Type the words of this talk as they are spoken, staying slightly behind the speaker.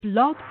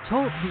Blog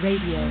Talk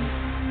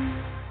Radio.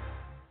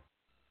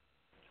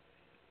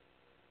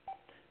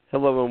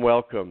 Hello and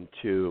welcome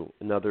to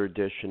another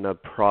edition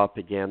of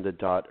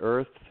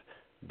Propaganda.Earth,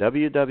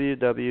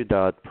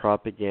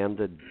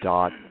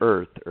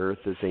 www.propaganda.earth. Earth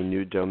is a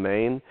new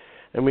domain,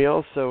 and we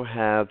also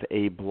have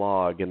a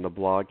blog, and the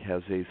blog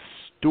has a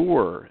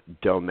store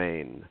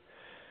domain.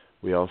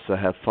 We also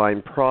have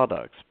fine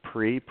products,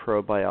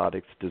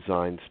 pre-probiotics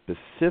designed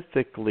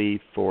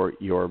specifically for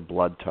your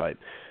blood type.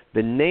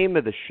 The name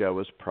of the show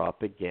is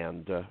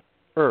Propaganda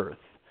Earth.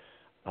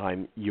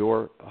 I'm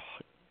your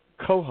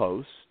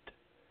co-host,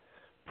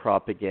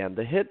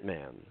 Propaganda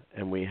Hitman,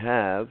 and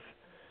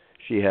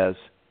she has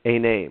a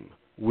name,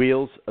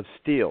 Wheels of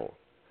Steel,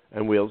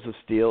 and Wheels of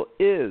Steel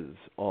is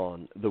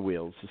on the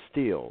Wheels of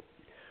Steel.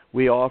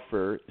 We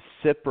offer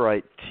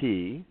Sip-Right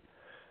tea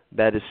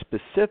that is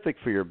specific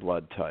for your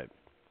blood type.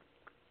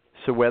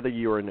 So whether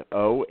you're an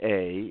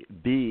OA,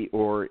 B,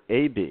 or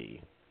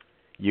AB,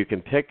 you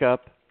can pick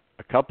up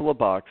a couple of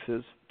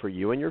boxes for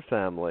you and your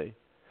family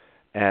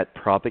at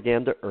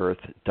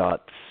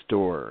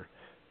propagandaearth.store.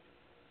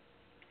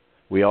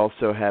 We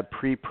also have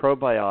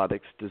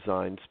pre-probiotics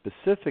designed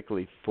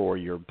specifically for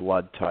your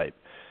blood type.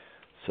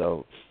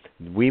 So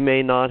we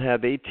may not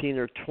have 18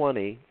 or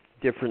 20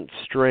 different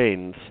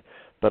strains,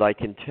 but I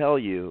can tell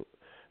you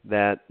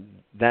that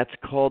that's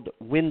called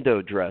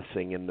window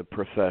dressing in the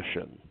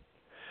profession.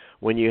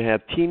 When you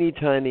have teeny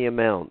tiny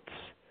amounts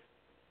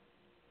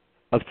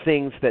of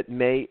things that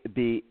may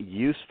be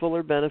useful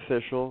or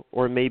beneficial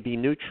or may be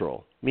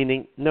neutral,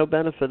 meaning no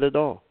benefit at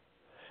all.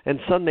 And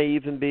some may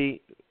even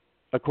be,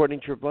 according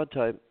to your blood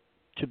type,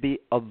 to be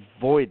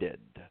avoided.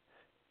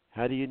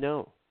 How do you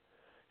know?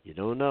 You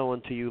don't know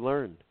until you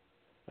learn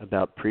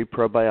about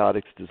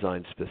pre-probiotics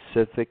designed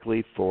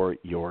specifically for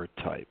your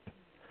type.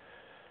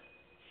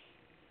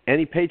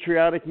 Any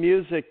patriotic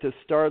music to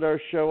start our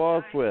show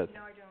off with? No,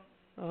 I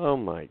don't. Oh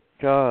my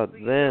God, We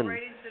can then. go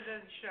right into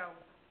the show.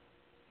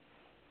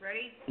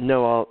 Ready?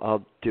 No,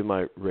 I'll do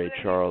my Ray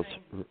Charles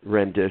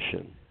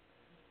rendition.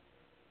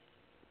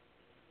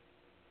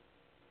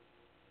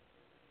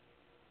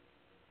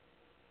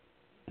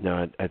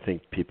 No, I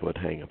think people would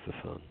hang up the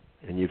phone.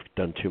 And you've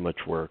done too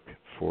much work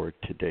for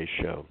today's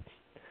show.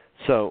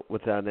 So,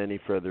 without any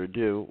further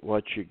ado,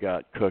 what you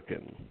got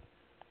cooking?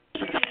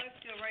 Let's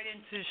go right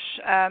into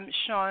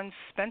Sean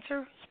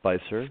Spicer.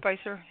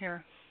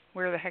 Here.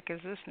 Where the heck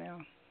is this now?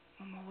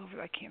 I'm all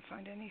over. I can't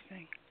find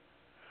anything.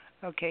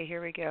 Okay,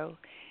 here we go.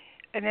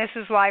 And this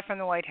is live from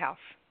the White House.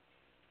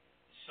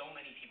 So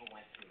many people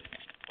went through it,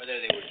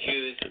 whether they were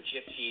Jews,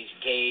 gypsies,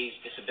 gays,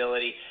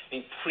 disability. I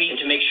mean,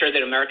 to make sure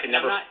that America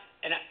never...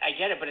 And I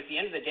get it, but at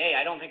the end of the day,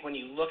 I don't think when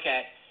you look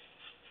at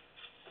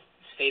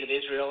the state of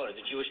Israel or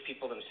the Jewish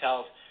people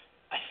themselves,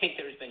 I think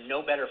there's been no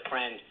better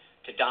friend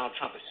to Donald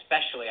Trump,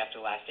 especially after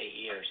the last 8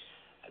 years.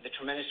 The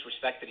tremendous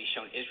respect that he's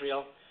shown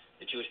Israel,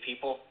 the Jewish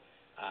people,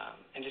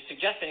 and to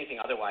suggest anything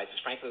otherwise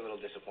is frankly a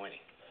little disappointing.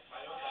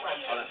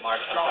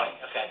 Mark,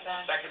 okay.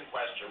 Second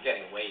question. We're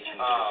getting way too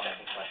much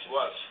second question.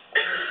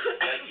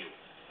 Thank you.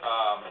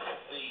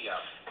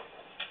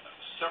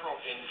 Several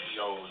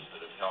NGOs that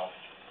have helped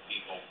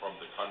people from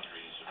the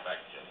countries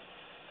affected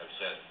have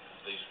said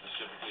they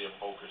specifically have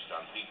focused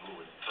on people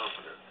who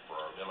interpret it for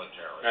our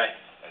military, right,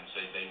 and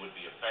say they would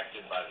be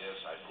affected by this.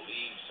 I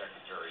believe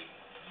Secretary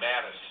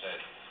Mattis said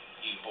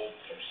he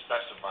hoped to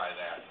specify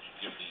that to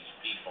give these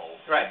people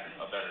right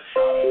a better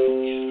shot. Is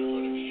there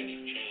going to be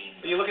any change?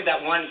 You look at that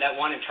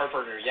one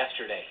interpreter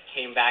yesterday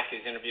came back,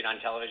 who's interviewed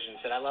on television,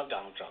 and said, "I love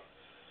Donald Trump."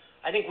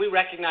 I think we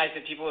recognize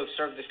that people who have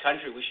served this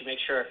country, we should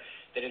make sure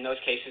that in those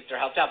cases they're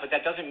helped out. But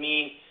that doesn't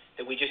mean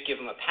that we just give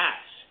them a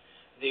pass.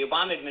 The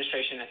Obama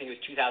administration, I think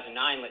it was 2009,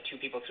 let 2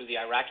 people through the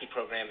Iraqi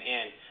program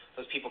in.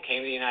 Those people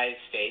came to the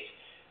United States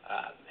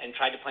and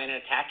tried to plan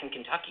an attack in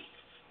Kentucky.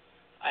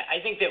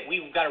 I think that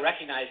we've got to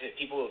recognize that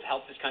people who have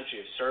helped this country,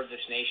 who have served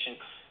this nation,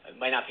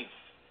 might not be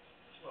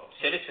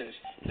citizens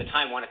at the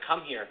time, want to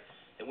come here,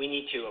 that we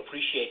need to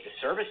appreciate the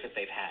service that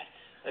they've had.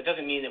 That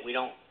doesn't mean that we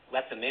don't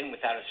let them in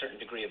without a certain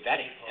degree of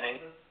vetting.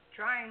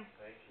 Trying.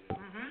 Thank you.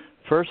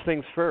 First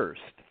things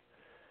first.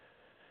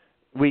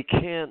 We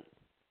can't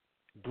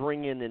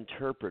bring in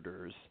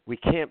interpreters. We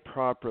can't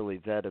properly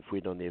vet if we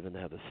don't even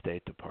have a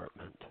State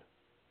Department.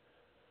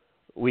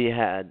 We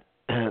had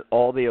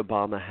all the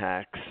Obama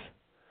hacks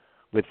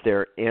with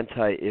their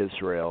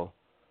anti-Israel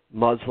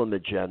Muslim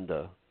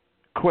agenda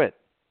quit.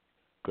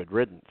 Good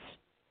riddance.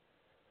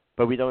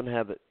 But we don't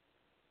have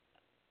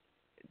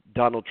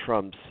Donald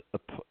Trump's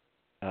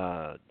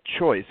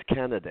choice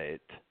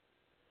candidate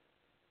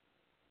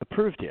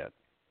approved yet,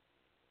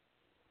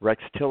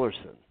 Rex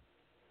Tillerson.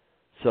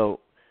 So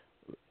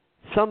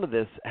some of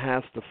this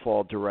has to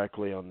fall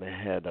directly on the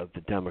head of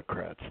the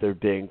Democrats. They're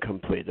being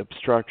complete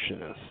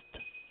obstructionists.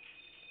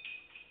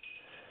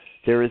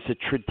 There is a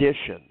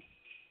tradition.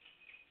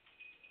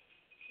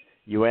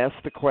 You ask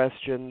the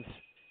questions,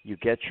 you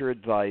get your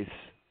advice,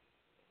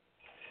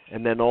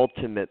 and then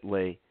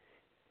ultimately,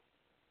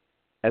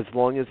 as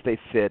long as they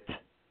fit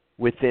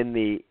within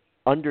the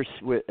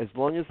as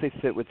long as they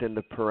fit within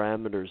the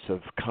parameters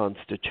of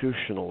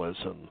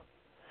constitutionalism,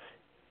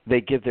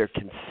 they give their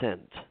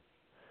consent,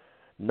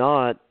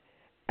 not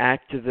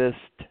activist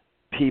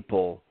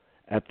people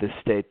at the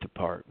State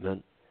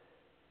Department,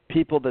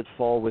 people that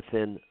fall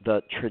within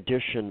the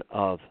tradition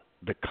of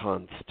the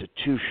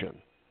Constitution.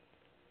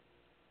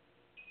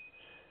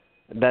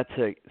 And that's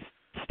a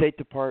State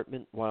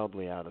Department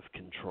wildly out of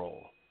control.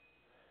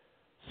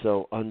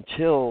 So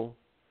until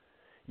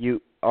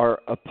you are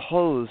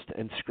opposed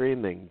and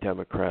screaming,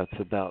 Democrats,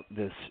 about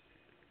this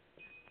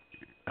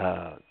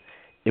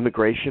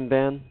immigration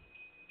ban,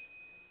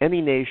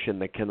 any nation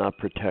that cannot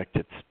protect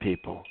its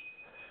people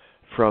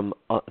from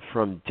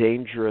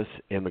dangerous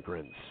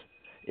immigrants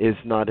is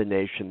not a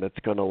nation that's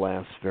going to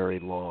last very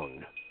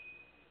long.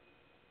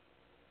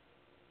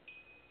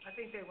 I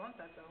think they want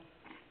that, though.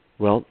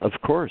 Well, of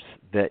course,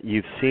 that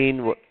you've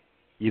seen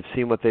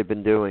what they've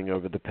been doing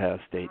over the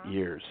past 8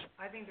 years.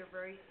 I think they're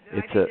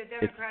the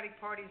Democratic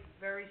Party is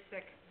very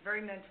sick,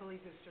 very mentally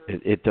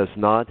disturbed. It does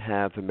not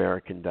have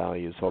American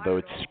values, although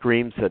it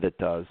screams that it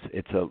does.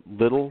 It's a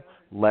little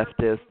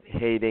leftist,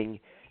 hating,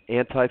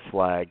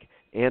 anti-flag,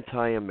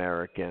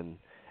 anti-American,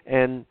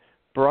 and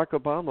Barack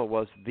Obama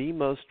was the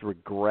most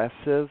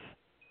regressive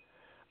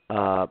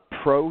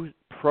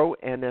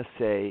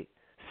pro-NSA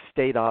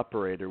state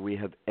operator we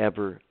have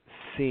ever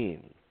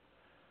seen.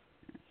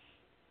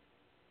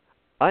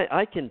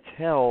 I can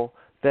tell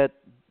that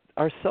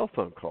our cell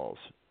phone calls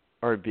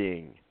are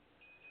being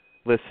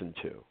listened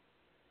to.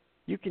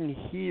 You can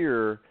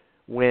hear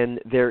when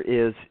there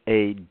is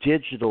a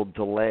digital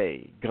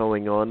delay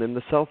going on in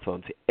the cell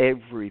phones.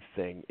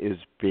 Everything is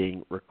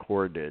being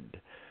recorded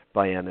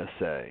by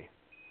NSA.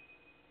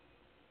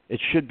 It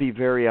should be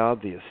very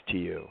obvious to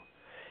you.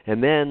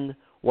 And then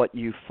what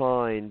you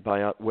find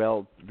by,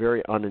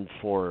 very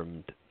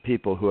uninformed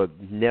people who have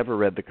never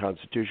read the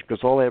Constitution,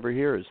 because all I ever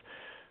hear is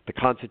the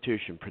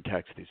Constitution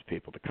protects these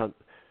people.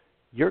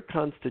 Your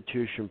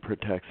Constitution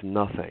protects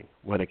nothing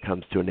when it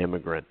comes to an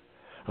immigrant,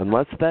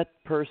 unless that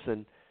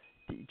person,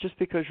 just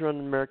because you're on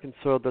American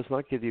soil, does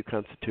not give you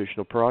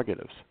constitutional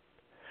prerogatives.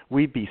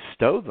 We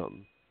bestow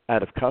them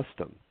out of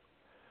custom,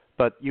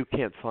 but you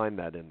can't find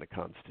that in the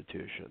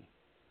Constitution.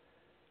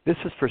 This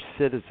is for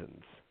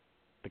citizens.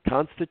 The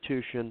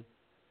Constitution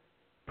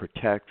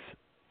protects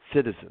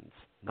citizens,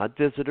 not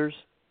visitors.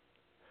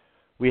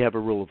 We have a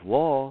rule of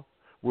law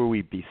where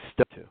we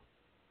bestow to.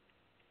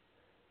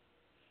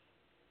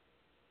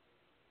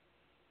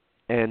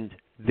 And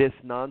this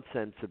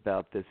nonsense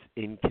about this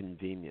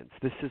inconvenience.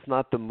 This is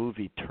not the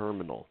movie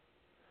Terminal,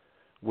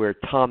 where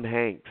Tom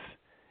Hanks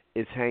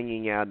is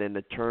hanging out in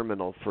a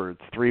terminal for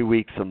 3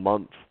 weeks a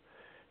month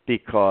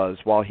because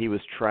while he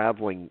was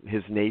traveling,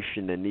 his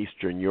nation in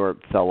Eastern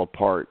Europe fell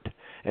apart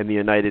and the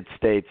United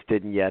States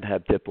didn't yet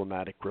have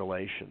diplomatic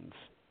relations.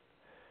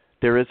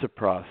 There is a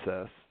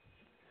process.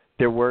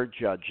 There were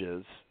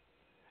judges,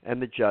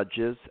 and the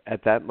judges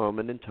at that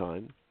moment in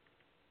time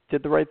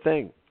did the right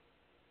thing.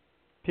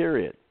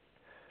 Period.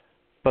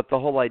 But the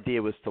whole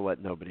idea was to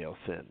let nobody else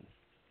in.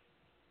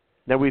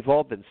 Now, we've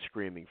all been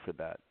screaming for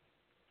that.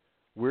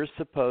 We're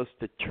supposed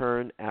to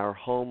turn our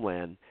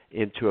homeland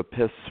into a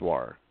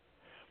pissoir.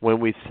 When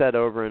we've said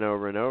over and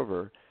over and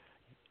over,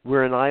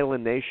 we're an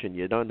island nation.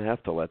 You don't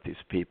have to let these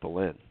people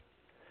in.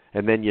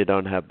 And then you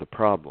don't have the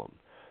problem.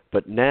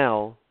 But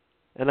now,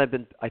 and I've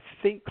been, I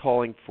think,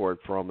 calling for it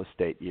for almost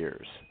 8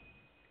 years.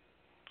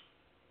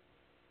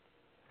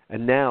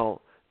 And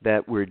now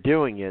that we're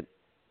doing it,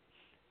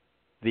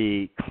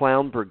 the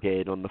clown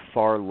brigade on the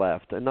far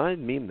left, and I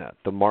mean that,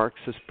 the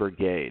Marxist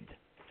brigade,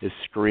 is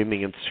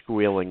screaming and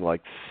squealing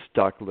like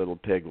stuck little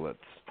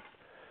piglets.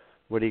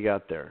 What do you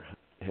got there,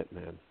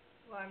 Hitman?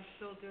 Well, I'm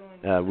still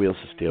doing...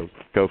 Wheels of Steel.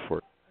 Go for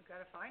it. I've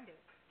got to find it.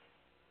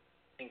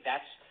 I think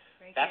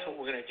that's what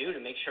we're going to do to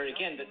make sure,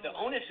 again, the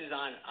onus is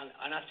on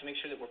us to make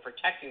sure that we're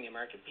protecting the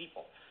American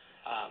people.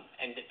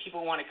 And that people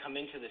who want to come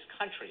into this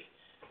country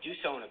do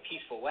so in a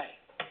peaceful way.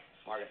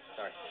 Margaret,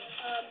 sorry.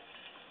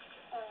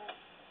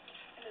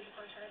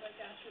 I'd like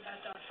to ask you about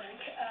Dodd-Frank.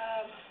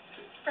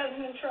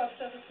 President Trump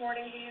said this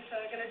morning he's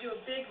going to do a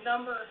big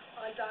number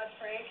on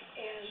Dodd-Frank,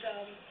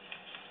 and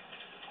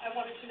I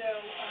wanted to know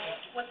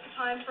what's the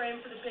time frame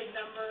for the big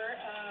number?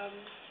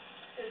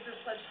 Is this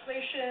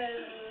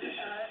legislation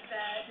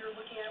that you're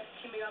looking at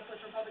teaming up with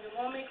Republican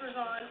lawmakers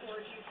on,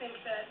 or do you think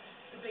that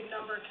the big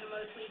number can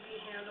mostly be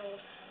handled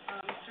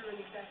through an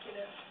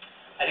executive?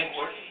 I think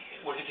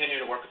we're continuing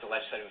to work with the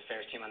Legislative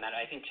Affairs team on that.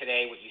 I think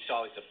today what you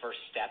saw was the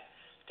first step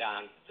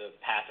down the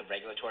path of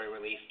regulatory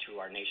relief to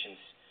our nation's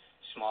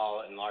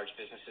small and large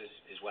businesses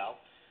as well.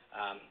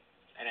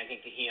 And I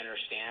think that he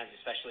understands,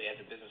 especially as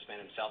a businessman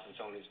himself and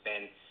someone who's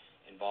been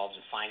involved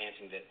in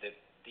financing,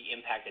 the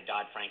impact that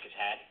Dodd-Frank has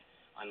had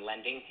on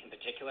lending in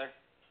particular.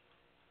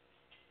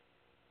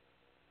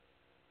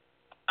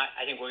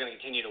 I think we're going to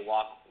continue to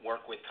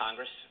work with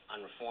Congress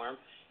on reform.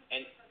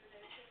 And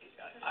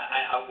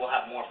I will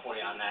have more for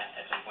you on that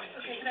at some point in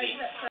the future. Hey,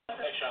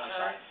 Sean, I'm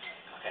sorry.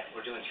 Okay,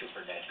 we're doing 2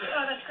 per day.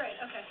 Oh, that's great.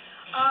 Okay.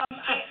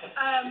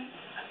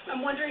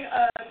 I'm wondering,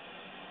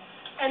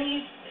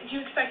 do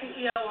you expect an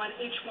EO on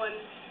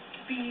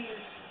H-1Bs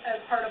as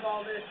part of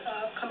all this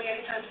coming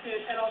anytime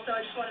soon? And also,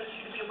 I just wanted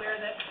you to be aware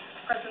that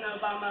President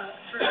Obama,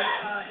 through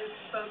his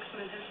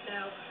spokesman, has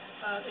now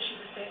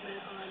issued a statement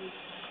on the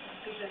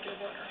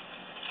executive order.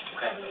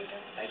 Okay.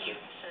 Thank you.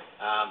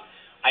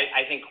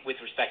 I think with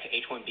respect to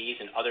H-1Bs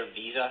and other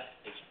visa,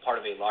 it's part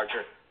of a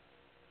larger.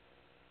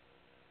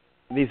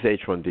 These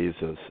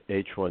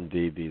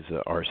H-1B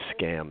visa are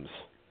scams.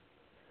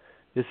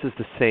 This is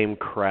the same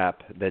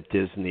crap that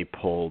Disney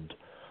pulled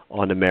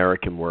on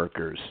American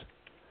workers.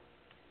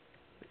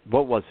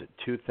 What was it?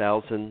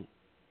 2,000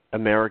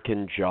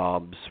 American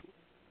jobs.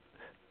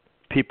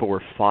 People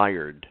were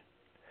fired.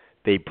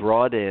 They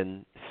brought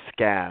in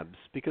scabs,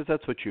 because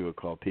that's what you would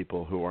call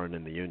people who aren't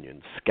in the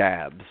union,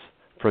 scabs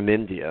from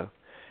India.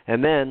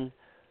 And then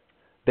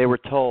they were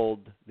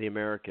told, the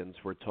Americans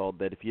were told,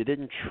 that if you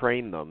didn't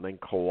train them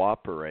and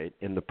cooperate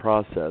in the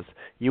process,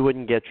 you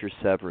wouldn't get your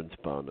severance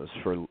bonus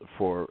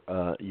for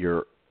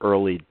your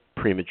early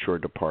premature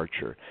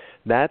departure.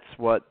 That's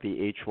what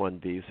the H-1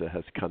 visa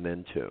has come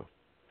into.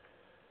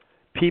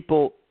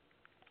 People,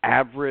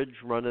 average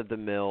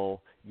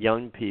run-of-the-mill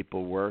young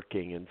people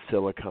working in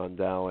Silicon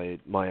Valley,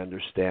 my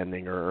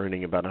understanding, are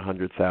earning about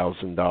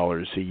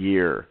 $100,000 a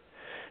year.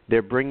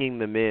 They're bringing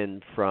them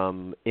in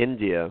from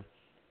India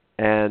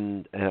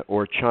and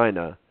or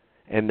China,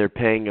 and they're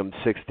paying them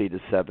 $60,000 to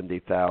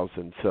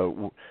 $70,000.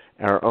 So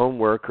our own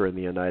worker in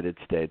the United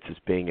States is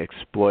being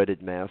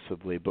exploited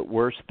massively. But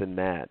worse than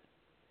that,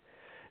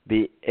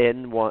 the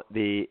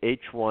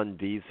H-1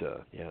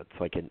 visa, it's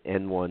like an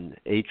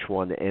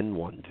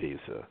H-1N1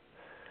 visa.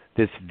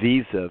 This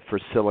visa for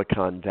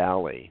Silicon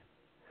Valley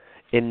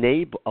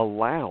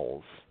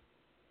allows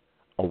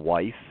a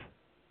wife,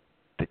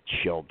 the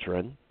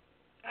children,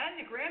 and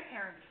the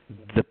grandparents,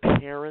 the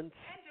parents,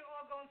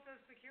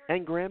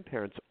 and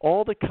grandparents,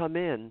 all to come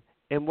in,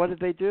 and what do?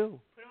 Put them on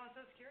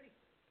Social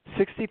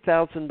Security.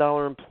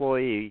 $60,000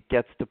 employee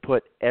gets to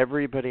put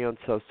everybody on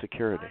Social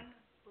Security.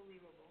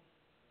 Unbelievable.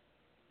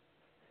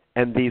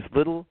 And these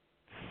little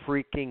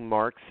freaking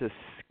Marxist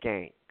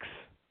skanks.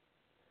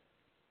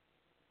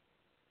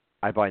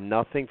 I buy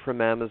nothing from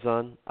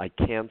Amazon. I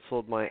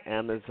canceled my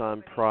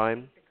Amazon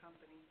Prime.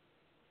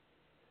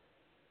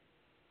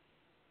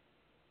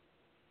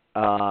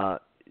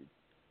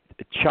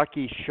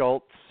 Chucky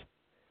Schultz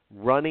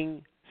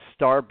running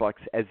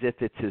Starbucks as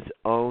if it's his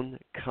own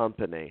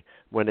company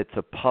when it's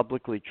a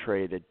publicly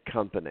traded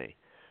company,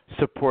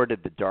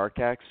 supported the Dark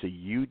Act, so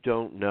you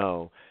don't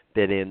know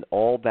that in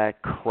all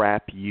that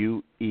crap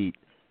you eat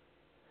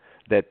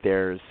that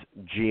there's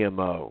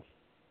GMO.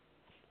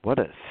 What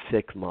a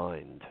sick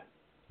mind.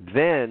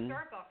 Then,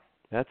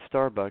 that's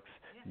Starbucks.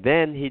 Yeah.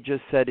 Then he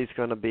just said he's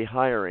going to be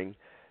hiring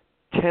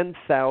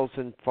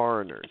 10,000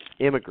 foreigners,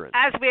 immigrants.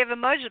 As we have a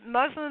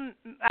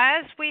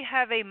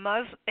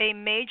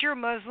major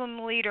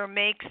Muslim leader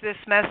makes this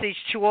message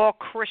to all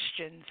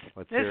Christians.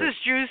 This is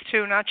Jews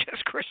too, not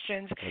just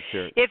Christians.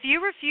 If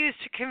you refuse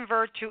to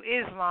convert to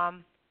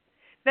Islam,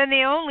 then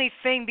the only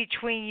thing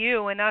between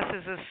you and us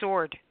is a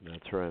sword.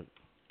 That's right.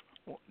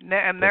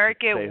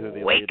 America,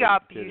 wake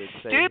up, you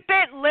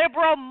stupid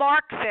liberal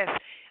Marxist.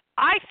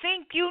 I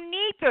think you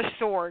need the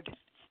sword.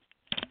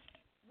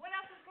 What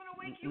else is going to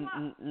wake you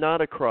up?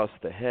 Not across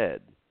the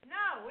head. No,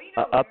 we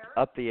know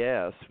up the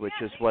ass, which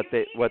is what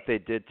they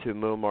did to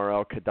Muammar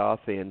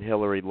al-Gaddafi, and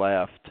Hillary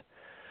laughed.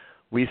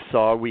 We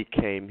saw, we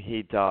came,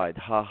 he died.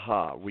 Ha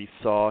ha. We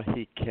saw,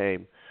 he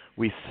came.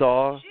 We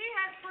saw. She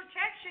has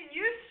protection.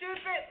 You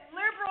stupid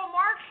liberal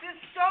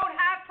Marxists don't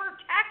have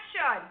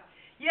protection.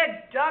 You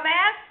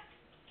dumbass.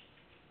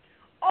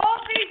 All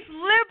these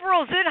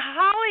liberals in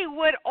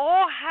Hollywood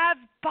all have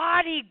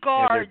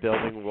bodyguards. And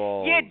they're building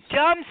walls. You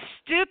dumb,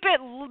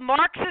 stupid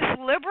Marxist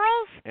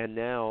liberals. And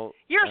now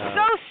you're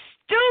so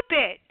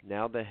stupid.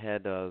 Now the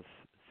head of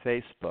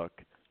Facebook,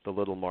 the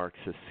little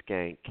Marxist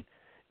skank,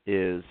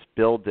 is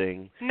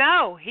building.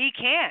 No, he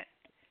can't.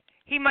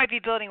 He might be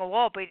building a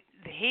wall, but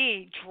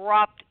he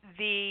dropped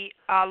the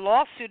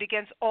lawsuit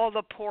against all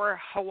the poor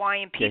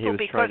Hawaiian people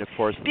because his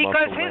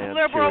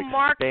liberal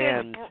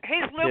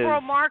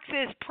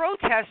Marxist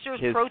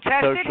protesters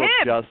protested social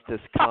him.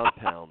 Justice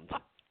compound.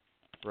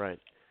 Right.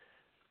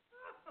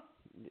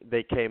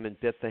 They came and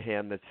bit the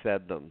hand that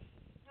fed them.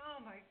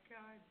 Oh my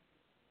God.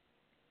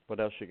 What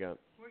else you got?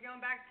 We're going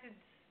back to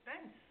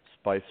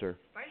Spicer.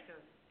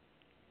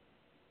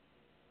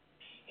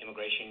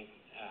 Immigration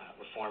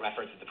reform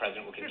efforts that the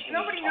president will continue to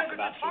talk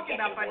about through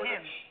executive order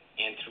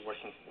and through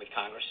working with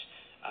Congress.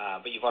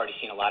 But you've already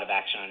seen a lot of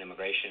action on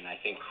immigration. I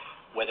think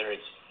whether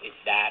it's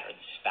that or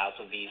the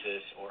spousal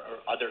visas or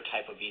other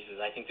type of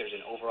visas, I think there's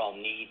an overall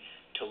need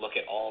to look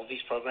at all of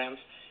these programs.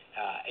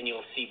 And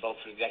you'll see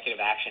both through executive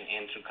action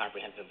and through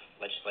comprehensive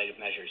legislative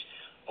measures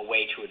a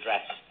way to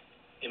address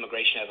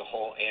immigration as a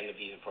whole and the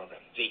visa program.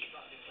 Zeke.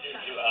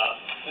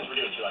 Since we're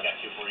doing two, I got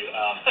two for you.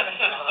 On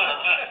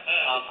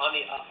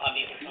the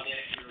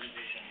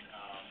exteriorization.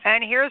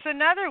 And here's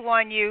another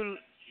one,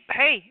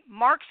 hey,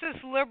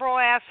 Marxist liberal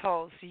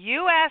assholes.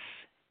 USIMAM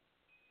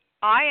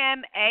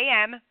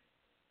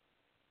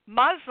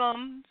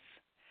Muslims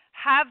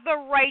have the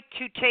right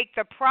to take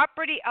the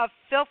property of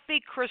filthy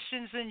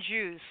Christians and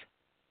Jews.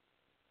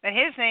 And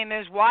his name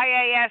is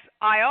Yasir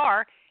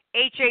Hadhi.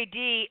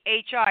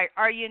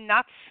 Are you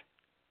nuts?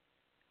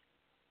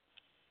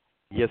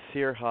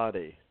 Yasir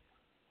Hadi.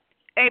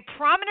 A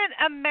prominent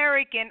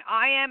American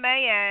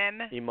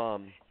Imam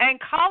and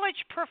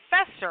college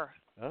professor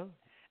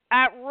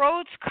at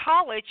Rhodes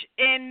College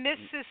in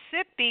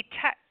Mississippi,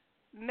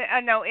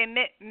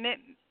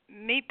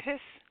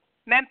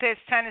 Memphis,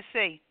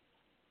 Tennessee.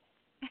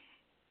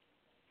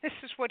 This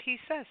is what he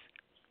says.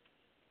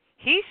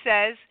 He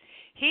says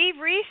he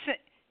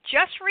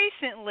just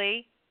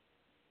recently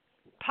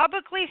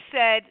publicly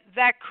said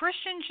that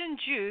Christians and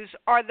Jews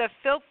are the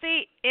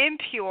filthy,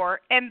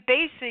 impure, and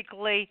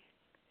basically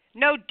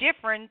no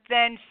different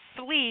than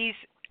fleas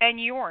and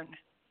urine.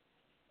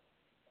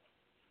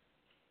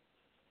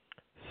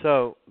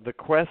 So the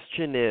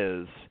question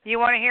is... You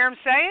want to hear him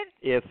say it?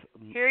 If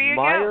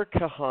Meir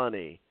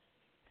Kahane,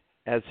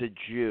 as a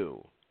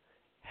Jew,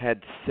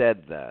 had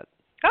said that...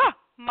 Oh,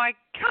 my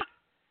God.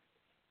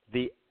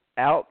 The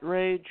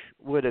outrage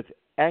would have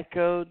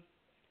echoed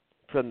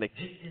from the...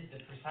 This is the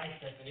precise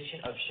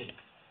definition of shirk.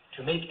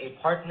 To make a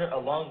partner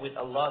along with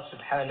Allah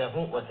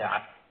subhanahu wa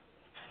ta'ala.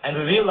 And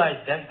we realize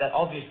then that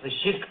obviously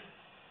shirk,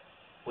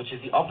 which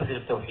is the opposite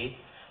of tawheed,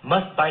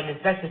 must by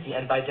necessity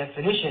and by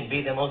definition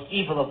be the most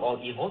evil of all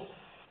evils.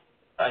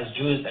 As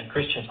Jews and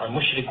Christians are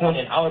mushrikun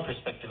in our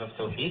perspective of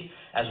tawheed,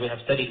 as we have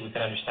studied, we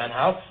can understand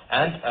how,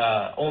 and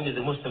only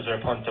the Muslims are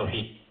upon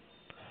tawheed.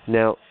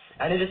 Now,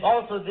 and it is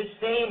also the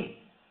same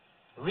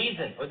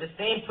reason or the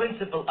same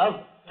principle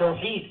of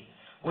tawheed,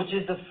 which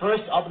is the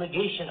first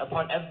obligation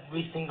upon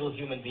every single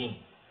human being.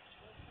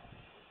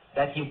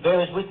 That he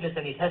bears witness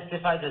and he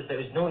testifies that there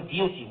is no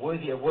deity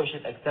worthy of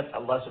worship except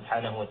Allah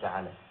subhanahu wa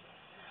ta'ala.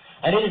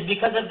 And it is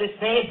because of the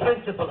same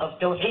principle of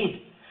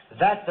tawheed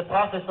that the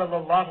Prophet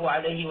sallallahu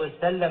alayhi wa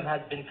sallam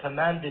has been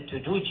commanded to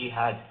do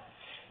jihad.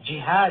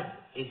 Jihad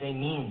is a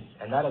means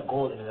and not a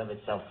goal in and of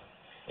itself.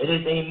 It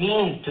is a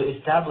means to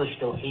establish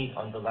tawheed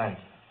on the land.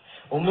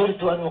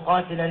 أمرت أن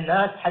أقاتل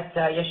الناس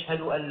حتى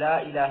يشهدوا أن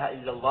لا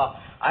إله إلا الله.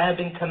 I have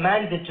been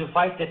commanded to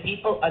fight the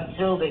people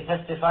until they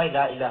testify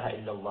لا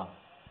إله إلا الله.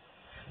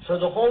 So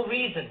the whole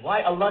reason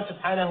why Allah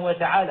subhanahu wa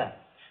ta'ala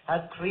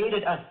has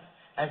created us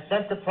and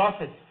sent the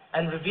prophets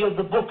and revealed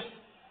the books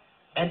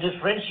and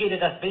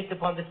differentiated us based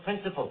upon this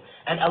principle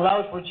and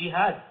allowed for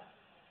jihad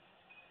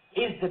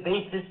is the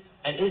basis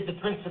and is the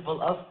principle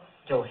of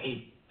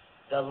tawheed.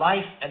 The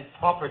life and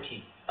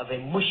property of a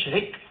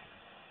mushrik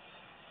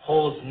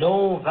holds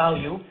no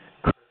value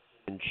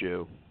and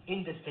Jew.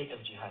 In the state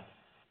of jihad.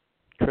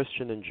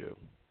 Christian and Jew.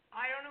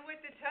 I don't know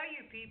what to tell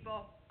you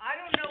people. I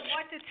don't know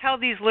what to tell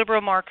these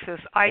liberal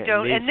Marxists. I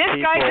don't. And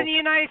this guy's in the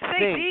United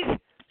States.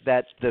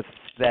 That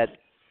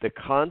the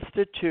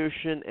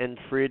Constitution and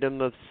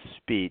freedom of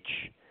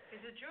speech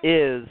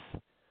is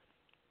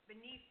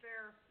beneath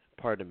their...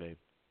 Pardon me.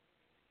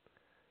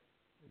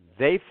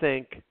 They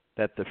think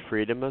that the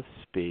freedom of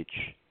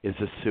speech is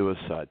a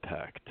suicide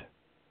pact.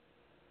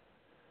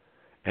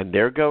 And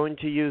they're going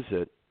to use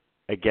it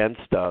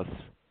against us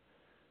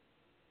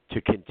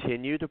to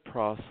continue to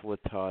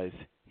proselytize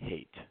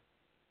hate.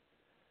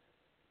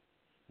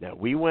 Now,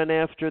 we went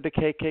after the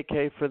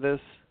KKK for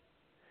this,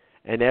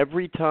 and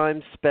every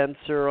time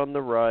Spencer on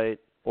the right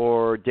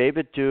or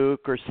David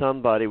Duke or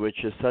somebody,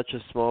 which is such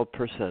a small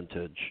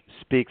percentage,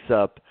 speaks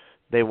up,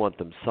 they want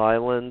them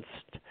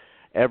silenced.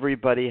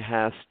 Everybody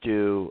has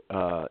to,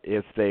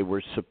 if they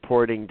were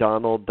supporting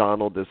Donald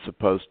is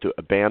supposed to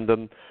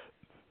abandon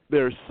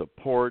their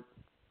support.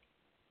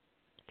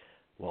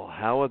 Well,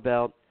 how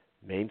about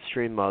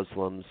mainstream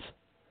Muslims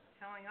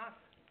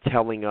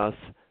telling us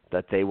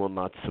that they will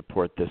not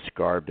support this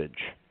garbage?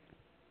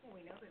 Well,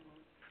 we know they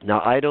won't.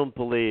 Now, I don't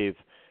believe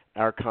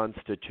our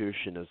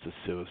Constitution is a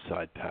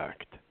suicide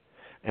pact.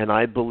 And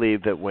I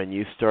believe that when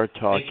you start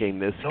talking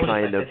this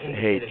kind of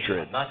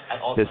hatred,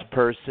 this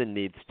person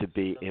needs to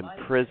be in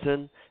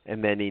prison,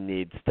 and then he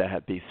needs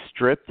to be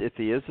stripped, if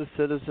he is a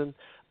citizen,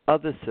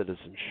 of his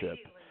citizenship.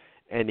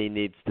 And he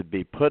needs to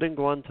be put in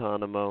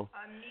Guantanamo,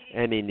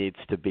 and he needs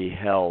to be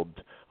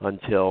held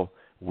until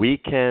we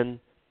can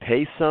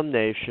pay some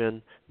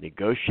nation,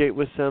 negotiate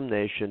with some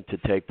nation to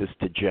take this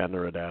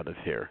degenerate out of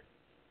here.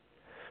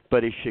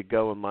 But he should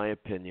go, in my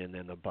opinion,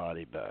 in a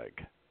body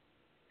bag.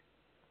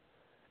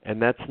 And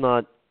that's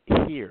not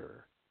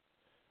here.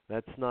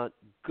 That's not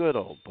good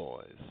old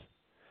boys.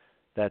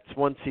 That's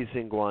once he's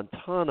in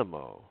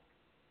Guantanamo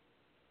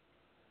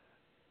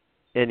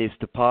and he's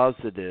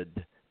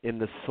deposited in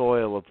the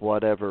soil of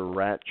whatever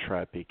rat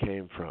trap he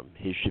came from.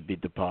 He should be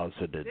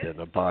deposited in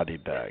a body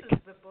bag. This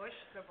is the Bush,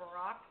 the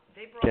Barack.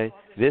 They brought Okay,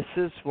 this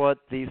is what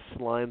these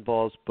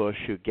slimeballs Bush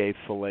who gave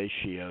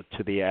fellatio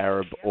to the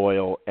Arab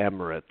oil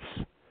emirates.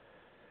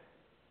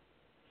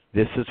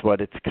 This is what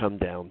it's come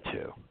down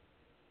to.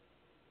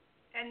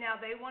 And now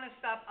they want to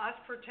stop us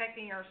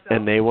protecting ourselves.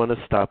 And they want to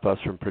stop us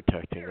from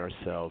protecting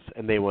ourselves.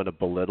 And they want to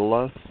belittle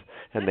us.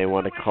 And they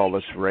want to call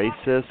us racist.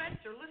 Listen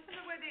to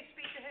the way they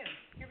speak to him.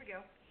 Here we go.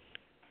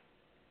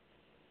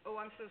 Oh,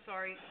 I'm so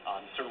sorry.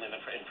 Certainly in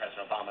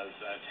President Obama's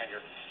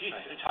tenure.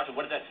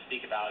 What does that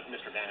speak about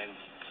Mr. Bannon's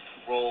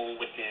role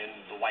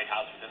within the White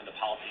House, within the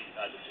policy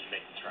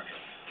decision-making structure?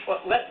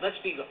 Well, let's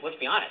be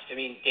honest. I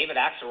mean,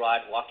 David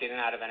Axelrod walked in and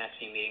out of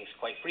NSC meetings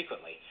quite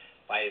frequently,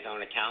 by his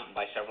own account and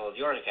by several of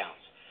your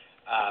accounts.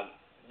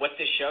 What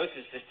this shows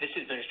is that this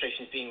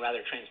administration is being rather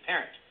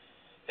transparent.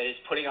 That is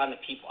putting on the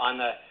people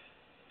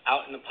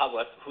out in the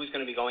public who's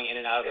going to be going in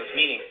and out of those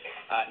meetings,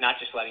 not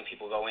just letting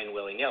people go in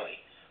willy-nilly.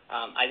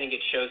 I think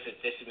it shows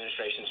that this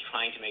administration is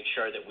trying to make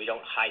sure that we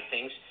don't hide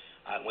things,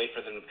 wait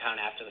for them to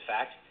count after the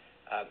fact.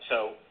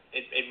 So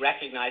it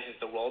recognizes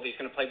the role that he's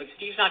going to play. But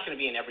Steve's not going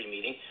to be in every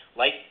meeting.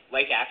 Like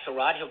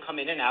Axelrod, he'll come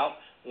in and out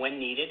when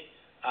needed.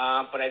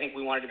 But I think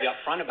we wanted to be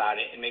upfront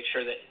about it and make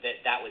sure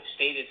that was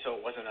stated so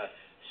it wasn't a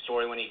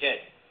story when he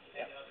did.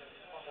 Yep.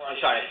 I'm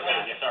sorry.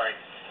 Sorry.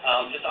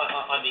 Just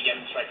on the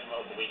Yemen strike from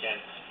over the weekend,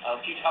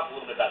 can you talk a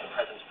little bit about the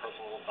president's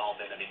personal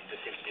involvement? I mean,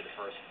 this seems to be the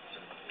first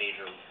sort of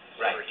major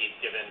order he's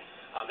given.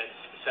 And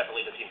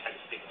separately, does he intend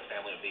to speak with the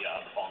family of the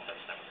fallen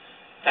service members?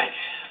 Thanks.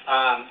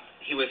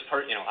 He was,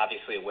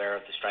 obviously aware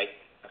of the strike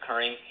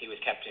occurring. He was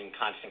kept in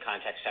constant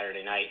contact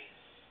Saturday night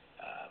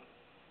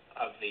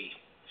of the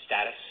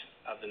status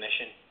of the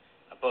mission,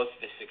 both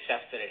the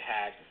success that it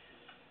had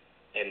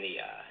and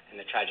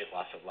the tragic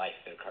loss of life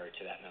that occurred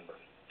to that member.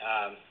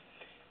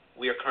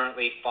 We are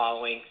currently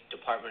following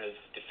Department of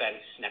Defense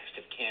next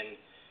of kin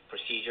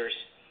procedures,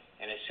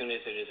 and as soon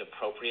as it is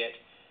appropriate,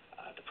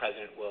 the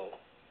president will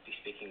be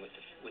speaking with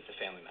the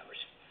family members.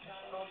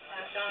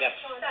 Yes.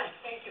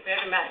 Thank you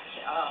very much.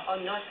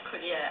 On North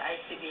Korea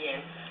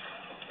ICBM,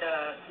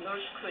 the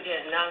North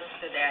Korea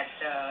announced that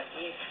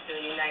if the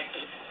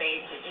United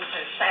States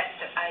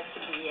intercept the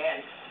ICBM,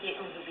 it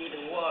would be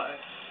the war.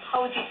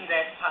 How did you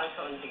respond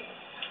on this?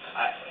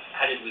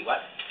 How did we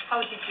what? How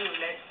did you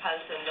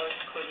respond to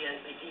North Korea?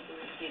 It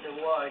would be the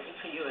war if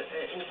you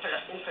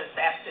intercept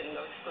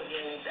North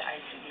Korean's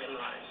ICBM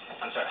line.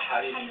 I'm sorry. How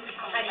did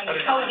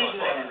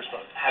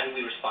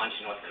we respond to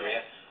North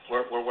Korea?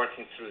 We're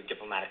working through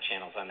diplomatic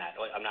channels on that.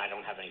 I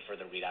don't have any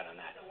further readout on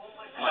that.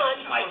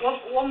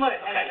 One more.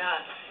 Okay.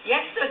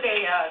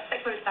 Yesterday,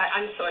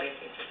 I'm sorry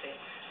to say,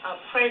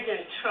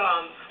 President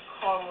Trump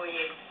called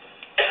with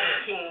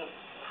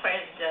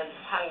President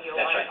Hwang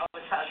Kyo-ahn of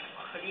South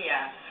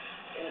Korea,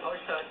 and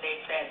also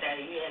they said that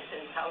U.S.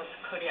 and South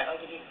Korea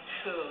agreed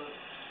to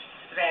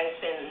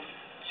strengthen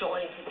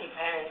joint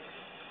defense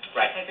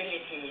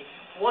capabilities.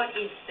 What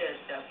is the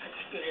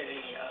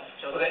particularly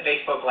joint? Well, they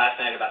spoke last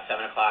night about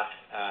 7 o'clock.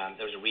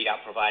 There was a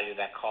readout provided to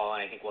that call,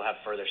 and I think we'll have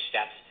further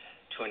steps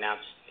to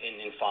announce in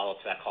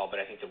follow-up to that call,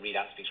 but I think the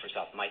readout speaks for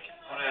itself. Mike?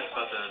 I want to ask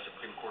about the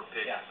Supreme Court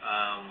pick. Yeah.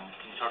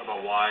 Can you talk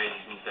about why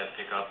he needs that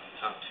pick up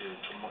to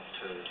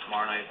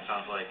tomorrow night? It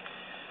sounds like.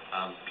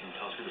 Can you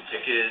tell us who the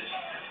pick is?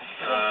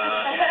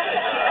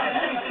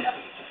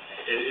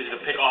 Is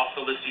the pick off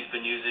the list he's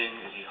been using?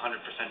 Is he 100%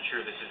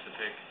 sure this is the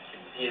pick?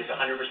 He is 100%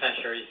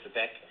 sure he's the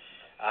pick.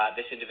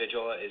 This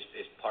individual is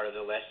part of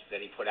the list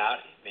that he put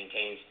out. He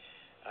maintains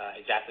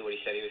exactly what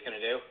he said he was going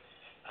to do.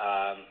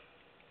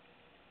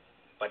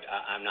 But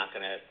I'm not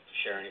going to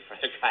share any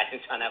further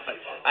guidance on that.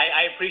 But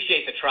I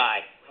appreciate the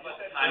try.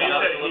 When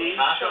you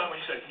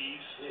said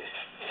he's?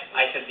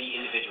 I said the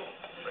individual.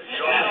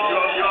 You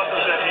also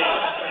said he's.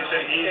 You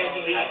said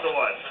he's the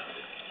one.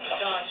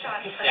 Sean,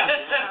 yeah.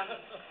 Just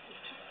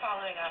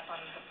following up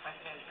on the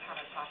president's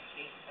comment last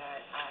week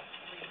that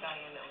 3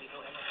 million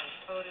illegal immigrants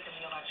voted in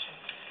the election.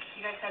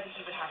 You guys said that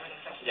he would have an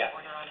executive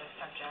order on this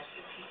subject.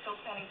 Is he still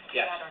planning to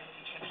do that, or has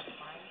he changed his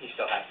mind? He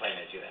still has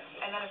planning to do that.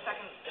 And then a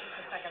second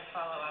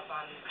follow-up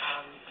on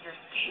your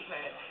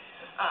statement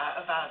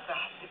about the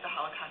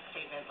Holocaust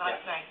statement. Last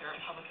night, the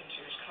Republican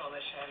Jewish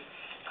Coalition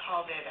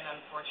called it an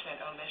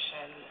unfortunate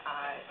omission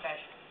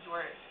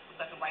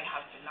that the White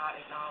House did not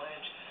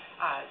acknowledge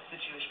the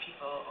Jewish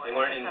people. They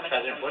weren't in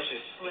President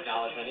Bush's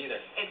acknowledgement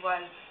either. It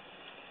was.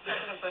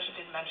 President Bush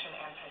did mention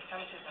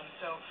anti-Semitism.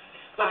 So,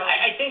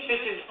 I think this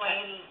is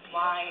explain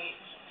why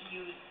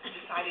you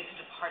decided to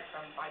depart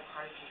from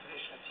bipartisan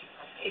tradition of two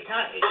presidents. It's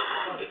not.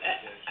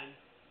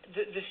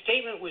 The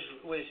statement was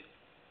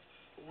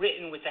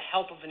written with the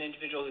help of an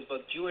individual who's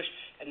both Jewish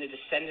and the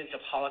descendants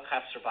of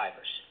Holocaust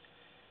survivors.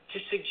 To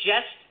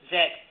suggest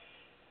that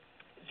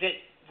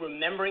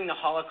remembering the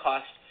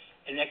Holocaust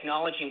and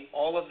acknowledging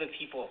all of the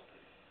people,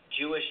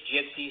 Jewish,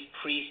 gypsies,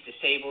 priests,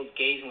 disabled,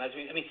 gays, and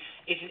lesbians, I mean,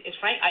 it's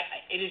frank.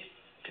 It is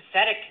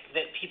pathetic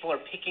that people are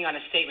picking on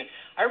a statement.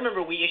 I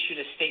remember we issued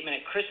a statement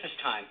at Christmas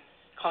time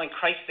calling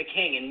Christ the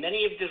King, and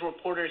many of the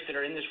reporters that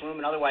are in this room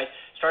and otherwise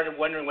started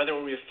wondering whether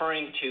we're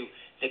referring to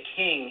the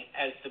King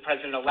as the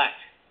president-elect.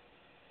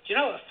 Do you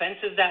know how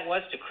offensive that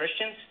was to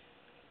Christians?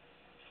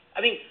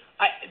 I mean,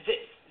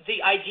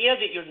 the idea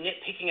that you're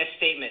nitpicking a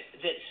statement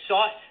that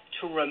sought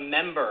to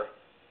remember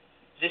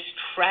this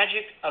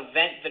tragic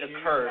event that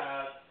occurred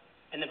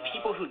and the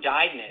people who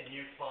died in it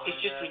is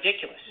just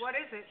ridiculous. What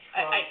is it?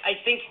 I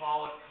think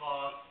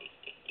Holocaust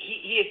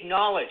he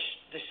acknowledged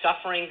the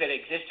suffering that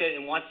existed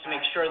and wants to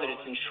make sure that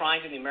it's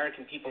enshrined in the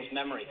American people's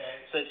memory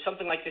so that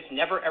something like this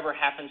never, ever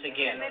happens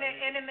again.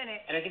 In a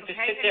minute. And I think to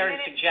sit there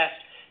and suggest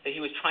that he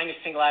was trying to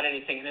single out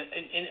anything,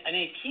 and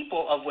a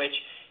people of which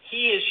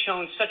he has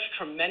shown such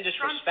tremendous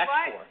respect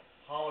for,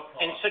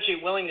 and such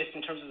a willingness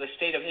in terms of the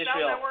state of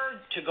Israel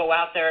to go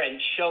out there and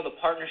show the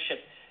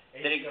partnership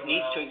that it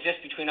needs to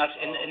exist between us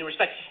and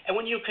respect. And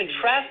when you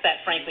contrast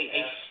that, frankly,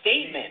 a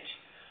statement,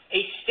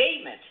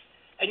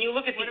 and you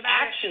look at the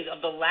actions of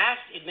the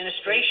last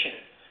administration,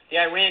 the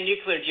Iran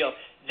nuclear deal,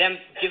 them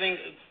giving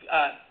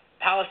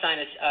Palestine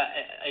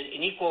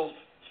an equal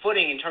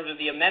footing in terms of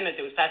the amendment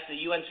that was passed to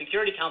the UN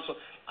Security Council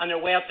on their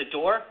way out the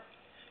door,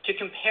 to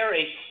compare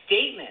a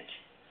statement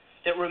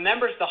that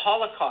remembers the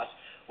Holocaust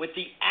with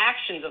the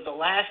actions of the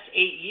last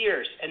 8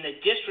 years and the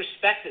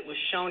disrespect that was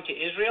shown to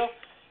Israel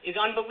is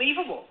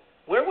unbelievable.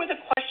 Where were the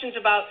questions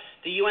about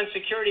the UN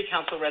Security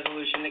Council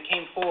resolution that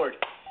came forward?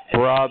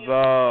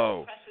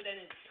 Bravo.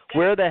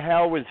 Where the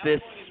hell was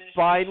this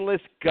spineless,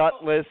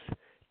 gutless,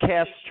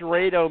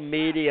 castrato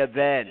media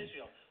then?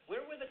 Where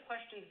were the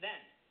questions then?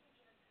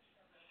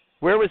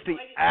 Where was the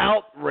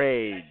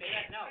outrage?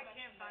 No,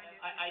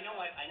 I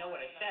know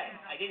what I said.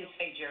 I didn't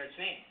say Jared's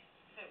name.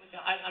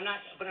 I'm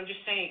not. But I'm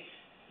just saying.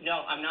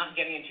 No, I'm not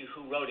getting into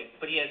who wrote it.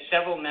 But he has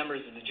several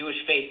members of the Jewish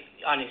faith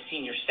on his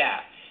senior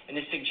staff, and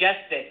to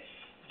suggest that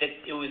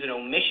it was an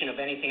omission of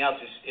anything else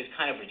is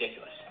kind of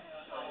ridiculous.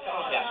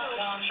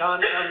 Yeah.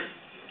 Sean,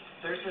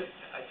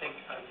 I think,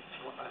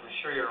 I'm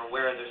sure you're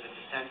aware, there's a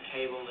dissent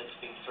cable that's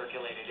being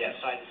circulated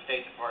inside the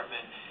State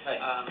Department,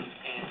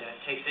 and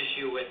takes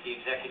issue with the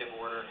executive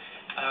order.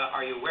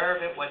 Are you aware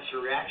of it? What's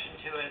your reaction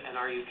to it? And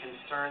are you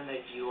concerned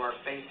that you are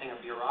facing a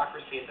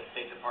bureaucracy at the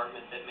State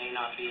Department that may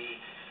not be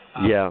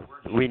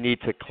working? We need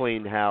to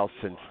clean house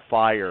and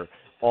fire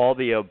all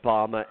the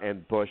Obama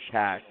and Bush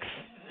hacks.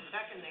 The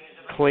second thing is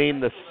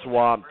clean the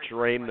swamp,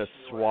 drain the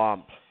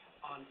swamp.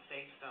 On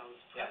safe zones,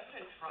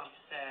 President Trump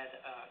said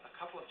a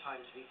couple of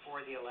times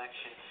before the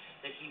election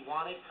that he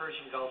wanted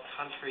Persian Gulf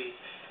countries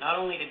not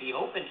only to be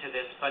open to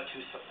this, but to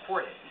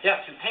support it,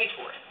 to pay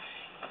for it.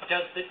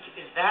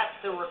 Is that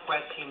the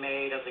request he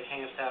made of the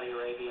King of Saudi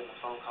Arabia in the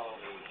phone call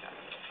over the weekend?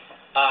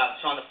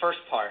 So on the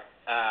first part,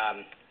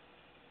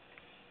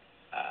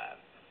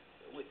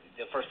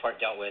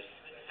 dealt with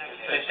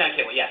the dissent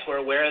cable. Yes,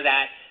 we're aware of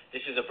that.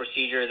 This is a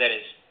procedure that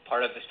is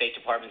part of the State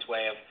Department's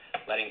way of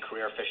letting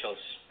career officials,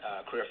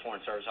 career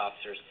foreign service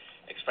officers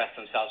express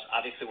themselves.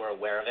 Obviously, we're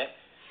aware of it.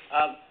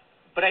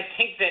 But I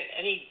think that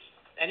any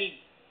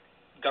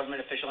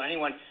government official,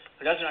 anyone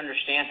who doesn't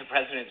understand the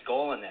president's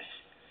goal in this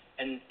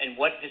and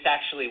what this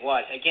actually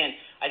was, again,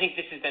 I think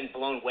this has been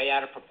blown way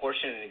out of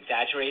proportion and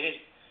exaggerated.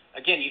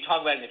 Again, you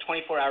talk about in the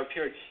 24-hour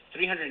period,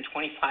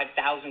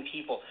 325,000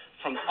 people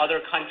from other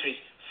countries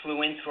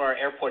flew in through our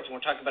airports, and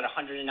we're talking about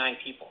 109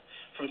 people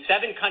from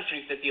 7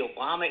 countries that the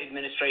Obama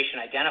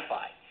administration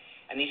identified.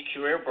 And these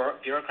career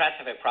bureaucrats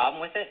have a problem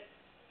with it.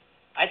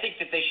 I think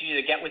that they should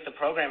either get with the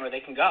program or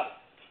they can go.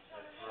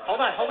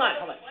 Hold on.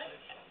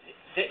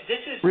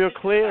 This is real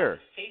clear.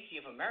 The safety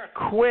of America.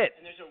 Quit.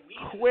 And there's a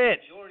reason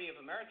Quit. the majority of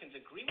Americans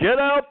agree with Get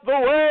out the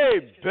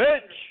way, bitch. They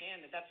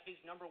understand that that's his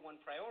number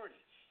one priority,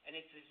 and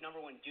it's his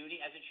number one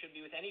duty, as it should be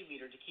with any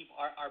leader, to keep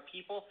our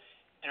people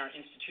and our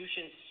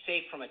institutions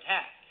safe from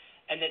attack.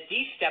 And that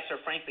these steps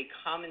are frankly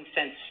common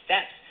sense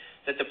steps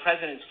that the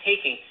president's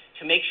taking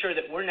to make sure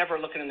that we're never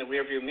looking in the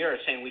rearview mirror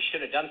saying we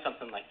should have done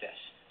something like this.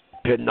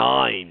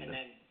 Benign. And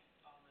then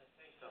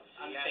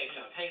on the safe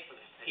zone.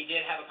 He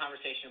did have a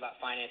conversation about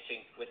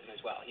financing with them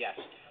as well. Yes.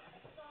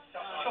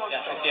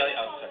 Yes, Cecilia.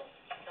 Oh, sorry.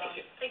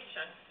 Thank you,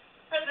 Sean.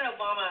 President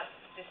Obama,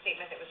 the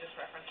statement that was just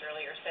referenced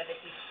earlier, said that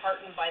he's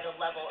heartened by the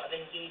level of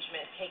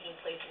engagement taking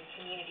place in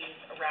communities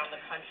around the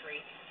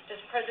country.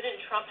 Does President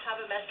Trump have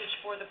a message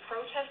for the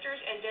protesters,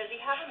 and does he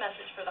have a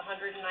message for the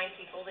 109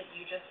 people that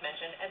you just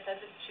mentioned, and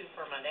since it's 2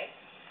 for Monday,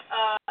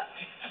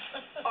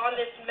 on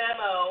this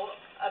memo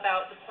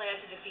about the plan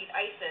to defeat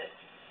ISIS?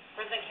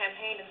 President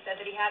campaigned and said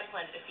that he had a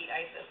plan to defeat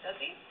ISIS. Does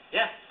he?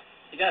 Yeah,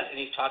 he does, and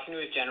he's talking to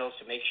his generals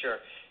to make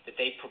sure that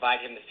they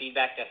provide him the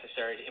feedback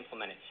necessary to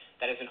implement it.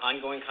 That is an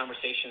ongoing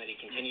conversation that he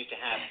continues to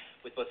have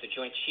with both the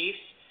Joint Chiefs,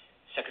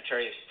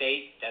 Secretary of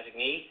State,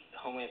 designee,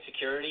 Homeland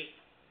Security,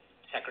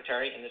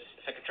 Secretary, and the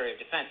Secretary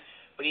of Defense.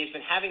 But he has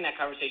been having that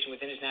conversation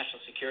within his National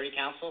Security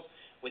Council,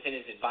 within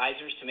his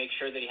advisors, to make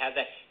sure that he has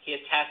that. He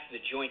has tasked the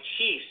Joint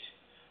Chiefs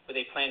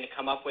with a plan to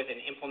come up with and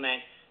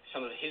implement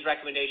some of his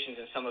recommendations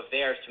and some of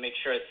theirs to make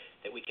sure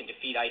that we can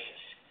defeat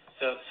ISIS.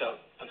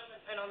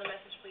 And on the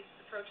message, please, to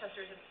the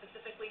protesters and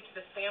specifically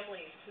to the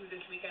families who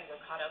this weekend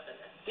were caught up in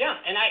this. Yeah,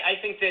 and I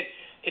think that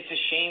it's a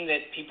shame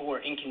that people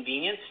were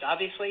inconvenienced,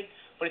 obviously,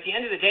 but at the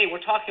end of the day,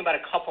 we're talking about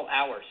a couple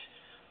hours.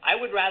 I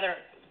would rather,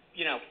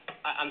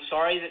 I'm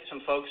sorry that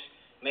some folks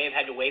may have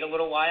had to wait a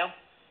little while,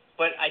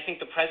 but I think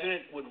the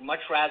president would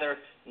much rather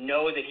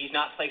know that he's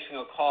not placing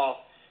a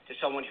call to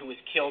someone who was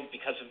killed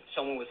because of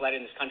someone was let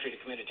in this country to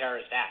commit a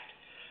terrorist act.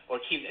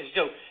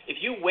 So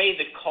if you weigh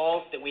the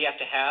calls that we have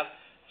to have,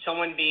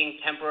 someone being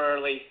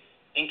temporarily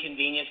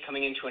inconvenience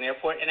coming into an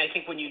airport. And I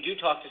think when you do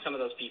talk to some of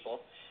those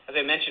people, as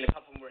I mentioned, a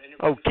couple of them were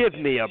interviewed. Oh, give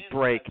me a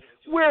break.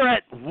 We're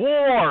at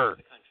war.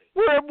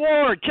 We're at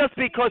war. Just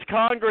because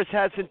Congress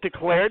hasn't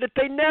declared it,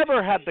 they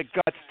never had the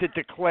guts to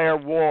declare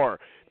war.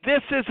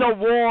 This is a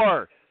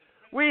war.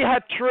 We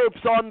have troops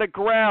on the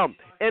ground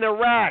in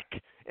Iraq,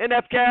 in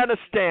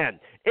Afghanistan,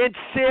 in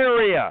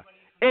Syria,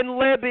 in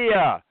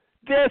Libya.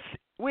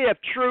 We have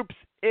troops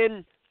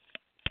in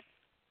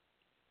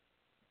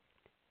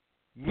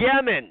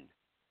Yemen,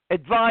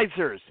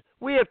 advisors.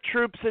 We have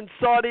troops in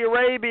Saudi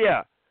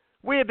Arabia.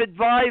 We have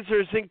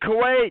advisors in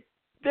Kuwait.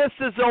 This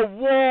is a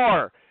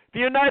war. The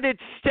United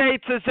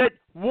States is at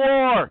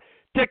war.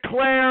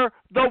 Declare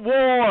the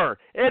war.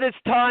 It is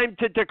time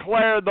to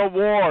declare the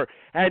war.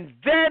 And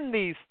then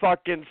these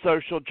fucking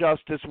social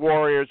justice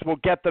warriors will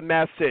get the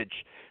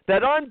message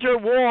that under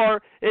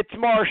war, it's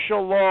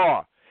martial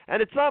law.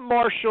 And it's not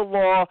martial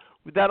law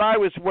that I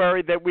was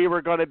worried that we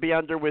were going to be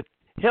under with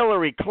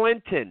Hillary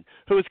Clinton,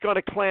 who is going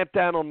to clamp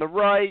down on the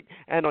right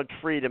and on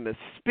freedom of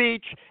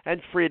speech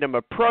and freedom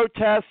of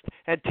protest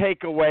and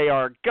take away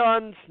our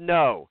guns.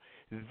 No.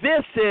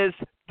 This is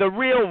the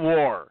real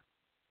war.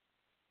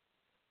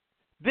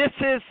 This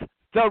is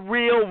the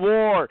real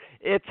war.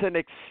 It's an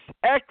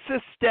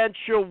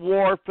existential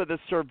war for the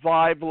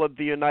survival of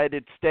the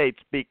United States,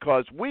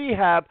 because we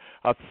have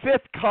a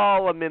fifth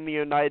column in the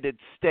United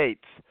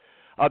States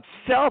of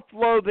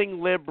self-loathing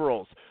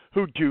liberals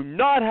who do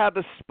not have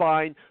a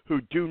spine,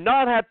 who do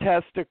not have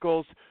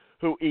testicles,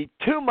 who eat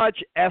too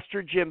much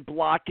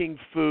estrogen-blocking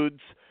foods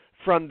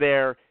from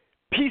their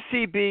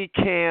PCB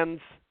cans,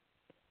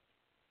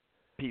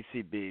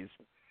 PCBs,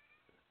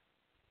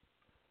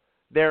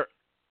 their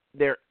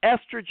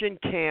estrogen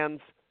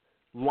cans,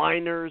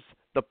 liners,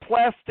 the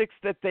plastics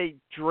that they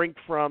drink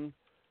from,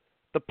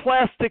 the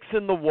plastics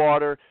in the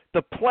water,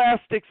 the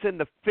plastics in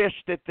the fish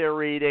that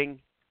they're eating,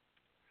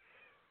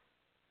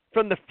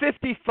 from the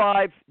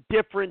 55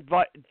 different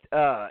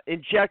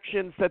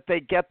injections that they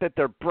get that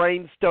their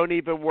brains don't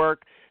even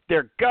work,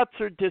 their guts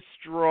are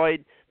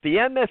destroyed, the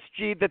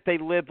MSG that they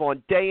live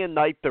on day and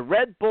night, the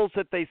Red Bulls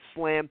that they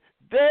slam,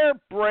 their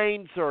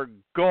brains are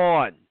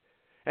gone.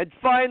 And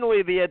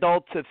finally, the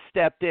adults have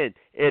stepped in.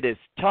 It is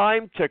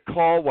time to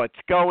call what's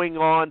going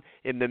on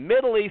in the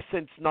Middle East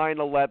since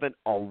 9/11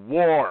 a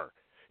war.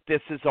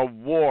 This is a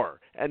war,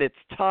 and it's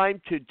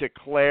time to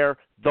declare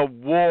the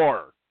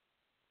war.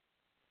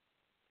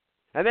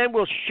 And then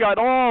we'll shut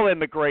all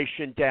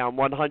immigration down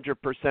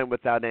 100%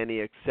 without any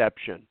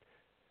exception.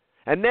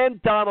 And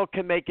then Donald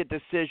can make a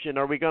decision.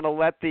 Are we going to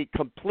let the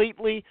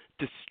completely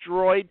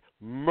destroyed,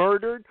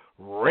 murdered,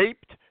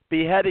 raped,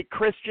 beheaded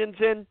Christians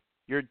in?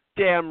 You're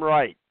damn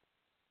right.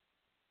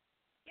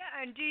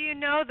 Yeah, and do you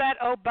know that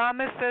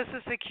Obama's Social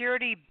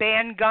Security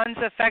ban guns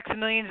affects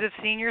millions of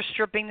seniors,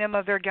 stripping them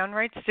of their gun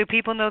rights? Do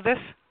people know this?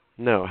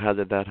 No, how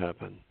did that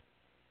happen?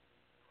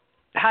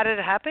 How did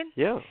it happen?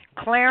 Yeah.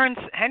 Clarence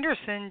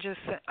Henderson just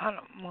said,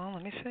 well,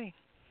 let me see.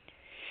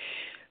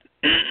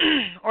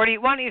 Or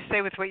why don't you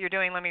stay with what you're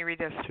doing? Let me read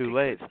this. Too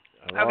late.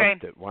 I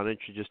lost it. Why don't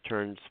you just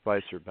turn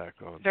Spicer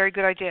back on? Very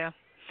good idea.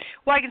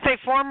 Well, I can say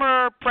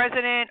former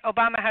President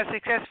Obama has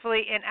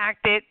successfully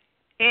enacted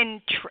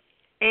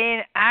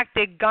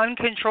gun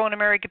control in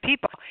American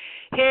people.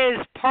 His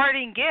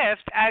parting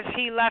gift as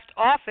he left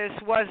office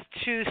was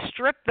to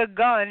strip the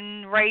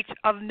gun rights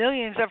of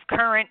millions of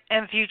current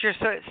and future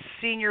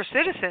senior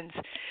citizens,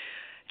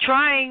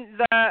 tying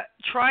the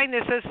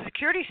Social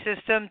Security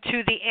system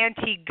to the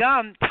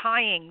anti-gun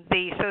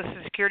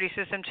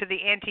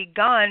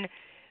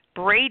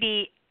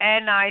Brady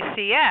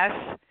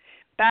NICS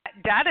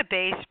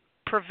database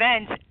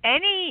prevents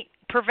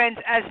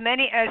as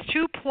many as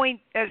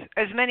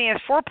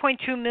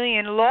 4.2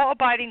 million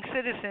law-abiding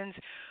citizens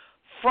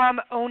from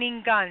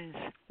owning guns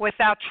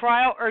without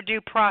trial or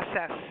due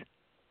process.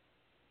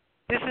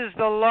 This is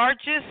the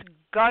largest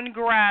gun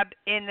grab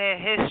in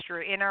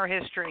our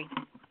history.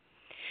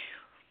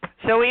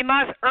 So we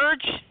must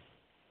urge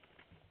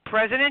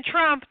President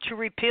Trump to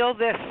repeal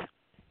this.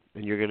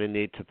 And you're going to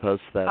need to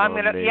post that on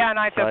the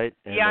site.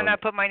 And I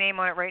put my name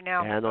on it right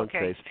now. And on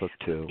Facebook,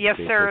 too. Yes,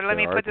 sir. Let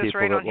me put this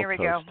right on. Here we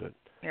go.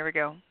 Here we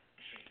go.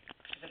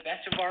 To the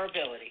best of our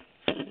ability,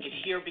 is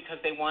here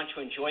because they want to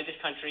enjoy this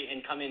country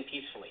and come in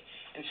peacefully.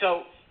 And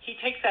so he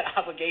takes that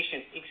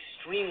obligation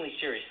extremely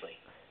seriously.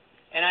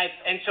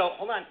 And so,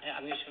 hold on.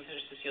 I'm just going to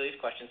finish Cecilia's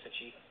question since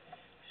she's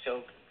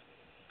so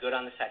good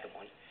on the second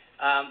one.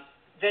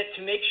 That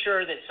to make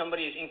sure that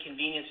somebody is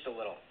inconvenienced a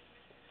little.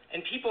 And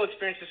people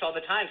experience this all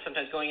the time,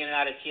 sometimes going in and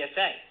out of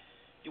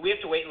TSA. We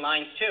have to wait in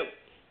lines, too.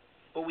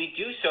 But we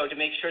do so to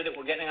make sure that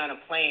we're getting on a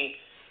plane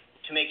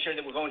to make sure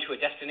that we're going to a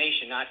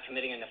destination, not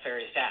committing a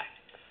nefarious act.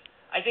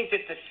 I think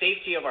that the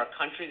safety of our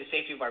country, the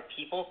safety of our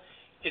people,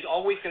 is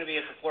always going to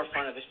be at the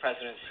forefront of this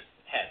president's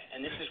head.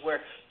 And this is where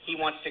he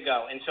wants to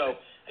go. And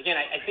so, again,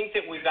 I think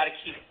that we've got to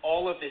keep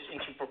all of this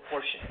into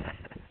proportion.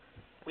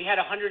 We had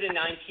 109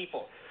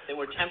 people that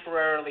were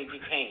temporarily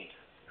detained.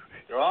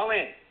 They're all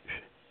in.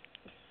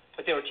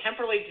 But they were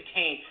temporarily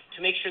detained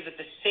to make sure that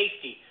the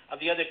safety of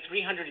the other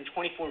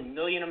 324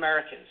 million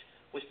Americans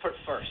was put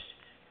first.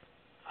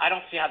 I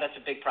don't see how that's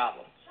a big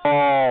problem.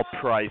 Small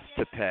price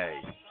to pay.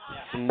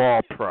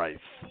 Small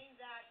price.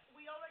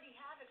 We already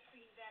have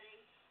extreme vetting.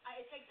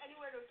 It takes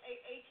anywhere to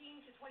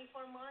 18 to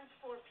 24 months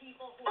for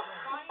people who are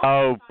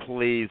Oh,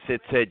 please,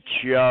 it's a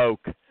joke.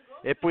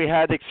 If we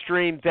had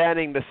extreme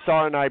vetting, the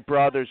Sinai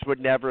brothers would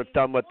never have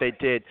done what they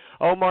did.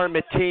 Omar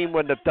Mateen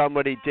wouldn't have done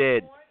what he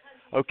did.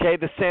 Okay,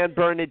 the San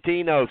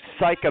Bernardino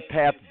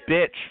psychopath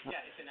bitch,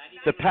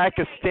 the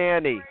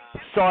Pakistani,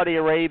 Saudi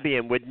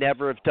Arabian would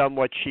never have done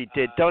what she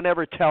did. Don't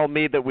ever tell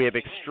me that we have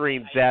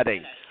extreme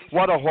vetting.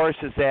 What a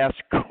horse's ass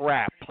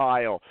crap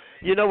pile.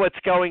 You know what's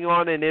going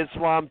on in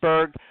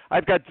Islamberg?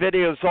 I've got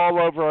videos all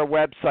over our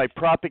website,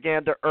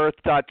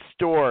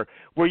 propagandaearth.store,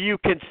 where you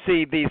can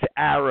see these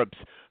Arabs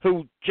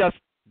who just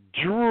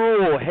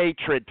drool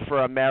hatred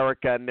for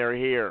America, and they're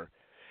here.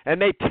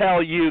 And they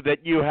tell you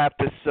that you have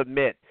to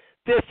submit.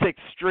 This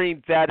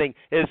extreme vetting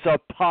is a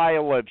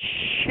pile of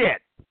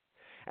shit.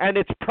 And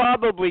it's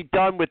probably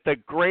done with the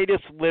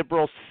greatest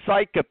liberal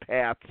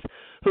psychopaths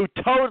who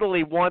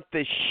totally want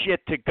this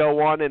shit to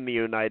go on in the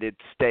United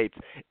States.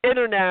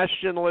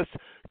 Internationalists,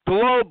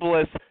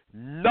 globalists,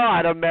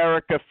 not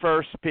America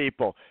First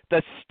people.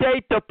 The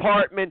State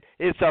Department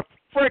is a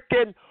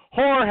frickin'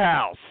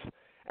 whorehouse.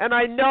 And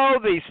I know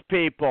these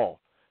people.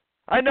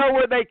 I know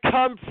where they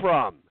come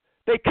from.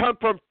 They come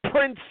from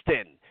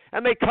Princeton.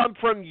 And they come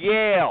from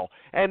Yale.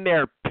 And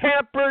they're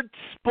pampered,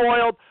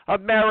 spoiled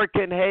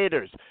American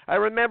haters. I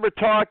remember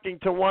talking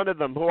to one of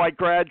them who I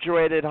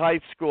graduated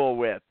high school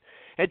with.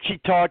 And she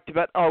talked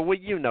about,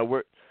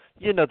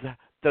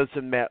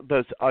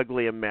 those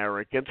ugly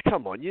Americans.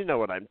 Come on, you know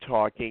what I'm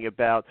talking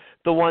about.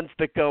 The ones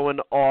that go in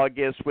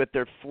August with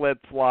their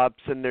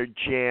flip-flops and their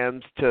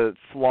jams to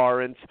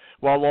Florence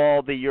while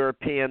all the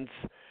Europeans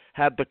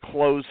have the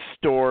closed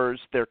stores.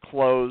 They're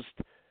closed.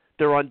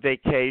 They're on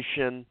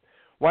vacation.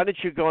 Why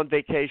don't you go on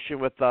vacation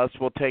with us?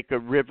 We'll take a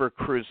river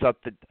cruise up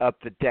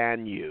the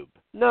Danube.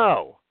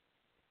 No.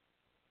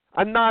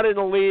 I'm not an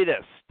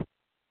elitist.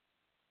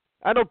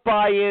 I don't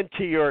buy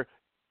into your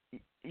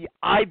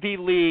Ivy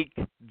League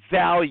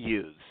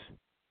values,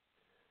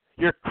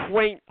 your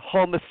quaint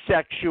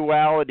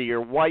homosexuality, your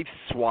wife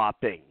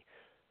swapping,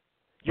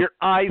 your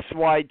eyes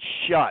wide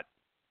shut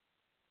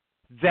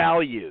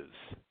values,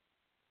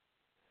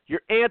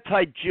 your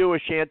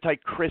anti-Jewish,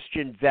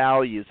 anti-Christian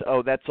values.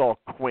 Oh, that's all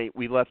quaint.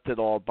 We left it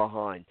all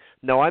behind.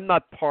 No, I'm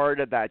not part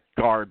of that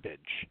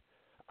garbage.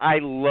 I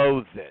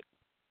loathe it.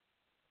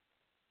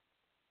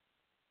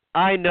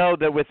 I know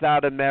that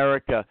without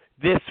America,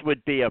 this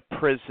would be a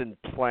prison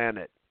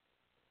planet.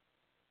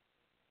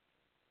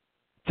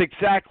 It's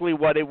exactly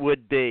what it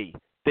would be.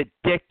 The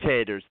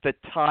dictators, the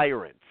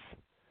tyrants.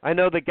 I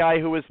know the guy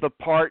who was the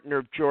partner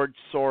of George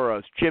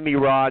Soros, Jimmy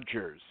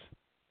Rogers.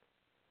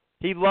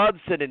 He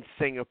loves it in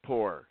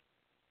Singapore.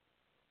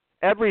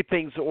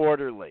 Everything's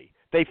orderly.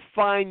 They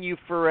fine you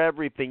for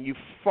everything. You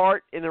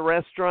fart in a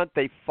restaurant,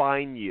 they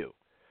fine you.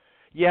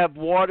 You have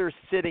water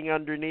sitting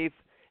underneath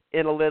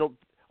in a little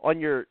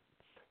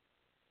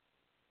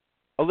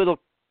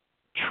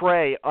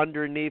tray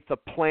underneath a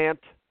plant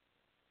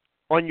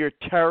on your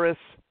terrace,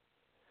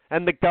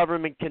 and the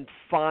government can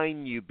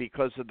fine you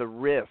because of the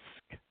risk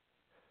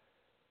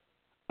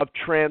of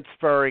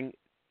transferring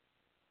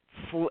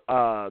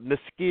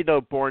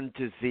mosquito-borne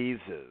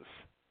diseases.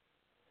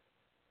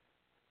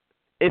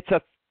 It's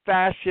a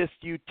fascist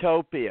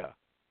utopia.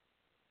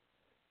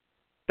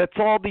 That's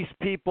all these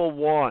people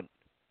want.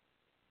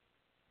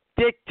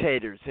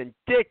 Dictators, and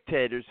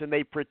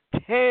they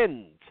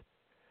pretend,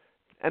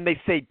 and they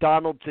say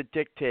Donald's a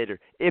dictator.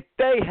 If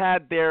they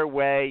had their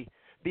way,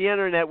 the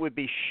internet would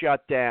be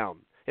shut down.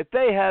 If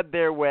they had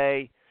their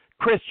way,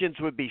 Christians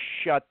would be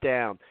shut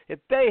down. If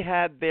they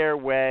had their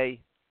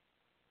way,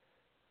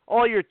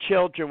 all your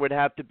children would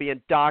have to be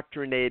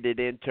indoctrinated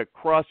into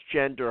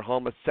cross-gender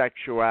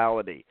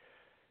homosexuality.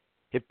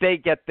 If they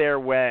get their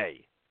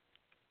way.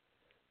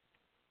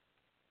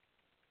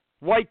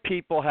 White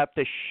people have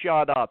to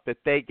shut up if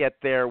they get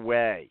their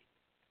way.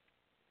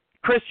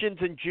 Christians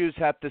and Jews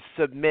have to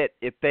submit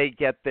if they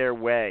get their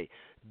way.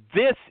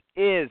 This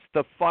is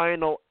the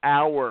final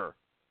hour.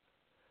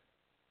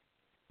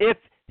 If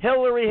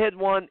Hillary had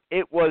won,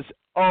 it was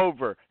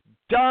over.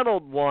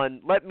 Donald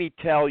won, let me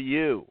tell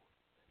you.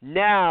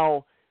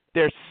 Now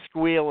they're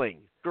squealing,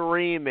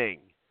 screaming.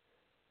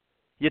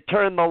 You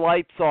turn the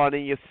lights on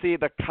and you see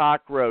the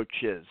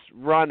cockroaches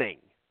running.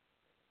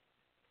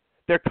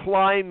 They're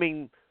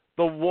climbing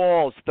the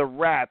walls. The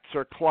rats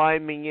are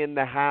climbing in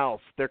the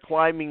house. They're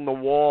climbing the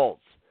walls.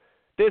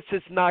 This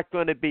is not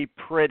going to be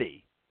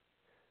pretty.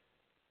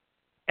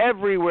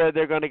 Everywhere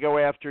they're going to go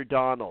after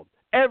Donald.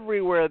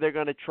 Everywhere they're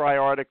going to try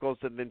articles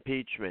of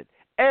impeachment.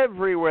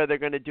 Everywhere they're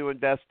going to do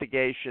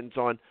investigations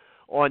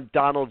on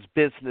Donald's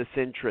business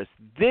interests.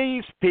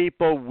 These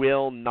people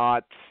will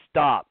not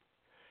stop.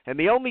 And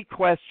the only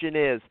question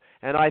is,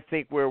 and I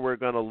think where we're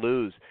going to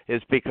lose,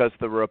 is because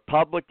the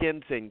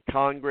Republicans in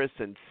Congress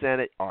and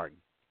Senate are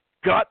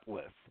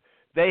gutless.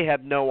 They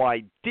have no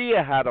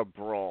idea how to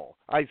brawl.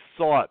 I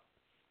saw it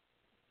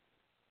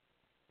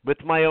with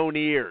my own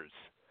ears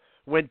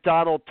when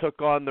Donald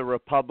took on the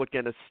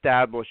Republican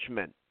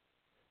establishment.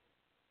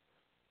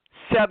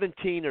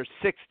 17 or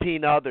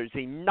 16 others,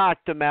 he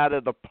knocked them out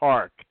of the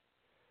park.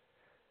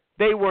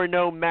 They were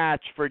no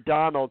match for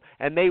Donald,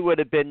 and they would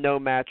have been no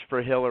match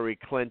for Hillary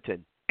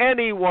Clinton.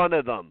 Any one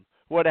of them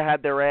would have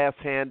had their ass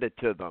handed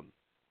to them.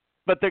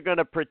 But they're going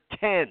to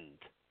pretend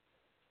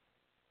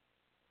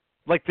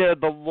like they're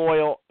the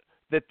loyal,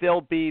 that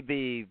they'll be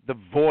the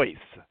voice.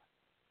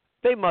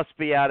 They must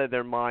be out of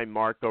their mind,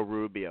 Marco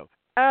Rubio.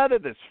 Out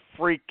of his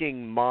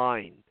freaking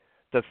mind.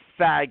 The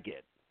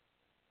faggot.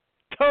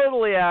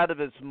 Totally out of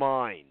his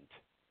mind.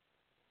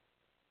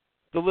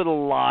 The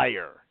little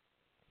liar.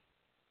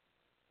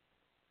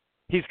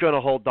 He's going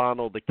to hold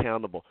Donald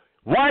accountable.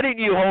 Why didn't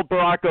you hold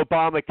Barack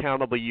Obama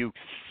accountable, you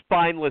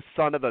spineless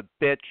son of a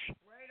bitch?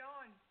 Right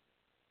on.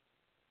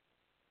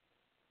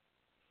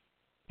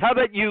 How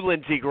about you,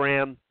 Lindsey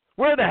Graham?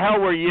 Where the hell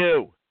were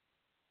you?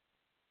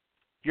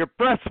 Your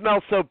breath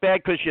smells so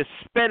bad because you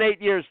spent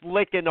 8 years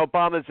licking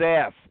Obama's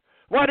ass.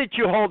 Why didn't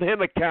you hold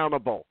him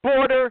accountable?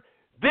 Border,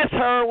 this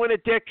heroin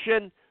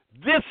addiction,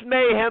 this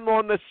mayhem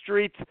on the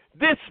streets,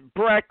 this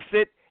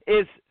Brexit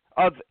is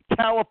of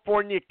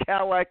California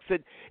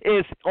Calexit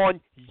is on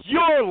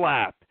your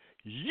lap.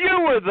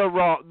 You were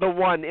the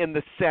one in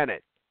the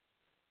Senate.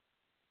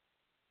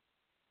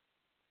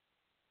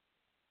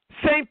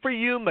 Same for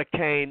you,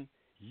 McCain.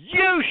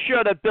 You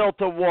should have built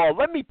a wall.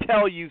 Let me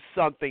tell you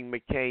something,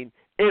 McCain.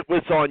 It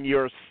was on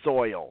your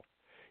soil.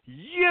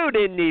 You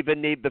didn't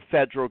even need the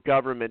federal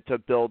government to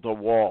build a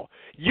wall.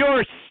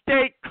 Your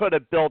state could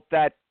have built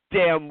that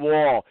damn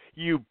wall,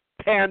 you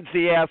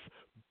pansy-ass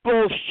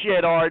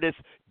bullshit artist,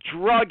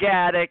 drug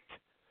addict.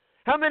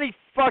 How many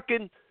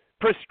fucking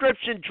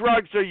prescription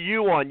drugs are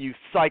you on, you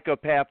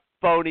psychopath,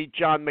 phony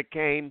John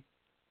McCain?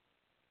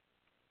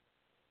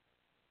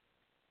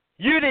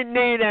 You didn't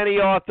need any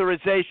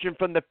authorization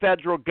from the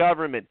federal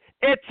government.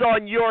 It's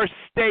on your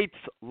state's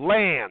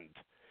land.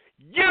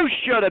 You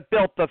should have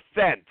built the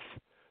fence.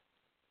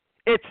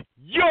 It's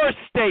your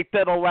state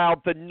that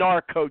allowed the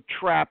narco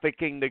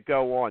trafficking to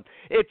go on.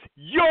 It's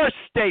your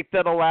state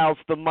that allows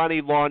the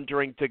money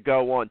laundering to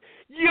go on.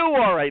 You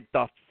are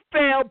the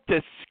failed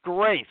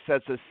disgrace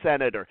as a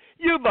senator.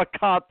 You've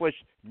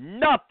accomplished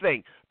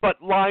nothing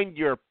but lined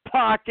your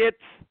pockets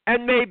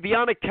and made the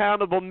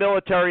unaccountable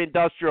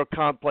military-industrial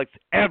complex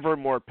ever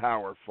more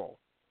powerful.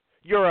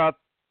 You're a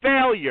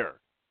failure.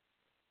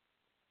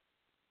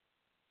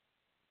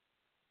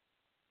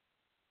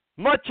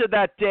 Much of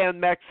that damn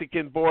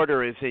Mexican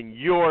border is in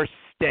your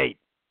state.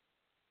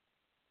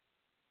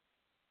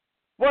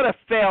 What a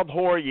failed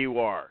whore you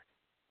are.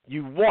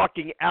 You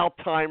walking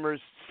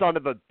Alzheimer's son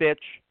of a bitch.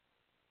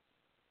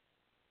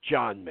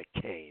 John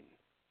McCain.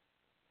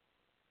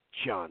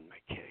 John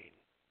McCain.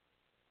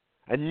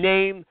 A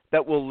name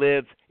that will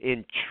live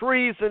in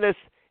treasonous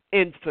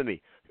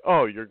infamy.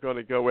 Oh, you're going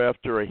to go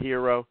after a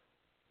hero?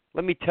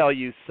 Let me tell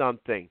you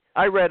something.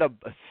 I read a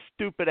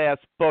stupid-ass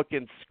book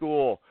in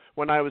school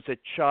when I was a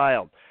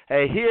child.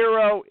 A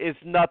hero is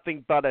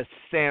nothing but a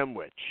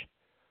sandwich.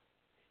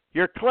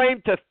 Your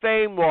claim to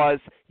fame was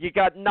you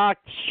got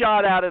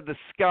shot out of the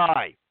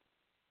sky.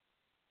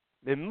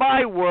 In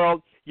my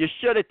world, you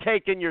should have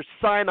taken your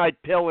cyanide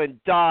pill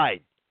and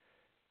died.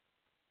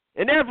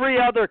 In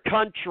every other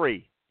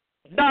country,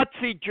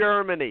 Nazi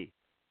Germany,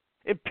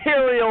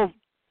 Imperial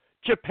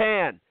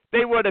Japan,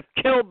 they would have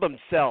killed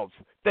themselves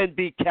than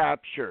be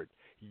captured.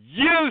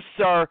 You,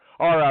 sir,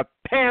 are a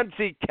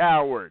pansy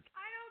coward.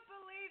 I don't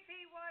believe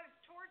he was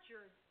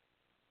tortured.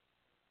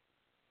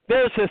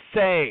 There's a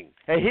saying,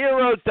 a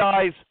hero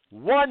dies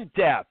one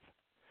death.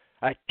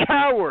 A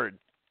coward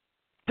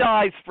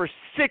dies for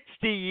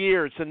 60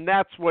 years, and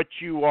that's what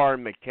you are,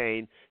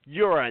 McCain.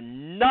 You're a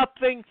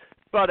nothing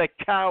but a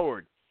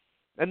coward.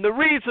 And the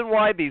reason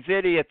why these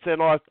idiots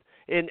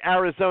in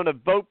Arizona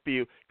vote for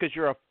you, because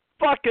you're a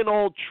fucking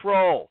old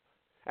troll.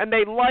 And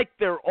they like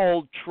their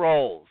old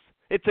trolls.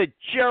 It's a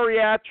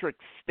geriatric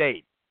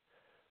state.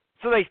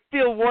 So they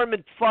feel warm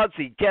and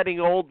fuzzy getting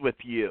old with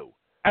you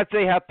as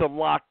they have to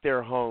lock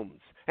their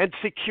homes and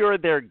secure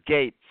their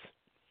gates.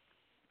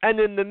 And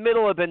in the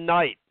middle of the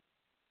night,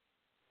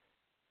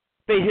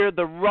 they hear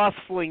the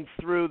rustling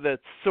through the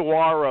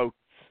saguaro,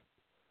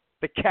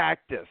 the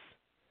cactus.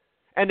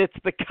 And it's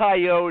the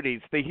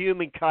coyotes, the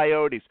human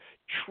coyotes,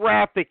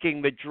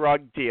 trafficking the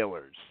drug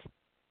dealers.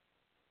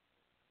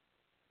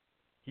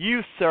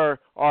 You, sir,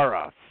 are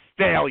a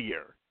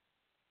failure.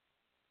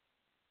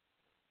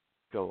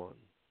 Go on.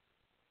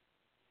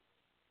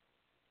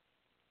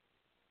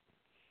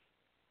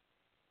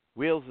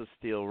 Wheels of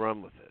steel,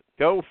 run with it.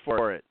 Go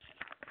for it.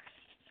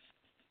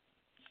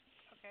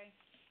 Okay.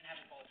 And have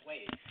it both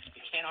ways.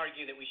 You can't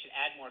argue that we should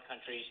add more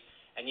countries,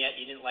 and yet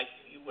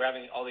we're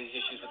having all these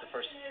issues with the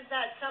first. The question is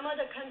that some of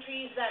the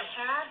countries that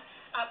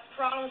have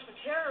problems with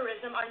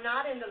terrorism are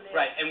not in the list.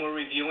 Right, and we're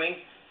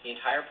reviewing the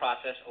entire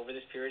process over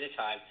this period of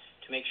time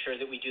to make sure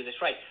that we do this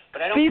right.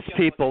 But I don't. These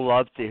people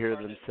love to hear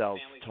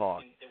themselves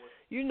talk.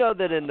 You know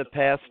that in the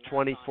past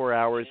 24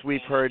 hours,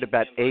 we've heard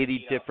about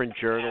 80 different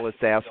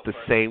journalists ask the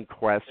same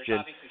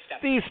question.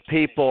 accept These it.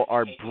 people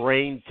are Maybe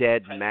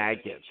brain-dead the president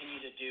maggots.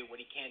 Continue to do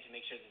what he can to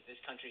make sure that this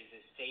country is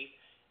as safe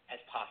as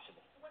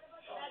possible.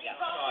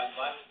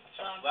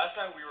 Last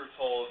night we were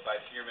told by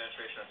senior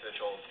administration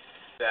officials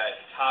that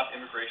top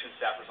immigration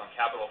staffers on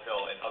Capitol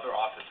Hill and other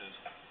offices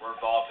were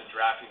involved in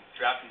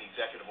drafting the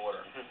executive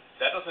order.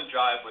 That doesn't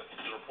jive with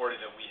the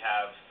reporting that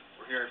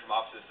we're hearing from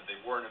offices that they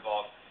weren't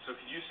involved. So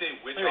can you say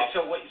which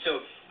offices? So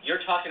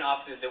you're talking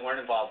offices that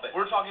weren't involved, but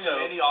we're talking to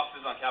many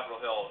offices on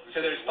Capitol Hill. So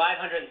there's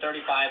 535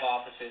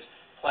 offices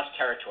plus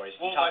territories.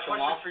 Well, my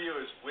question for you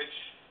is which...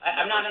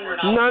 I'm not under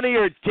none of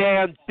your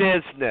damn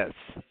business.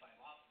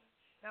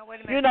 Now,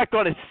 wait a minute. You're not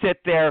going to sit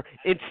there,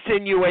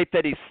 insinuate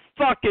that he's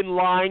fucking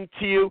lying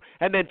to you,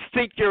 and then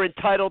think you're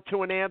entitled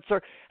to an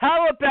answer.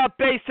 How about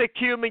basic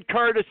human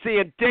courtesy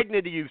and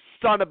dignity, you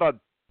son of a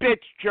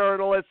bitch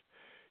journalist?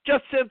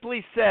 Just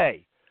simply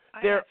say,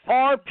 there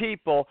are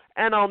people,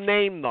 and I'll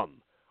name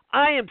them.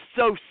 I am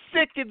so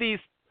sick of these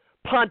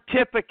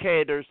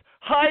pontificators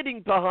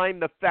hiding behind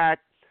the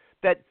fact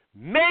that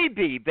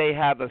maybe they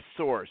have a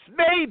source.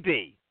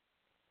 Maybe.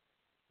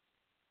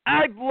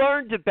 I've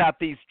learned about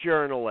these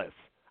journalists.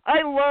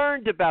 I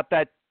learned about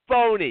that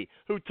phony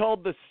who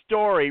told the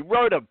story,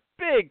 wrote a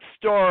big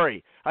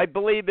story. I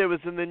believe it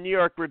was in the New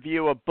York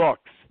Review of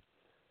Books.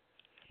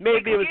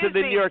 Maybe it was in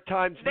the New York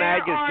Times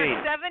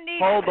Magazine.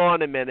 Hold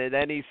on a minute.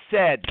 And he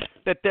said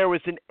that there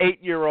was an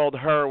 8-year-old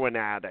heroin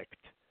addict.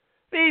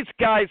 These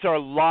guys are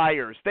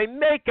liars. They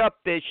make up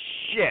this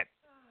shit.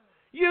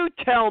 You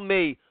tell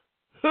me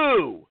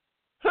who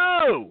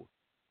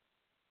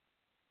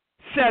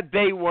said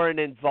they weren't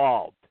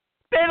involved.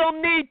 They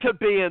don't need to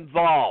be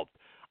involved.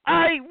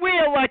 We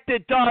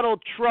elected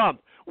Donald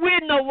Trump. We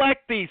didn't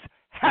elect these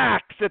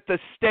hacks at the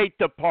State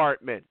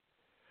Department.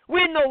 We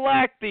didn't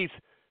elect these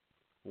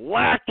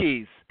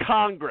lackeys,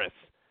 Congress,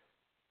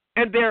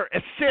 and their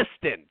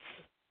assistants.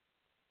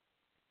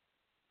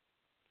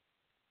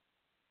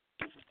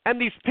 And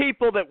these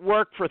people that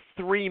work for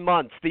 3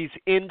 months, these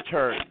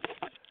interns.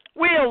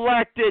 We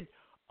elected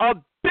a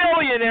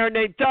billionaire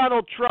named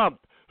Donald Trump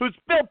who's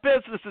built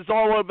businesses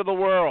all over the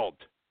world.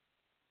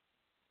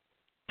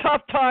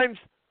 Tough times,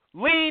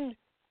 lean,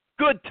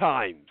 good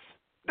times.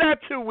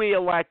 That's who we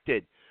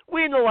elected.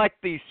 We didn't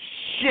elect these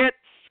shit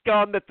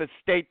scum at the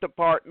State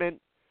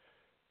Department.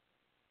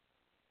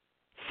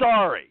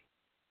 Sorry.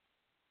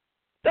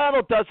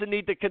 Donald doesn't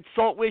need to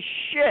consult with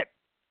shit.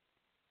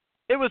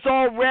 It was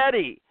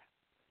already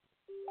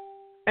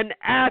an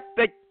act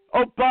that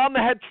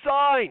Obama had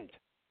signed.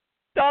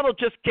 Donald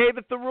just gave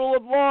it the rule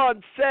of law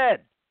and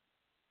said,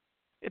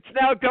 it's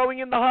now going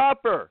in the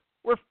hopper.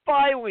 We're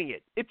filing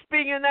it. It's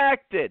being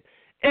enacted.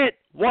 It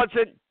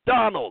wasn't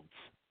Donald's.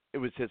 It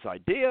was his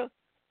idea.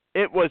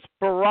 It was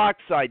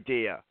Barack's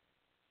idea.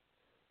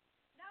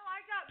 No,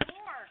 I got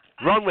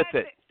more. Run with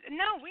it.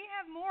 No, we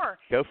have more.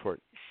 Go for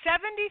it.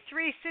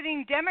 73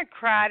 sitting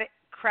Democrats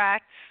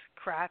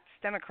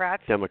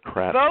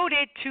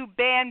voted to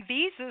ban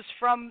visas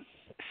from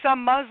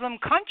some Muslim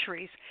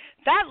countries.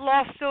 That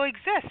law still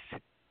exists.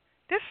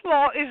 This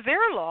law is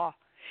their law.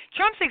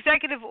 Trump's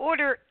executive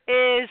order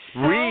is so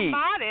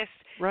modest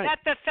that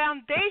the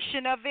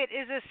foundation of it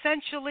is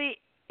essentially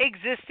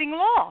existing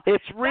law.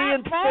 It's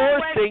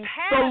reinforcing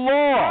the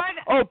law.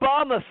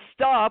 Obama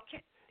stopped.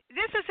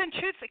 This isn't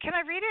truth. Can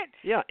I read it?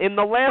 Yeah, in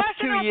the last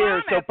 2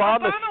 years,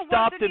 Obama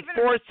stopped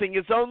enforcing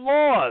his own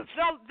laws.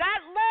 So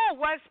that law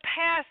was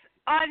passed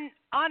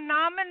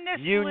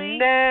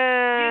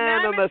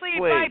unanimously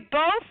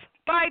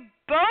by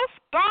both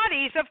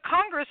bodies of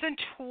Congress in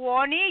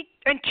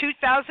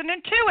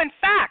 2002. In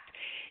fact,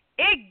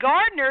 it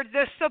garnered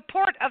the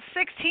support of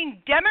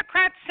 16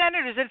 Democrat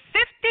senators and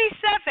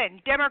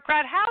 57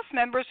 Democrat House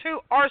members who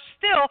are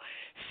still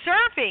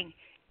serving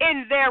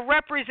in their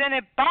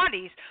represented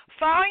bodies.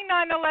 Following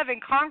 9/11,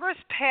 Congress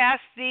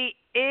passed the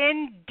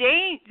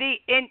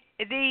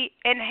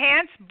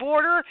Enhanced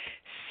Border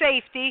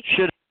Safety.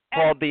 Should have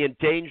called the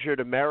Endangered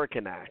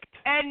American Act.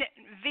 And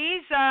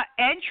Visa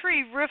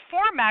Entry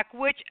Reform Act,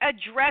 which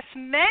address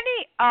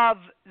many of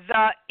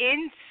the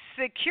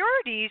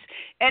insecurities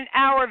in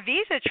our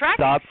visa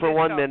tracking Stop for system.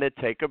 1 minute,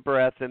 take a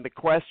breath, and the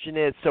question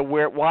is,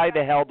 why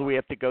the hell do we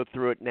have to go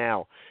through it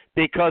now?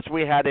 Because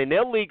we had an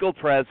illegal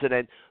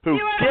president who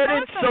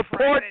didn't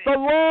support the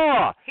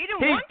law. He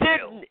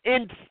didn't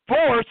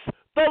enforce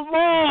the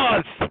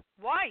laws.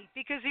 Why?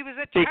 Because he was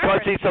a terrorist.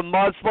 Because he's a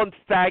Muslim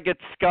faggot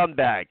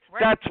scumbag.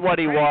 That's what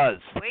he was.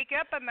 Wake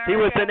up, America. He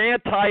was an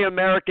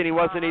anti-American. He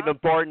wasn't even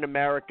born in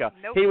America.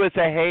 Nope. He was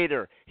a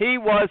hater. He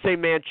was a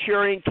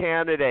Manchurian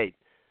candidate.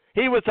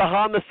 He was a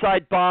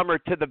homicide bomber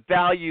to the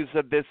values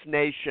of this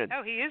nation.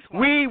 Oh, he is one.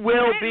 We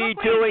will be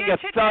doing a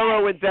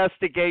thorough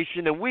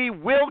investigation, and we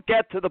will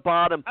get to the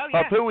bottom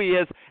of who he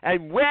is.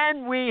 And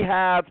when we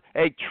have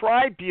a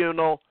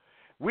tribunal,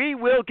 we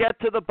will get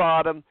to the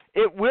bottom.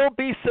 It will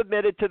be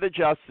submitted to the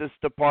Justice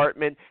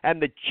Department,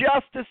 and the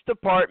Justice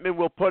Department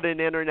will put an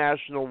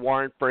international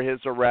warrant for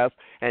his arrest,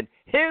 and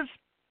his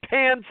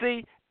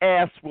pansy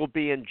ass will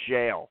be in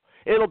jail.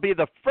 It'll be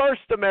the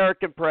first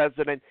American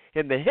president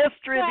in the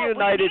history of the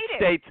United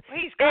States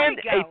in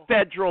a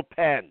federal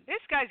pen.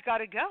 This guy's got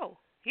to go.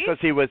 Because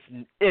he was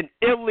an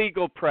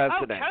illegal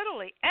president. Oh,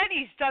 totally. And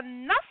he's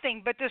done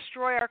nothing but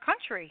destroy our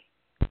country.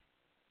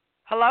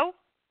 Hello?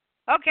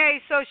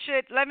 Okay, so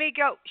should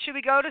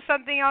we go to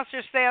something else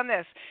or stay on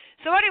this?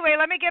 So anyway,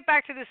 let me get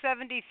back to the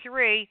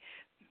 73.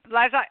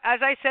 As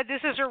I said,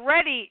 this is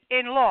already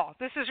in law.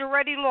 This is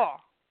already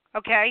law,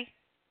 okay?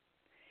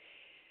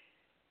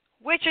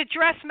 Which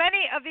address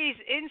many of these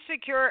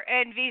insecure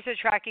and visa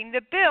tracking.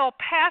 The bill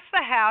passed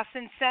the House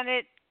and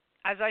Senate,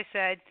 as I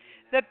said,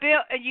 the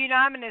bill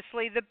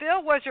unanimously. The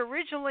bill was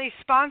originally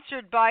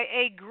sponsored by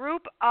a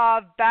group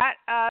of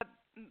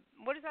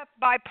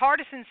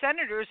bipartisan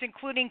senators,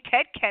 including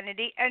Ted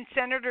Kennedy and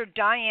Senator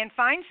Dianne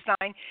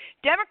Feinstein,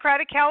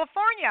 Democratic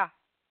California.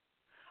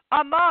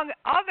 Among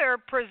other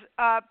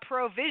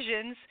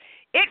provisions,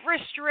 it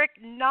restricts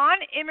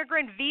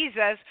non-immigrant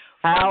visas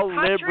from How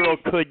countries. liberal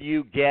could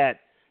you get?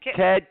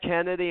 Ted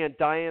Kennedy and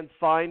Dianne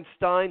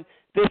Feinstein,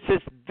 this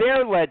is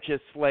their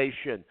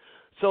legislation.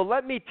 So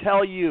let me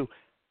tell you,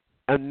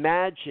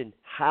 imagine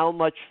how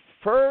much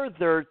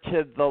further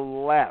to the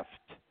left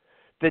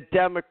the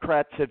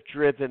Democrats have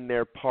driven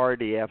their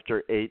party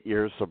after 8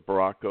 years of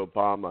Barack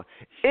Obama.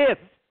 If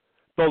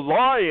the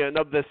lion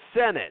of the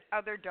Senate,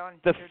 they're done.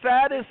 The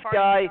fattest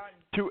guy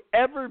to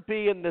ever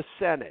be in the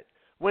Senate,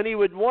 when he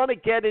would want to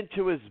get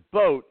into his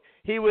boat,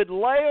 he would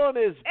lay on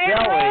his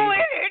belly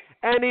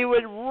and he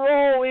would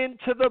roll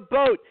into the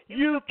boat.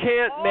 You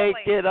can't make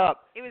it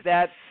up.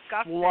 That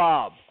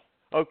slob.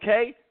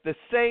 Okay? The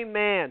same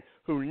man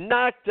who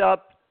knocked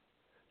up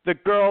the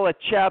girl at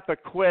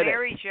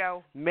Chappaquiddick,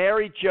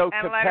 Mary Jo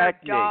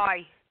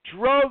Kopechne,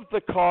 drove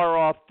the car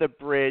off the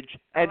bridge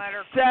and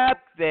sat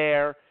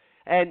there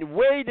and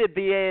waited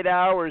the 8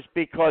 hours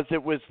because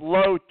it was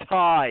low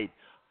tide.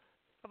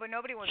 But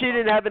nobody she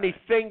didn't have any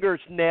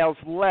fingernails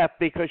left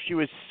because she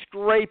was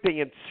scraping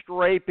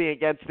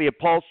against the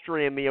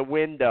upholstery in the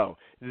window.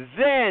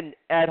 Then,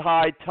 at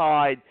high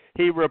tide,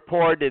 he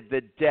reported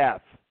the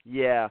death.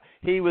 Yeah,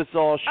 he was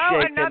all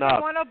shaken another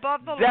up. One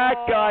above the that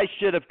law. guy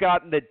should have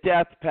gotten the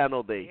death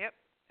penalty. Yep,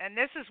 and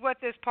this is what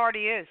this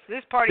party is.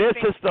 This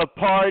is the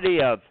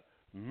party of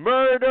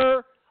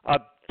murder,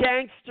 of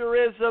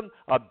gangsterism,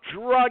 of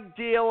drug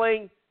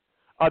dealing,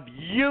 of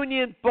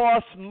union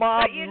boss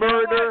mob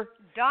murder.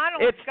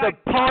 It's the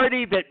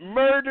party that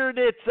murdered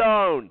its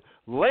own.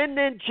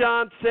 Lyndon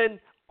Johnson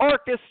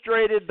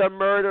orchestrated the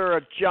murder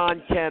of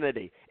John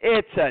Kennedy.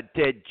 It's a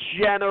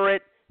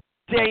degenerate,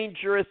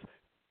 dangerous,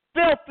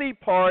 filthy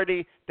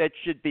party that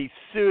should be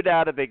sued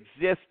out of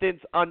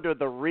existence under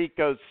the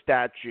RICO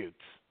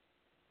statutes.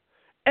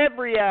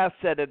 Every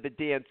asset of the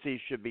DNC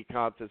should be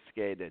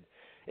confiscated.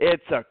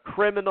 It's a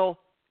criminal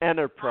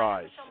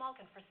enterprise. I'm Michelle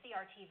Malkin for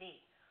CRTV.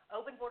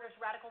 Open Borders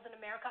radicals in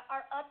America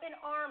are up in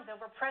arms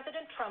over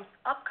President Trump's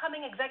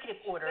upcoming executive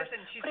orders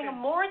putting a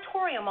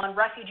moratorium on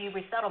refugee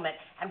resettlement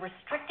and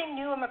restricting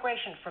new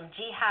immigration from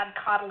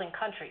jihad-coddling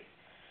countries.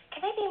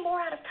 Can they be more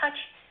out of touch?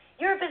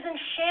 Europe is in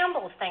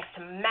shambles thanks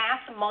to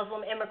mass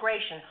Muslim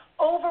immigration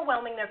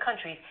overwhelming their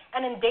countries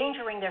and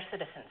endangering their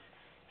citizens.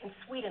 In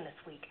Sweden this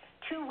week,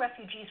 2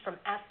 refugees from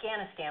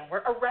Afghanistan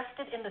were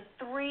arrested in the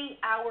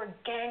 3-hour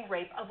gang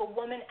rape of a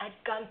woman at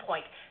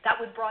gunpoint that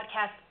was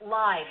broadcast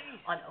live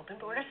on Open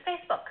Borders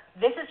Facebook.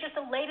 This is just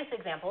the latest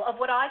example of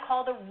what I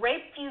call the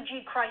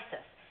rape-fugee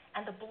crisis,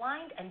 and the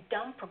blind and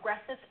dumb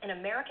progressives in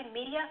American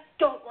media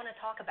don't want to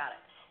talk about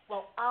it.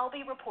 Well, I'll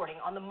be reporting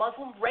on the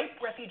Muslim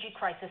rape-refugee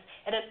crisis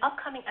in an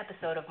upcoming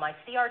episode of my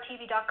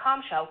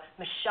CRTV.com show,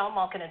 Michelle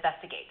Malkin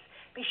Investigates.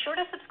 Be sure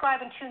to subscribe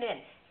and tune in.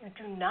 You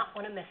do not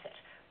want to miss it.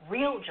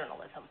 Real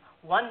journalism,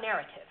 one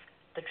narrative,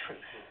 the truth.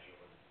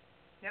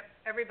 Yep,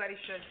 everybody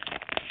should.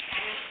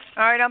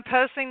 All right, I'm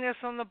posting this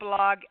on the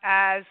blog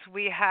as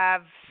we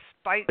have...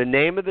 The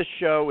name of the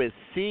show is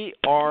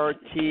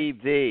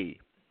CRTV,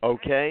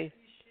 okay?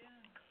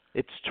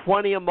 It's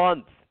 $20 a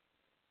month.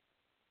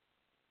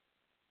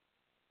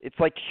 It's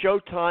like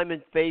Showtime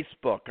and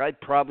Facebook. I'm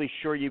probably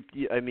sure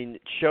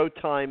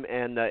Showtime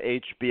and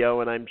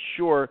HBO, and I'm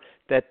sure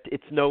that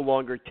it's no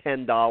longer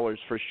 $10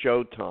 for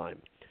Showtime.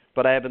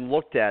 But I haven't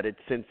looked at it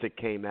since it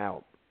came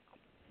out.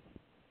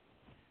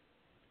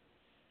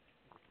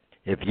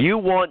 If you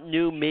want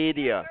new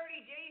media,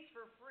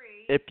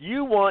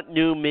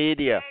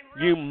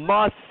 you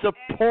must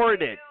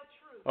support it,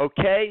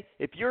 okay?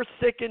 If you're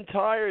sick and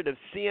tired of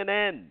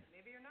CNN,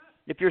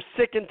 if you're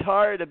sick and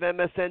tired of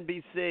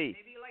MSNBC,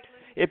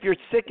 if you're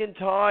sick and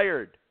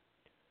tired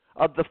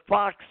of the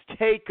Fox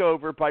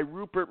takeover by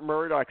Rupert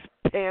Murdoch's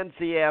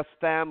pansy-ass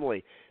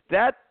family,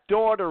 that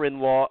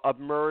daughter-in-law of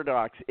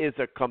Murdoch's is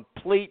a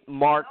complete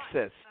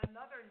Marxist,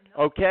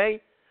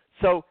 okay?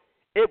 So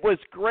it was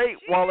great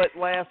while it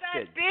lasted.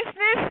 That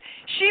business,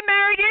 she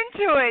married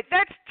into it.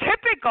 That's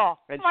typical.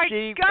 And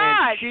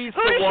God, she's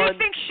who does she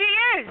think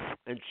she is?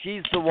 And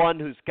she's the one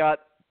who's got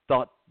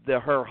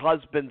her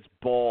husband's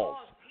balls,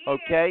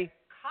 okay?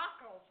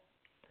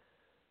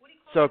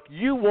 So if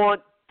you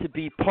want to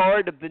be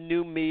part of the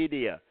new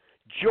media,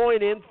 join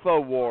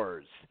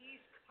InfoWars.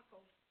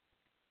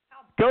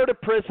 Go to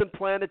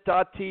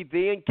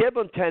prisonplanet.tv and give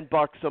them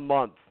 $10 a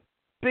month.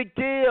 Big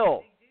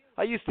deal.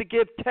 I used to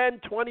give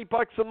 $10,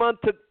 $20 a month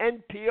to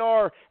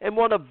NPR and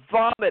want to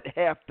vomit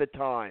half the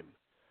time.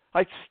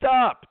 I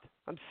stopped.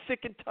 I'm sick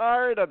and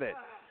tired of it.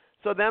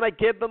 So then I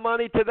give the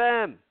money to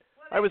them.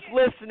 I was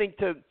listening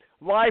to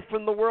Live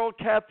from the World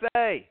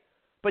Cafe.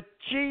 But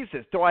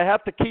Jesus, do I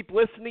have to keep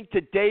listening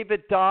to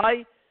David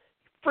Dye?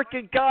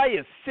 Freaking guy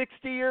is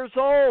 60 years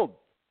old.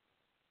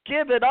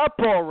 Give it up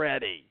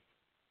already.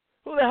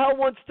 Who the hell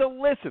wants to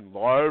listen?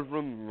 Live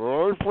from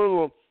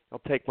the...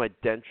 I'll take my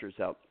dentures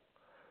out.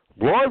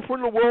 Live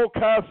from the World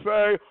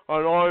Cafe,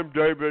 and I'm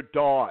David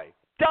Dye.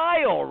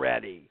 Die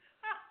already.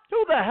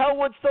 Who the hell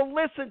wants to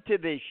listen to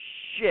this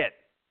shit?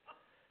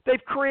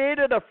 They've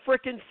created a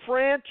freaking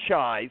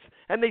franchise,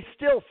 and they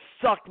still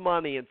suck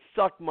money and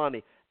suck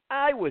money.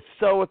 I was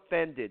so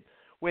offended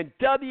when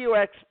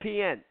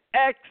WXPN,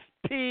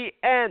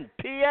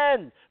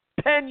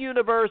 Penn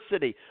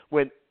University,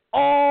 when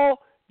all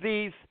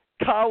these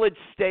college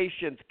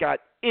stations got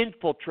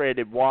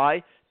infiltrated.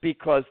 Why?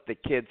 Because the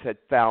kids had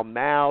foul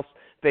mouths.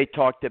 They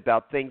talked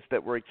about things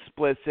that were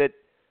explicit.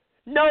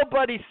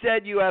 Nobody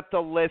said you have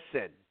to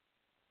listen.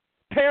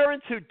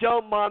 Parents who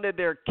don't monitor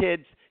their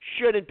kids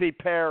shouldn't be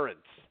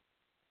parents.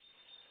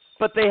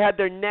 But they had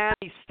their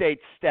nanny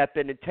state step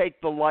in and take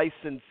the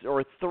license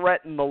or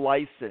threaten the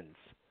license.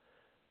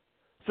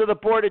 So the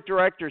board of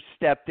directors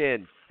stepped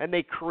in and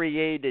they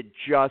created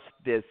just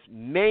this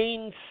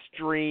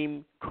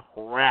mainstream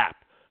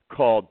crap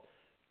called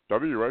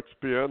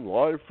WXPN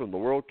Live from the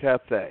World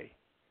Cafe.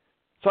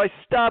 So I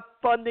stopped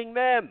funding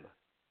them.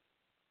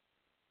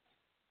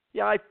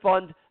 Yeah, I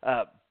fund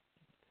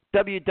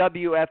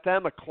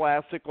WWFM, a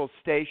classical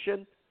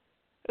station.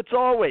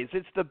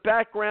 It's the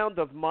background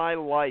of my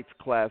life,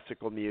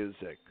 classical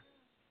music.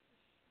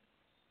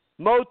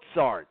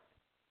 Mozart,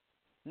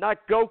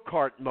 not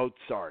go-kart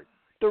Mozart,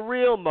 the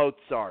real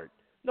Mozart.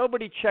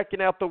 Nobody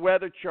checking out the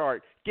weather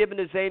chart, giving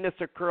his anus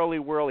a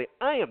curly-whirly.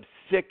 I am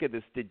sick of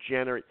this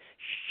degenerate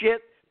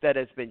shit that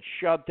has been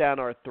shoved down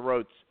our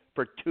throats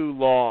for too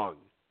long.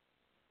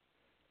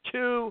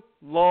 Too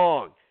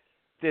long.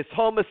 This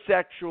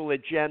homosexual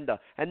agenda.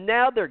 And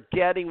now they're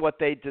getting what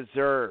they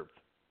deserve.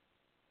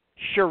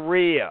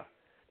 Sharia.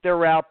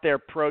 They're out there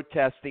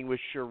protesting with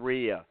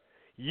Sharia.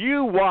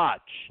 You watch.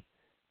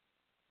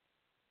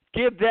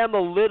 Give them a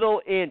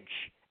little inch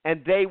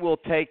and they will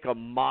take a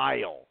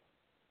mile.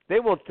 They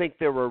won't think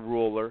they're a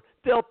ruler.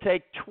 They'll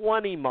take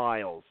 20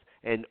 miles.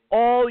 And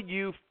all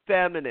you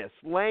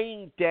feminists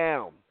laying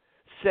down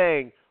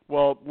saying,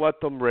 well, let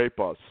them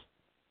rape us,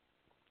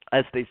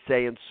 as they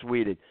say in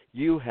Sweden,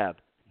 you have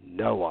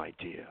no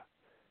idea.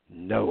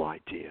 No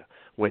idea.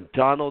 When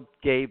Donald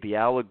gave the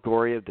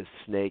allegory of the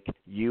snake,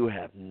 you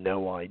have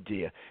no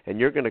idea. And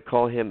you're going to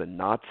call him a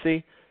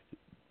Nazi?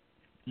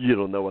 You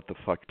don't know what the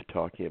fuck you're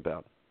talking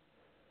about.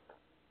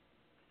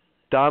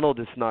 Donald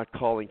is not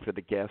calling for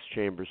the gas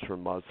chambers for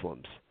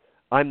Muslims.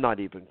 I'm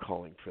not even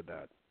calling for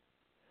that.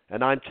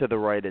 And I'm to the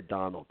right of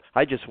Donald.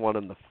 I just want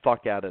him the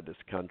fuck out of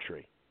this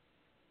country.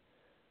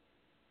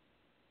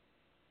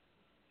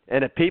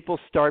 And if people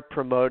start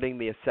promoting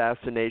the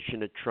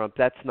assassination of Trump,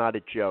 that's not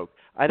a joke.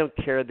 I don't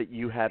care that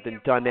you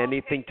haven't done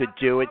anything to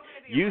do it.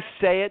 You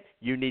say it,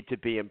 you need to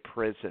be in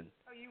prison.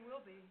 Oh, you will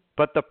be.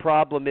 But the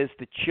problem is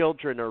the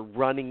children are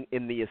running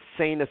in the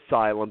insane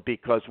asylum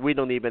because we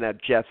don't even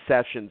have Jeff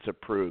Sessions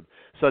approved.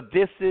 So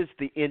this is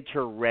the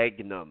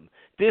interregnum.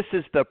 This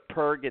is the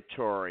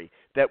purgatory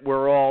that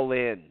we're all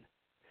in.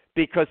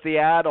 Because the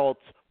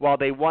adults, while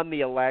they won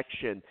the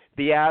election,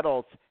 the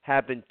adults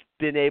haven't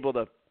been able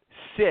to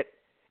sit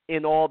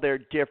in all their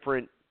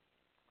different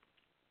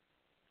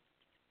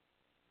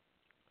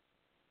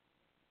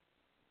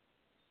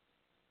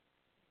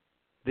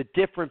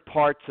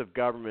parts of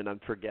government. I'm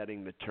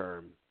forgetting the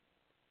term.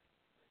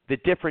 The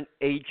different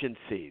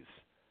agencies.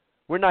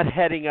 We're not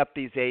heading up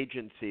these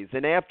agencies.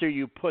 And after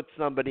you put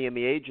somebody in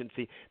the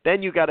agency,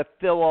 then you got to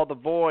fill all the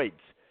voids.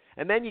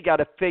 And then you got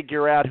to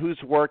figure out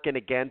who's working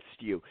against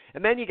you.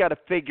 And then you got to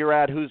figure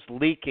out who's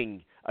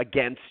leaking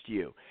against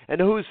you and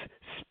who's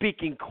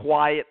speaking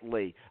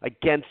quietly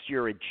against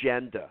your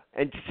agenda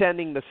and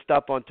sending the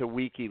stuff onto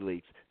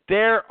WikiLeaks.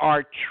 There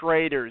are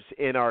traitors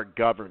in our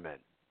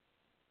government.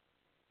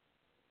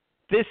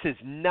 This is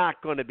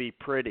not going to be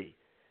pretty.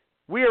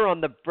 We are on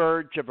the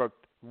verge of a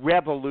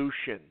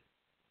revolution.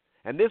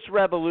 And this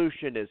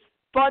revolution is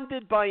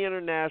funded by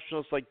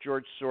internationals like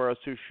George Soros,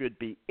 who should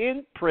be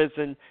in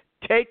prison,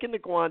 taken to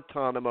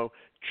Guantanamo,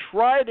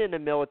 tried in a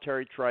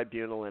military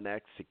tribunal, and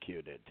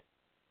executed.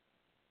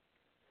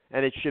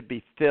 And it should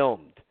be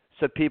filmed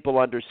so people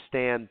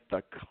understand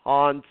the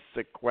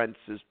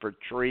consequences for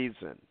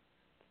treason.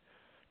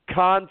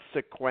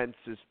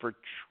 Consequences for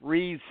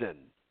treason.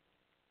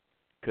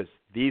 Because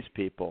these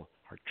people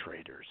are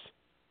traitors.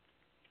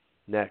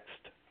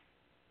 Next.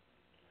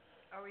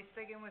 Are we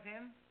sticking with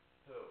him?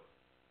 Who?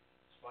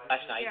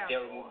 Last night,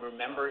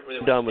 remember...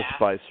 I'm done with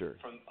Spicer.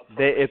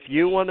 If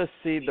you want to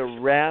see the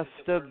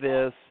rest of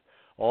this,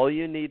 all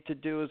you need to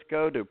do is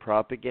go to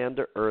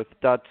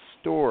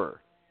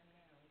propagandaearth.store.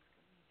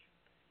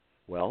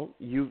 Well,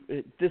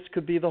 this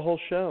could be the whole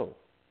show.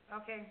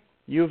 Okay.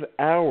 You have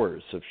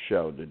hours of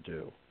show to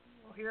do.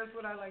 Well, here's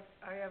what I like.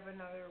 I have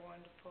another one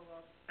to pull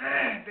up.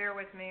 Bear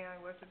with me. I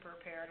wasn't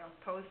prepared. I'm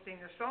posting.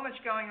 There's so much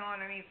going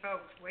on. I mean,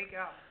 folks, wake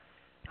up.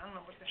 I don't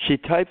know what the She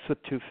types with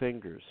 2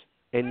 fingers,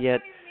 and yet,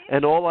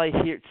 and all I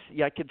hear,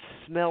 I could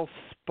smell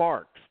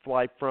sparks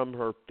fly from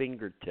her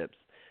fingertips.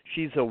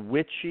 She's a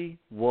witchy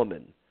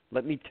woman.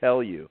 Let me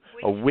tell you,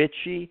 a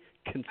witchy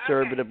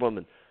conservative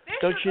woman.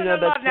 Don't you know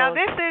that song? Now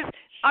this is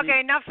okay.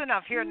 Enough's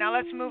enough. Here, now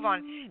let's move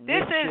on.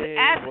 This is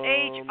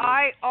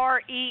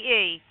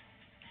SHIREE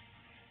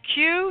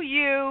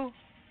QUDOSI.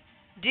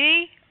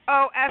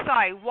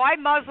 Why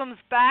Muslims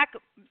back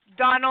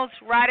Donald's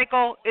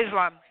radical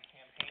Islam?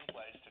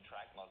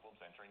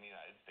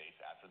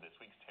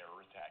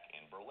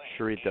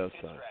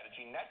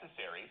 Strategy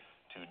necessary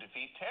to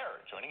defeat terror.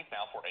 Joining us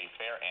now for a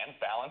fair and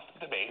balanced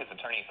debate is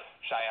attorney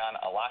Cheyenne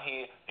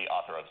Alahi, the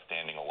author of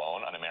Standing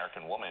Alone, An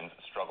American Woman's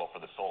Struggle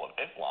for the Soul of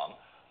Islam.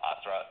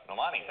 Asra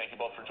Nomani, thank you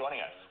both for joining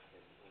us.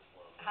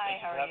 Hi,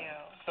 how are you?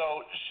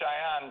 So,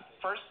 Cheyenne,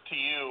 first to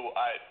you,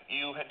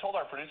 you had told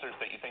our producers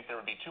that you think there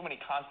would be too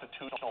many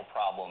constitutional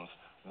problems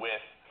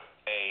with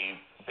a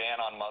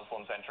ban on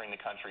Muslims entering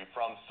the country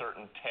from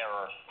certain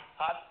terror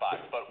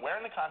hotspots. But where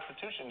in the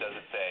Constitution does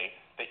it say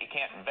that you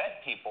can't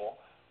vet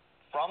people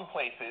from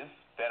places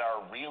that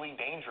are really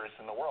dangerous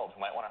in the world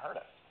who might want to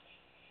hurt us?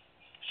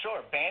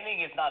 Sure,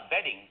 banning is not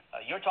vetting.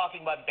 You're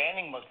talking about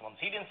banning Muslims.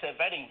 He didn't say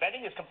vetting.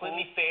 Vetting is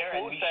completely fair,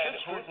 and we should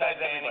scrutinize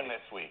banning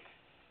everybody. This week?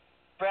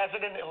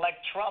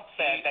 President-elect Trump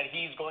said that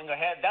he's going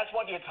ahead. That's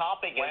what your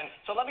topic is.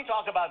 So let me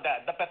talk about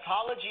that. The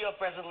pathology of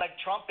President-elect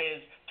Trump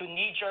is to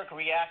knee-jerk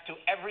react to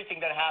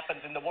everything that happens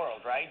in the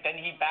world, right? Then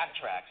he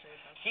backtracks.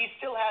 He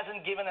still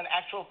hasn't given an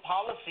actual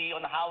policy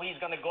on how he's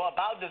going to go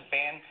about this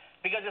ban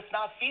because it's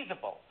not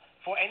feasible.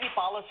 For any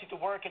policy to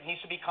work, it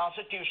needs to be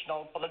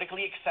constitutional,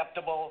 politically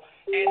acceptable,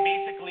 and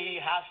basically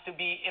has to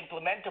be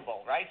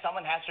implementable, right?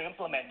 Someone has to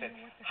implement it.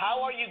 How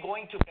are you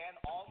going to ban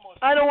almost...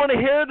 I don't want to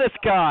hear this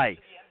guy.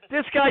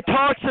 This guy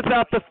talks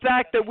about the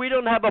fact that we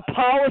don't have a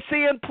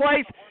policy in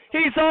place.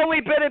 He's only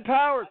been in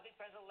power.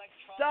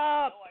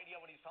 Stop.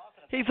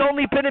 He's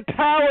only been in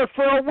power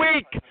for a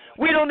week.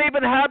 We don't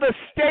even have a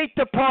State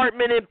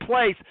Department in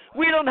place.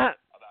 We don't have...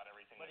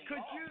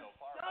 Could you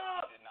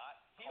stop?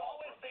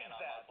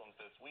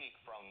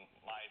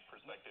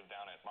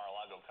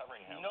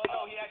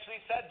 No, he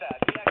actually said that.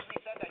 He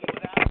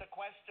was asked a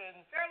question.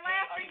 They're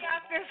laughing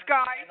at this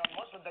guy. On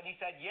Muslims, and he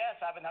said, yes,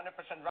 I've been 100%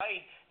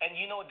 right. And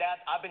you know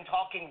that I've been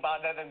talking about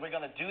that, and we're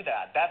going to do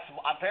that.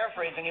 I'm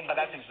paraphrasing him, but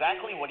that's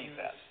exactly what he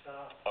said.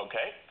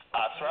 Okay.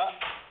 Asra,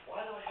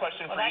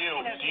 question for you.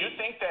 Do you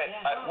think that,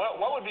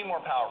 what would be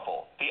more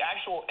powerful? The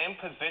actual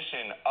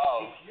imposition of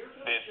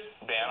this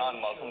ban on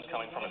Muslims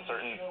coming from a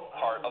certain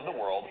part of the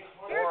world,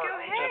 or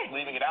just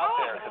leaving it out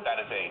there that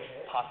is a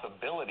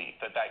possibility,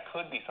 that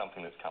could be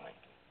something that's coming?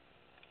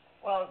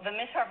 Well, the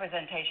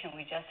misrepresentation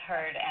we just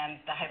heard and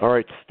the... All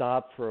right,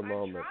 stop for a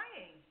moment.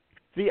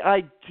 The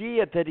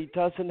idea that he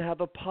doesn't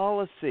have a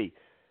policy.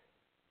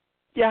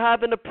 You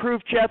haven't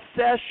approved Jeff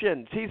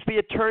Sessions. He's the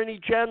Attorney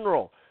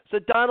General. So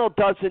Donald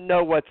doesn't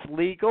know what's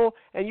legal,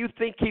 and you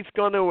think he's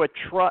going to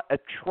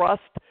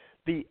trust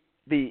the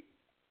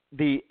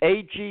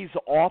AG's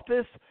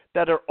office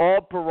that are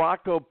all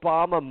Barack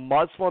Obama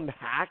Muslim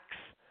hacks?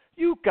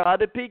 You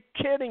got to be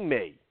kidding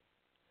me.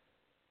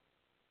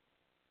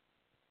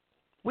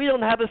 We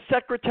don't have a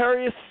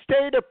Secretary of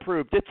State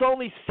approved. It's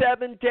only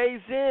 7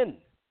 days in.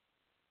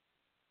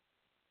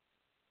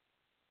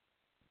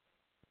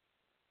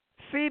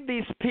 Feed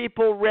these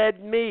people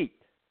red meat.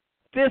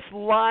 This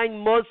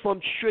lying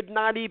Muslim should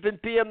not even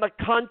be in the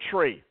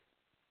country.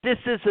 This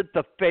isn't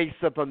the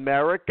face of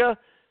America.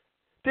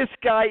 This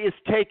guy is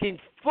taking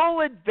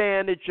full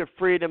advantage of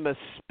freedom of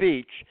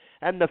speech,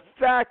 and the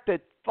fact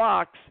that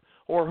Fox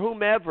or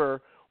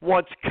whomever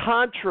wants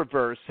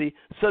controversy,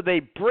 so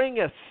they bring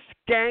a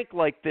skank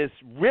like this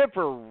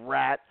river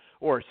rat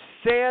or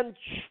Sand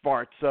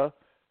Schwarzer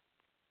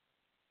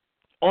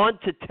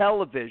onto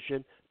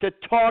television to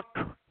talk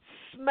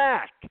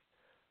smack.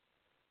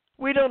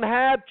 We don't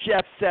have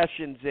Jeff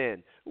Sessions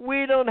in.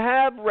 We don't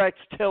have Rex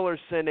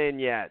Tillerson in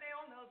yet. They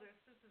all know this.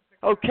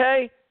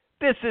 Okay?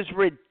 This is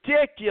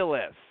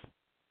ridiculous.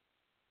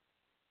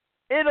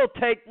 It'll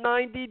take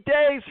 90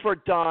 days for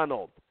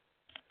Donald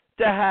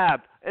to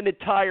have an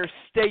entire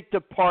State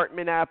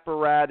Department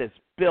apparatus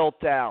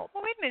built out.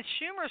 Well, wait a minute.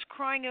 Schumer's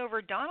crying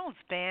over Donald's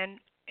ban.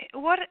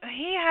 What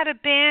he had a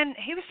ban?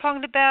 He was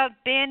talking about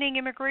banning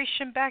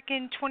immigration back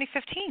in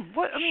 2015.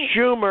 What? I mean,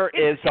 Schumer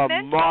is a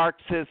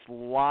Marxist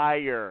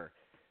liar.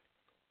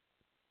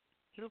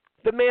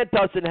 The man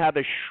doesn't have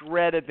a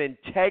shred of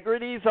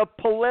integrity. He's a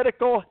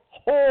political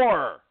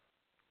whore.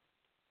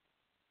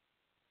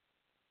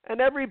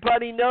 And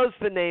everybody knows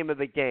the name of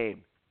the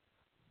game.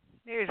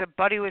 There's a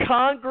buddy with...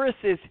 Congress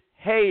is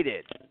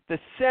hated. The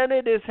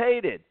Senate is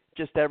hated.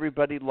 Just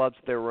everybody loves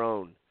their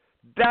own.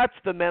 That's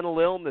the mental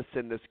illness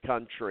in this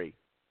country.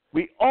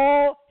 We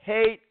all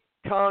hate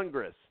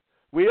Congress.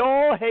 We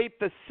all hate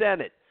the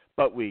Senate,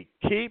 but we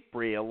keep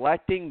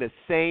re-electing the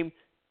same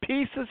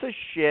pieces of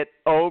shit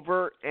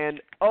over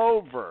and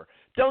over.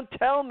 Don't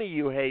tell me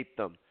you hate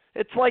them.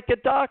 It's like a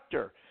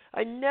doctor.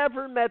 I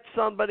never met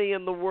somebody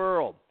in the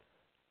world.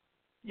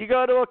 You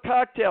go to a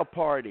cocktail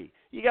party.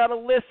 You got to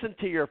listen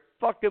to your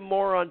fucking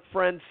moron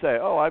friends say,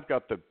 "Oh, I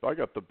got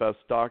the best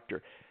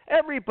doctor."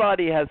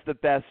 Everybody has the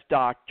best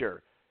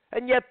doctor.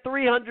 And yet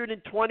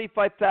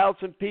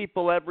 325,000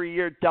 people every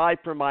year die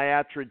from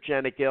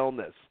iatrogenic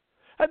illness.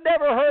 I've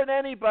never heard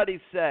anybody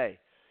say,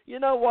 "You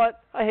know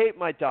what? I hate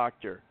my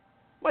doctor.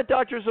 My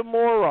doctor's a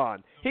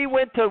moron. He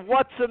went to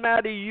what's the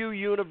matter you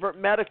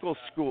medical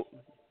school."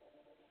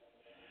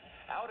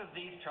 Out of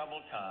these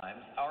troubled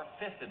times, our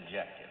fifth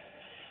objective,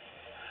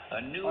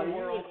 a new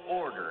world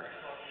order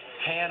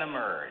can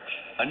emerge,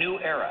 a new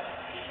era.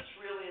 It's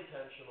really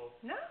intentional.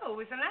 No, it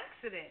was an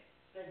accident.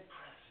 Then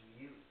press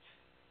mute.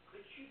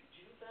 Could you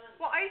do that?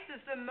 Well, ICE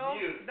is the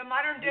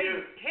modern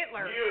day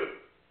Hitler.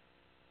 Mute.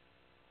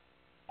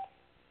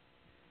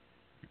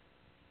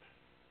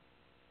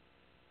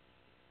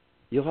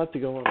 You'll have to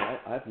go on.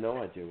 I have no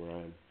idea where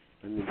I am.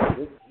 I mean, you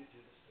do this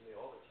to me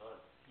all the time.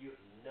 You have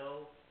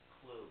no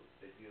clue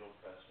that you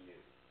don't press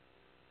mute.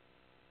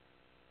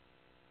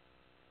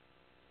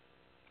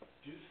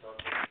 Do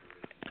something for it.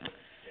 You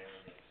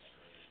staring at the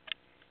screen.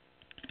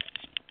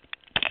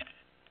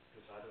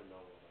 Because I don't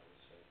know what I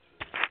was saying to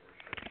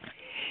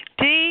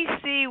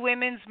you. DC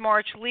Women's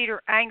March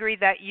leader angry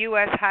that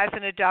U.S.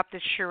 hasn't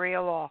adopted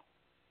Sharia law.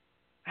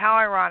 How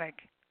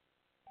ironic.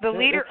 The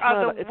leader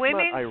of the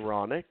women's... It's not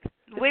ironic.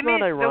 It's women,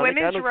 not ironic.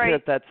 The I don't care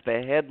if that's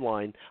the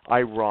headline.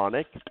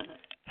 Ironic.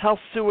 How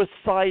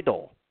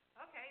suicidal.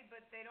 Okay,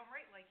 but they don't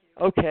write like you.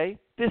 Okay,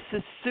 this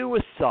is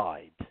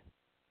suicide.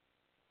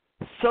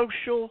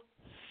 Social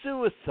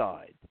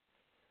suicide.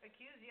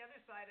 Accuse the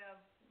other side of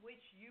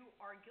which you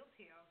are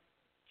guilty of.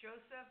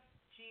 Joseph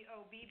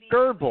G.O.B.B.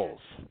 Goebbels.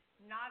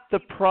 The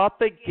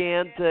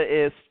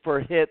propagandist for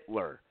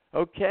Hitler.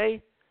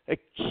 Okay?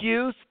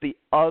 Accuse the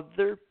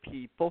other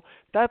people.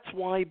 That's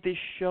why this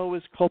show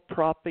is called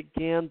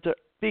Propaganda,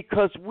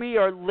 because we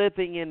are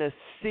living in a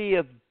sea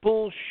of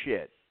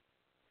bullshit.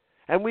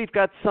 And we've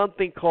got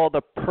something called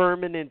a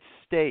permanent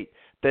state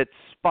that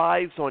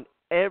spies on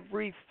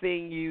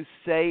everything you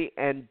say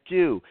and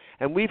do.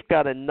 And we've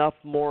got enough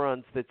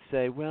morons that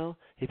say, well,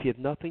 if you have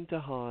nothing to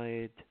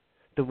hide,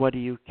 then what do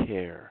you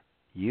care?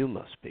 You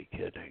must be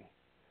kidding.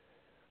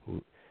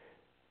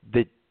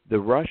 The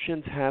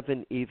Russians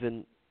haven't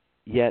even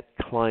yet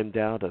climbed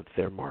out of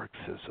their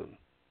Marxism.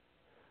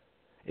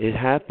 It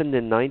happened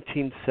in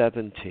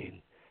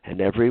 1917, and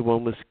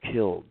everyone was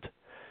killed.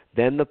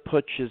 Then the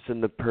putsches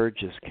and the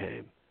purges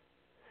came.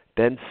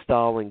 Then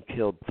Stalin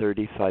killed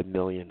 35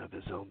 million of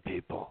his own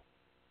people.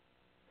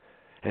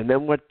 And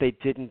then what they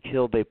didn't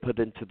kill, they put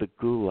into the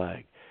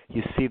Gulag.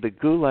 You see, the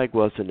Gulag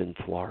wasn't in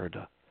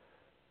Florida.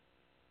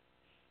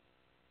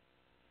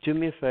 Do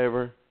me a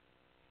favor.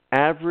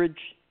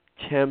 Average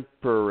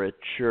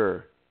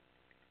temperature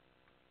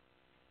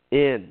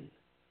in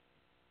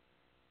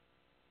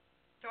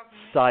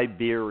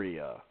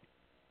Siberia.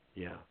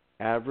 Yeah,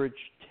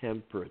 average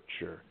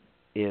temperature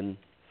in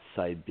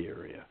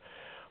Siberia.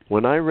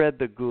 When I read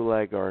the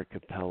Gulag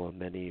Archipelago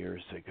many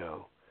years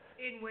ago.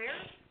 In where?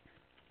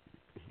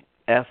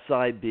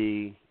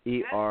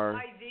 S-I-B-E-R.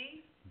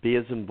 S-I-V? B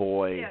as in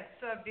boy. Yes,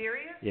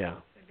 Siberia? Yeah.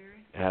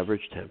 Siberia.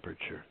 Average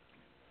temperature.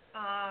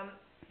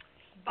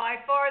 By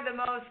far the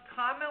most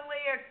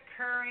commonly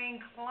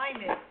occurring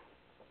climate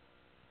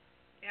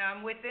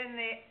within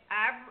the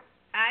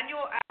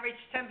annual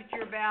average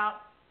temperature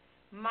about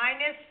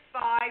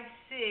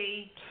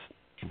 -5C,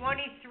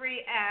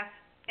 23F,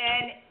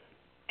 and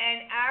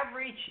an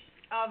average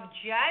of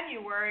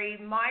January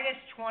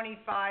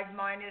 -25,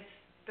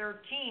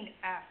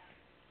 -13F.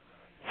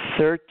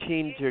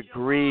 13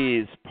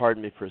 degrees,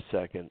 pardon me for a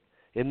second.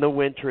 In the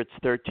winter, it's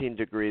 13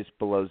 degrees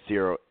below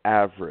zero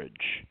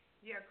average.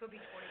 Yeah, it could be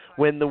 25.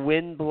 When the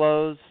wind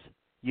blows,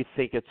 you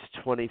think it's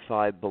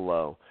 25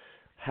 below.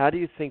 How do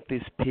you think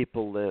these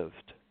people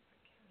lived?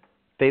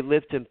 They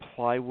lived in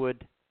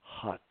plywood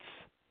huts.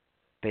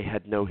 They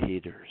had no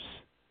heaters.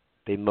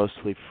 They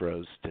mostly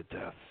froze to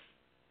death.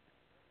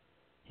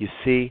 You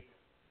see,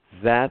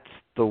 that's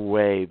the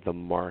way the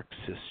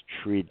Marxists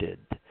treated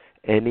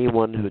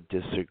anyone who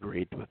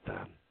disagreed with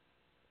them.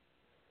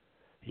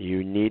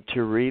 You need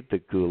to read the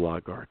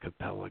Gulag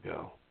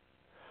Archipelago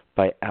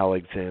by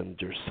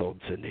Alexander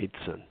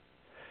Solzhenitsyn,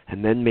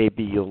 and then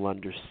maybe you'll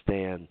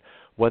understand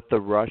what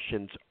the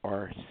Russians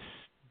are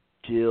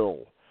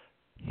still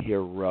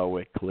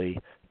heroically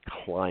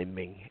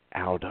climbing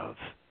out of.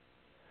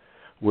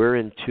 We're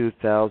in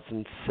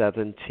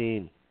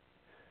 2017.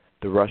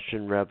 The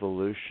Russian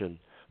Revolution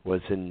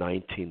was in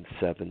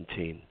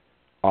 1917,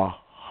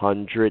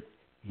 100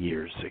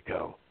 years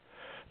ago.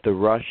 The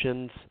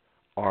Russians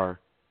are,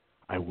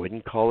 I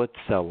wouldn't call it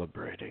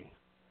celebrating,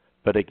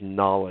 but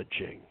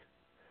acknowledging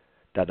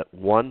that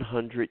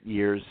 100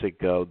 years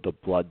ago the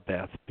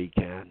bloodbath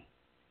began.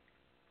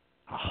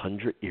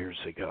 100 years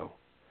ago.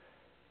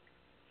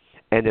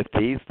 And if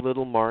these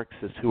little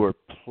Marxists who are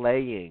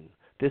playing,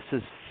 this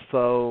is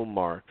faux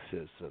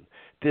Marxism.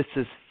 This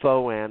is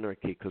faux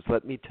anarchy, because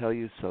let me tell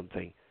you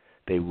something.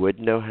 They would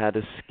know how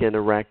to skin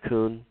a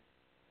raccoon,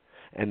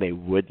 and they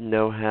would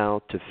know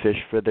how to fish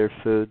for their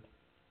food,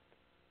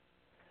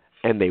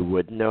 and they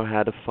would know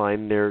how to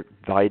find their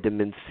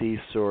vitamin C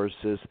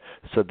sources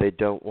so they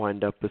don't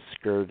wind up with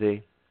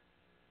scurvy.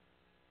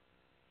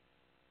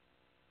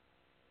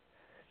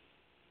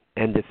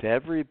 And if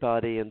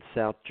everybody in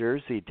South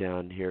Jersey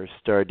down here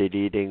started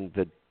eating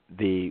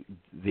the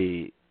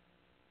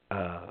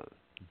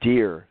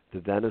deer, the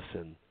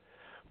venison,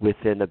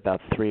 within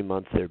about 3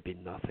 months there'd be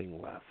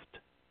nothing left.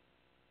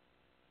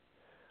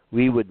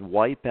 We would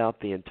wipe out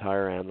the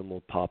entire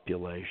animal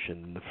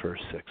population in the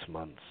first 6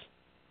 months.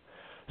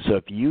 So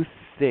if you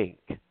think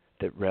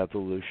that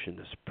revolution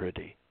is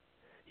pretty,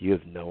 you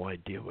have no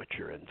idea what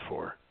you're in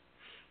for.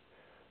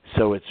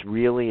 So it's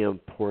really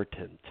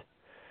important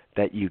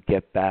that you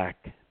get back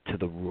to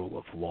the rule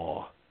of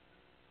law.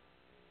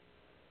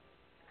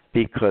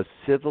 Because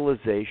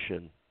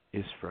civilization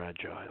is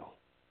fragile.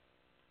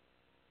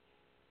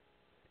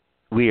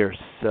 We are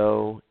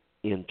so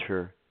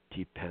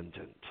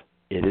interdependent.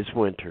 It is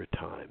winter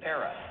time.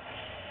 Era.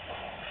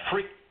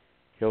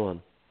 Go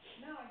on.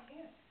 No, I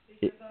can't,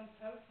 because I'm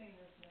posting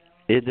this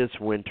now. It is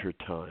winter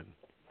time.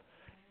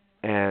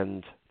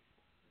 And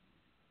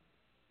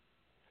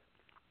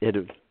it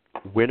is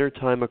winter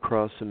time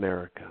across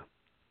America.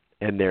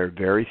 And there are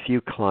very few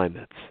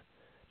climates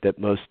that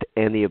most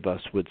any of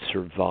us would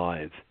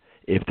survive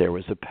if there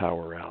was a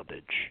power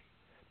outage.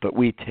 But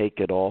we take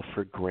it all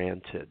for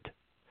granted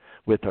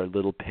with our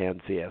little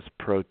pansy-ass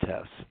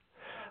protests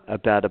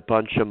about a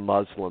bunch of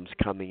Muslims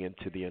coming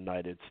into the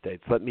United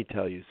States. Let me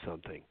tell you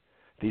something.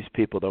 These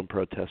people don't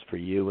protest for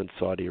you in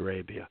Saudi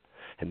Arabia.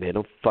 And they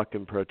don't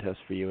fucking protest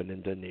for you in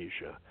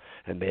Indonesia.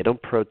 And they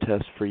don't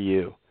protest for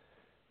you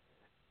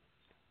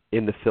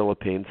in the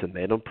Philippines. And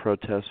they don't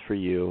protest for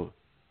you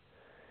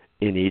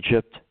in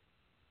Egypt,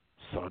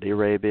 Saudi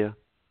Arabia,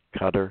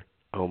 Qatar,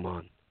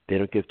 Oman. They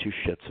don't give two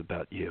shits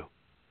about you.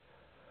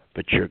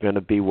 But you're going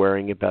to be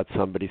worrying about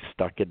somebody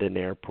stuck at an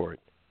airport.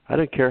 I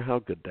don't care how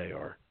good they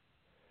are.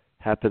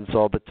 Happens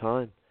all the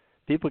time.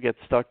 People get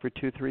stuck for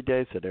 2-3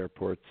 days at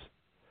airports.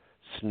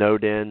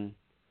 Snowed in,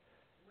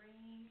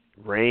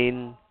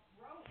 rain,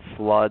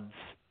 floods,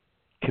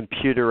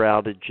 computer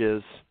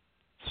outages,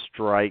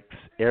 strikes,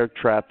 air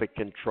traffic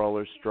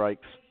controller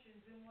strikes.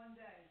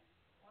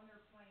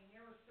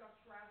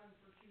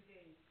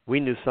 We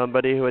knew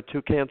somebody who had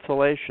 2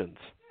 cancellations.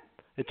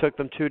 It took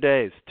them 2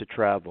 days to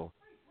travel.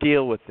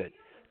 Deal with it.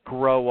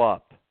 Grow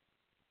up.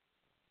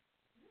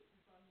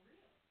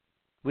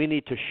 We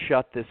need to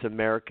shut this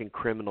American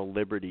Criminal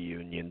Liberty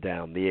Union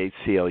down, the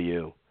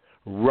ACLU.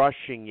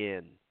 Rushing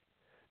in.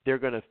 They're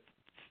going to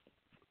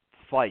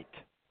fight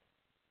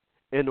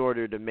in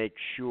order to make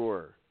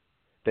sure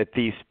that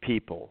these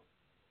people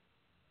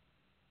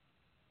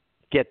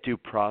get due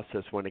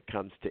process when it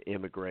comes to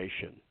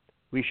immigration.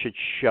 We should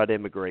shut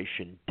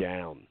immigration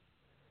down.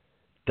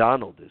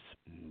 Donald is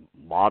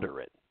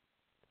moderate.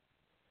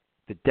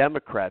 The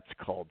Democrats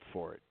called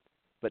for it,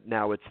 but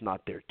now it's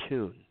not their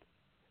tune.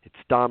 It's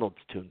Donald's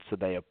tune, so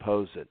they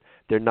oppose it.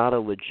 They're not a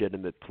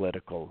legitimate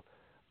political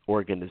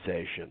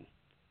organization.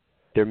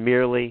 They're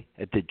merely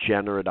a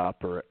degenerate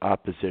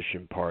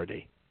opposition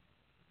party.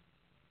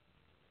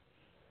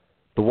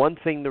 The one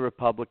thing the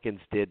Republicans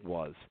did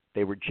was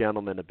they were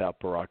gentlemen about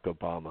Barack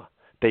Obama.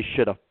 They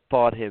should have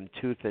fought him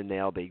tooth and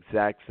nail the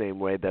exact same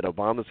way that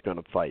Obama's going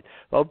to fight.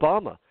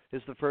 Obama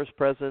is the first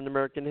president in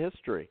American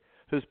history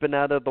who's been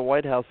out of the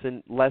White House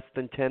in less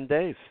than 10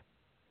 days.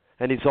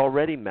 And he's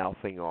already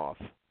mouthing off.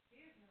 His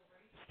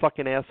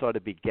fucking ass ought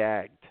to be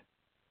gagged.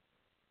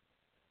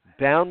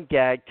 Bound,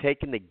 gagged,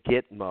 taken to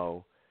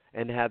Gitmo,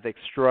 and have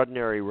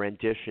extraordinary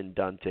rendition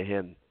done to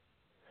him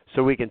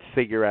so we can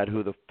figure out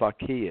who the fuck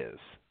he is.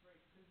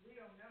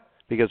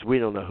 Because we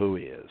don't know who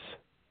he is.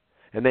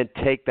 And then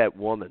take that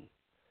woman,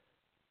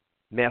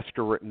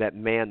 that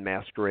man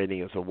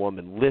masquerading as a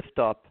woman, lift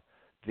up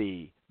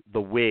the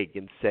wig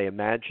and say,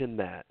 imagine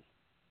that.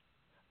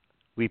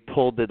 We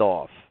pulled it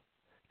off.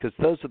 Because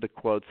those are the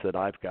quotes that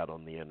I've got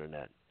on the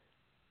internet.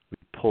 We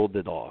pulled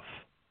it off.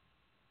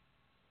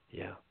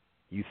 Yeah.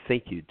 You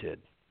think you did.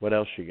 What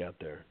else you got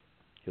there?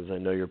 Because I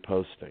know you're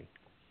posting.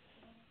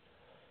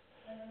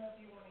 I don't know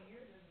if you want to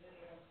hear this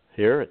video.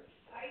 Hear it.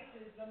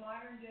 ISIS, the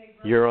modern day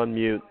You're on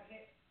mute.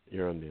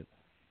 You're on mute.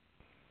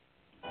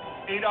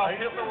 Adolf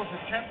Hitler was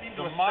attempting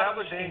to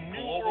establish a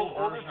new world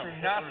order through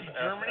Nazi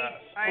Germany,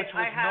 which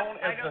was known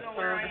as the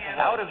Third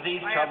Reich. Out of these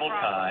troubled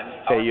times,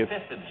 Okay, our you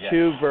fifth have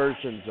objective, 2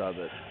 versions of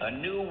it. a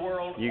new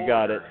world You order,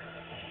 got it.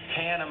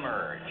 can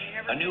emerge,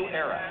 a new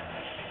era,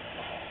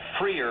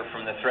 freer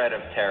from the threat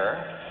of terror,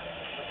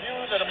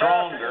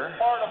 stronger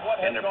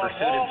in the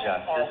pursuit of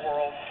justice,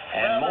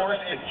 and more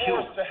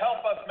secure. To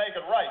help us make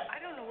it right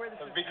I don't know where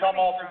this has is become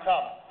all too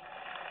common.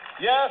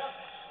 Yes,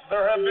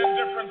 there have been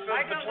differences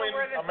between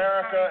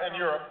America and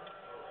Europe.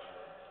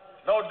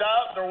 No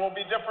doubt there will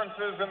be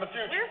differences in the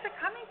future. Where's it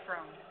coming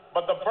from?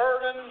 But the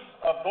burdens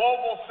of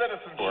global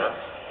citizenship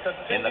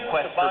in continue the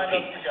quest to bind for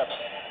us peace together.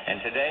 And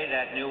today,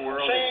 that new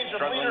world Change is of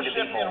struggling to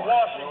leadership be in born.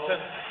 Washington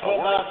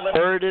will not limit.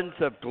 Burdens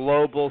of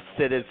global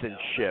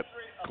citizenship.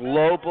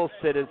 Global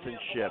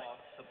citizenship.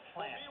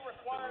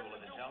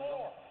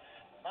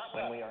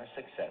 When we are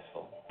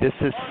successful. This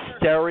is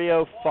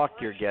stereo fuck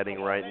you're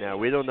getting right now.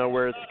 We don't know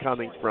where it's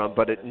coming from,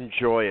 but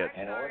enjoy it.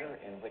 An order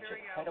in which a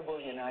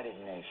credible United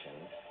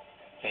Nations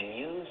can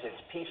use its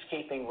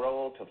peacekeeping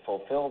role to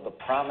fulfill the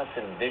promise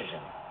and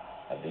vision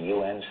of the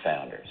UN's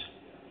founders.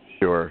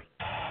 Sure.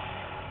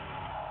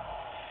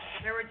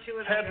 There were two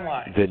of them.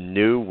 Headline. The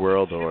New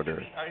World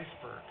Order.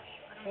 Iceberg.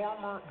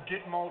 Former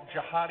Gitmo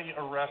jihadi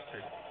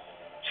arrested.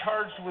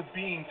 Charged with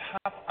being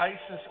top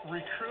ISIS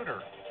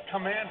recruiter,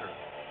 commander.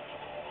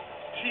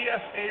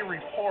 TSA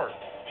report.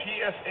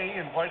 TSA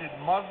invited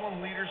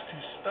Muslim leaders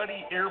to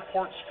study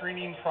airport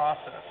screening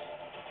process.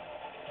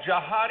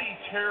 Jihadi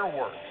terror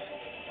works.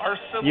 Our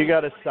civil You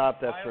got to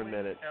stop that for a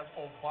minute. as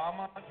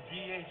Obama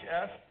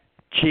DHS.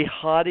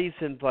 Jihadis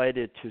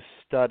invited to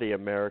study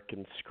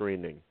American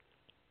screening.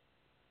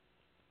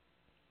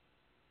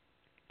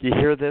 Do you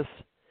hear this?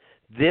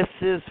 This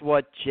is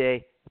what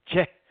because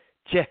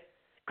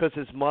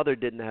his mother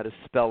didn't know how to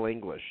spell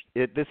English.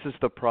 This is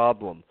the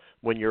problem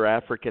when you're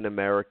African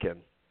American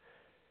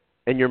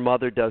and your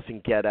mother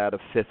doesn't get out of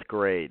 5th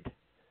grade.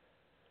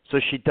 So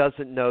she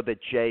doesn't know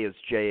that J is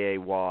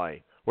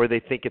J-A-Y, or they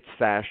think it's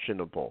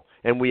fashionable.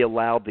 And we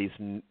allow these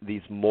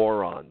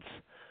morons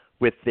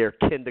with their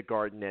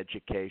kindergarten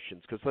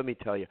educations. Because let me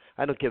tell you,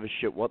 I don't give a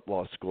shit what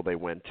law school they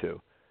went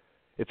to.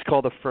 It's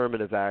called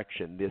affirmative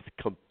action. This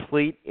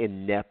complete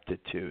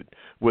ineptitude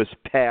was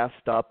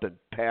passed up and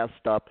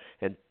passed up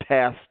and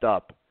passed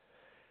up.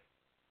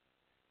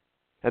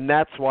 And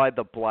that's why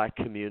the black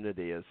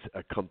community is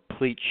a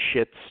complete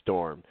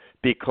shitstorm,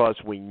 because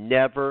we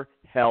never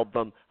held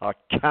them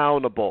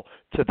accountable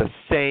to the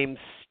same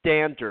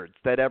standards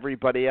that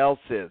everybody else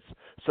is,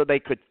 so they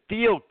could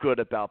feel good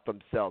about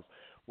themselves.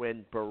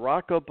 When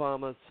Barack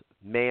Obama's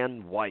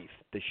wife,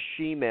 the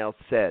she-male,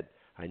 said,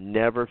 I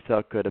never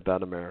felt good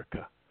about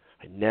America.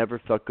 I never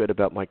felt good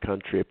about my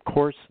country. Of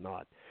course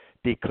not,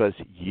 because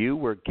you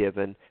were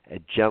given a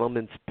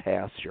gentleman's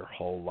pass your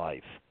whole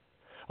life.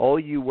 All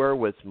you were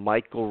was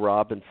Michael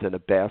Robinson, a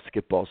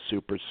basketball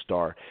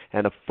superstar,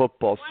 and a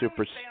football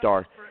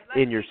superstar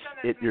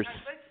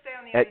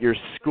at your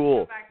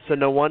school. So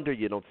no wonder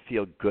you don't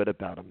feel good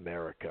about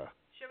America.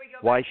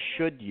 Why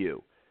should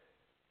you?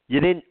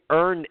 You didn't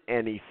earn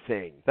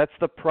anything. That's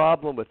the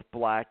problem with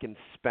black and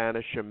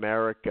Spanish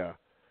America.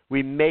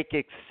 We make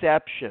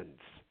exceptions.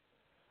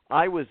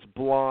 I was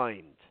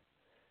blind.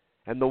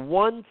 And the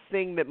one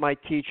thing that my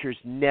teachers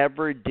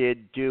never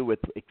did do, with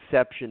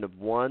exception of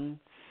one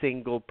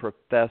single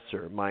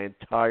professor my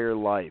entire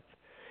life,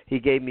 he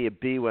gave me a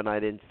B when I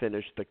didn't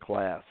finish the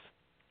class.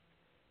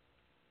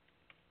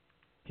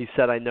 He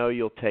said, I know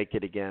you'll take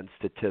it again,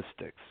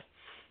 statistics.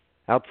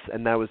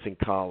 And that was in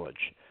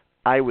college.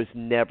 I was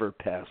never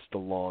passed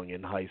along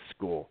in high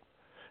school.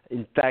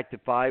 In fact,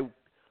 if I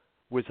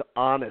was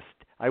honest,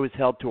 I was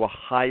held to a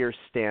higher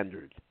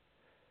standard.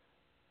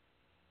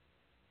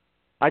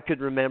 I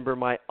could remember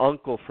my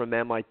uncle from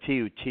MIT,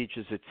 who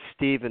teaches at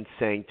Stevens,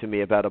 saying to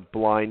me about a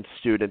blind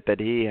student that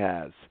he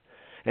has.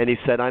 And he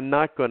said, I'm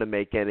not going to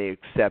make any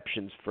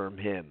exceptions for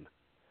him.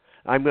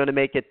 I'm going to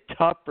make it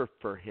tougher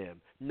for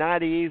him,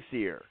 not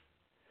easier,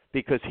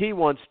 because he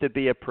wants to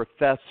be a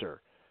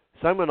professor.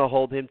 So I'm going to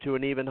hold him to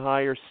an even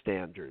higher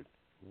standard.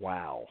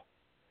 Wow.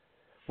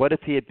 What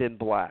if he had been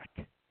black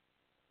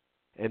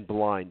and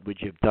blind?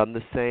 Would you have done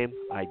the same?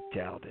 I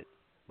doubt it.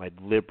 My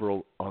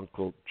liberal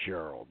Uncle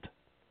Gerald.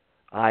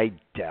 I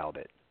doubt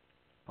it.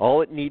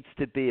 All it needs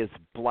to be is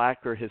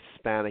black or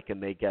Hispanic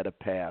and they get a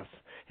pass.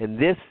 And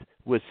this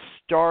was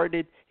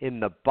started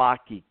in the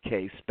Bakke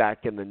case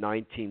back in the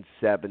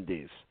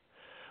 1970s,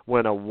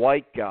 when a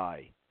white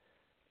guy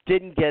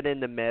didn't get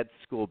into med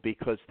school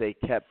because they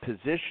kept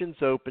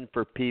positions open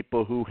for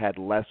people who had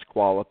less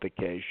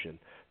qualification.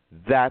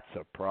 That's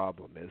a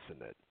problem,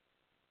 isn't it?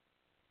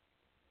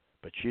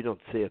 But you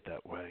don't see it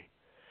that way.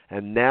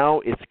 And now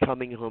it's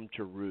coming home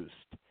to roost.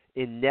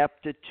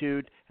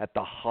 Ineptitude at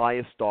the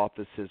highest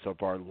offices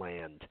of our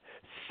land,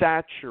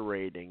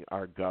 saturating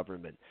our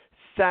government,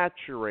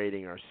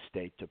 saturating our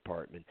State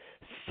Department,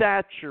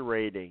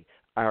 saturating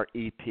our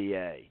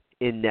EPA.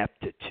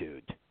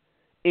 Ineptitude,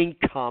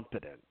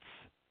 incompetence,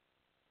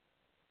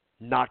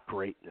 not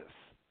greatness.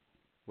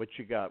 What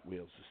you got,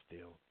 Wheels of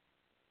Steel?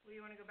 Well,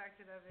 you want to go back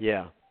to that video?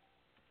 Yeah.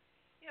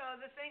 You know,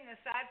 the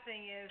sad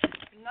thing is,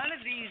 none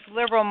of these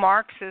liberal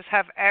Marxists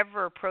have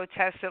ever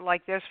protested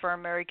like this for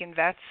American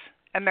vets,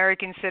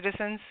 American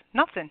citizens.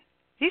 Nothing.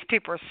 These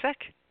people are sick.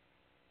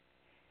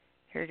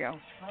 Here you go.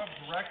 Scrubbed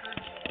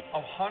records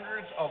of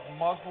hundreds of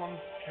Muslim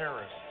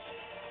terrorists.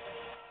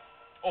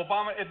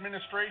 Obama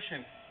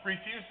administration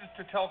refuses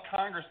to tell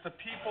Congress, the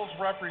people's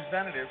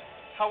representatives,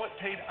 how it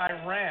paid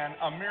Iran,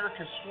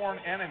 America's sworn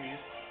enemies,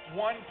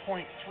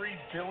 $1.3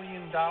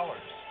 billion.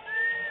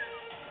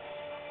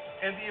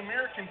 And the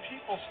American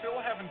people still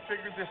haven't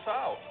figured this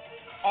out.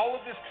 All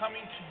of this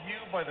coming to you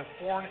by the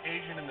foreign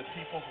agent in the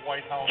People's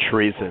White House.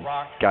 Treason.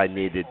 Guy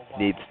needs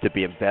to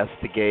be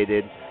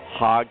investigated,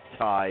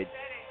 hog-tied,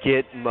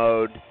 git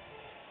mode.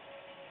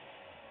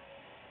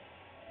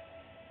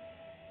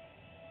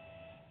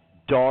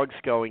 Dogs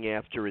going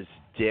after his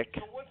dick.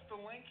 So what's the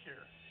link here?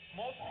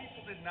 Most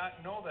people did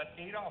not know that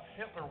Adolf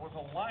Hitler was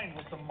aligned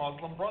with the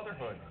Muslim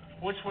Brotherhood,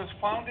 which was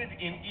founded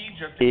in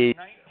Egypt in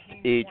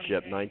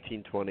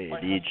 1928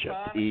 by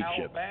Hassan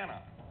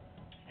al-Banna,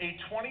 a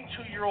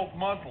 22-year-old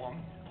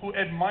Muslim who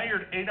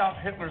admired Adolf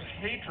Hitler's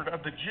hatred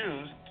of the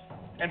Jews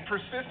and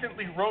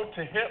persistently wrote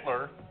to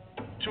Hitler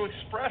to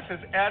express his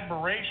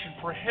admiration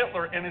for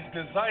Hitler and his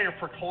desire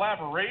for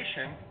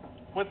collaboration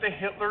with the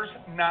Hitler's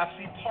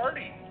Nazi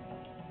Party.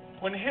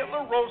 When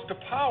Hitler rose to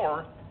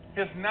power,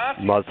 his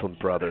Nazi Muslim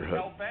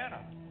Brotherhood, al-Banna,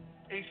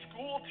 a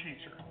school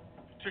teacher,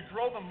 to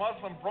grow the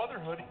Muslim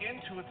Brotherhood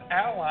into its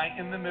ally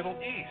in the Middle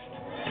East.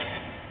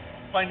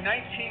 By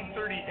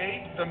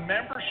 1938, the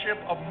membership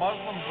of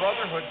Muslim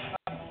Brotherhood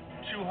topped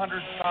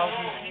 200,000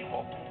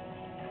 people.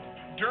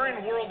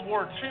 During World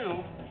War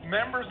II,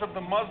 members of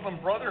the Muslim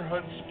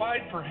Brotherhood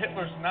spied for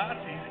Hitler's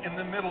Nazis in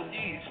the Middle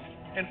East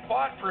and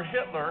fought for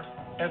Hitler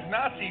as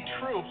Nazi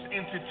troops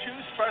into two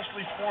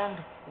specially formed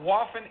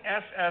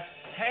Waffen-SS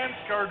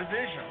Handschar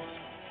divisions.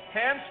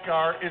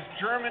 Handschar is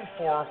German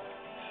for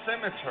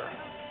scimitar,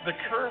 the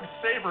curved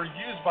saber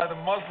used by the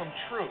Muslim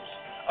troops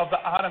of the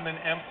Ottoman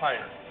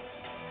Empire.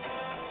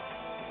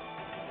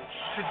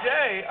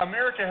 Today,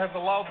 America has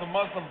allowed the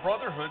Muslim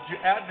Brotherhood to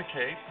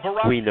advocate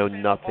we know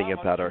nothing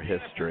about our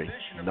history.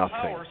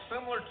 Nothing. Power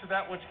similar to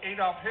that which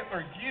Adolf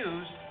Hitler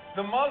used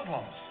the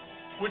Muslims,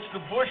 which the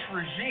Bush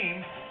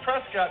regime,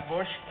 Prescott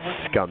Bush, was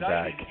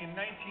scumbag indicted in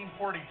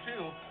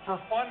 1942 for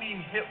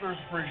funding Hitler's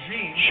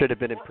regime. Should have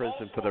been in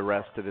prison for the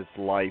rest of his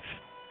life.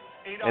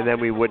 And then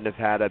we wouldn't have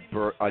had a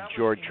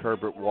George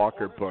Herbert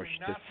Walker Bush,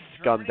 this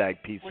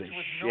scumbag piece of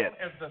shit. Known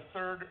as the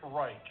Third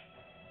Reich.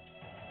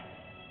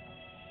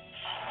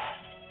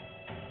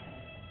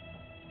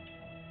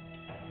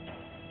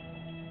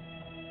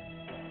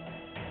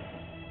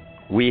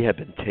 We have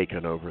been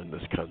taken over in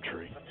this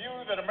country. The view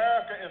that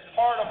America is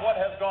part of what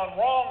has gone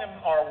wrong in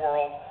our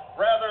world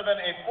rather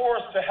than a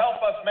force to help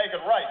us make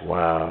it right.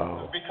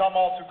 Wow. Has become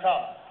all too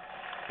common.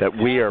 That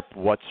we are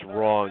what's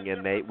wrong,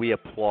 and we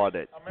applaud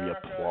it. We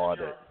applaud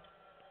it.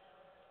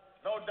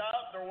 No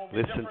doubt there will be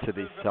Listen to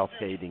these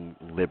self-hating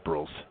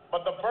liberals.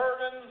 But the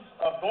burdens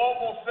of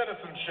global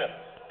citizenship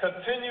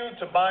continue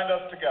to bind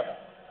us together.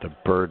 The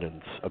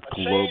burdens of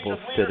global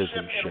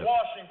citizenship.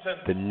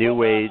 The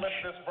New Age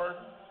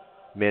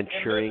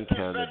Manchurian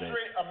candidate.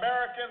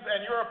 Americans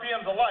and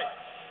Europeans alike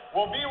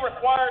will be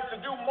required to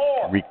do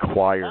more.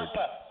 Required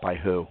by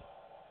who?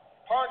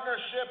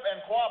 Partnership and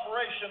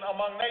cooperation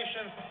among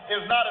nations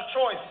is not a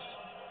choice.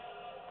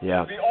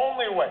 Yeah. It's the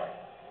only way.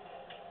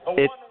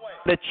 It's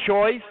the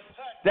choice.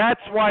 That's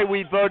why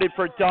we voted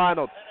for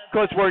Donald,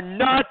 because we're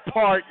not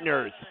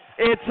partners.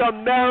 It's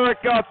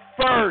America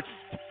first.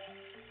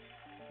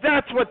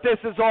 That's what this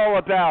is all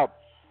about.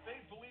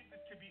 They believe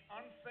it to be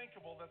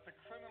unthinkable that the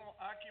criminal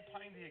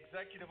occupying the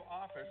executive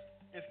office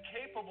is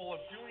capable of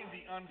doing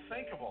the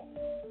unthinkable.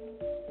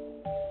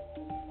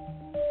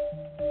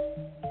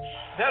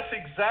 That's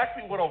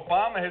exactly what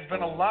Obama has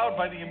been allowed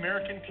by the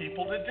American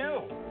people to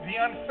do, the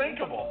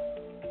unthinkable.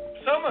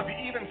 Some have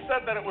even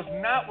said that it was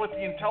not what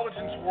the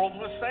intelligence world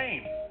was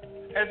saying,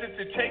 as if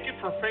to take it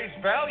for face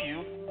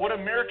value, what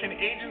American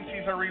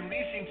agencies are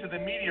releasing to the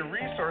media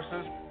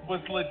resources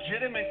was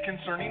legitimate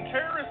concerning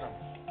terrorism.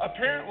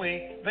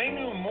 Apparently, they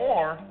knew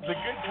more, the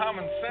good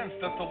common sense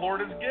that the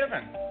Lord has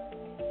given.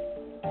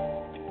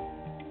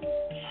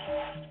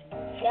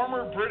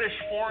 Former British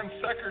Foreign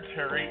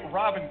Secretary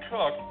Robin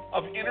Cook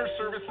of Inner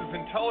Services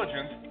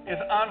Intelligence is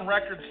on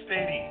record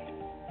stating,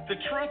 "The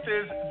truth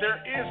is,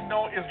 there is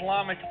no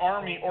Islamic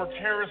army or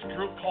terrorist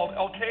group called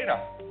Al-Qaeda,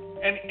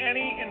 and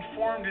any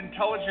informed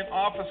intelligent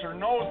officer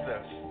knows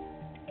this.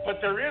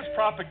 But there is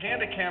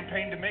propaganda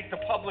campaign to make the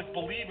public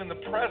believe in the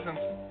presence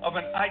of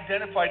an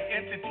identified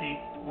entity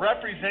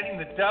representing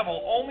the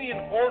devil only in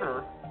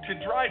order to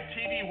drive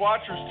TV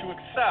watchers to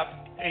accept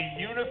a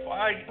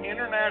unified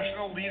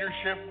international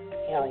leadership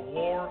for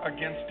war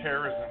against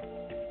terrorism.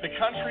 The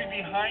country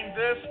behind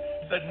this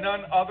said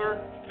none other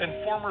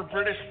than former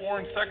British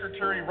Foreign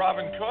Secretary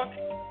Robin Cook,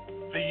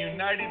 the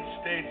United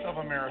States of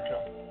America."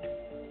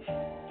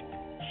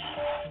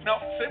 Now,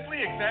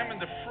 simply examine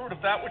the fruit of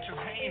that which is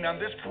hanging on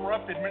this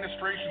corrupt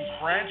administration's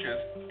branches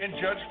and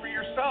judge for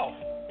yourself.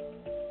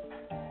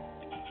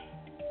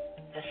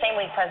 The same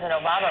week, President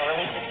Obama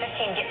releases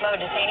 15 Gitmo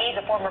detainees.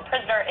 A former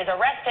prisoner is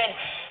arrested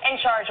and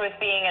charged with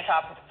being a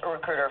top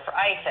recruiter for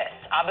ISIS.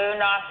 Abu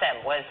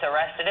Nassim was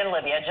arrested in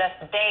Libya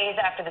just days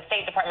after the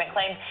State Department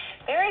claimed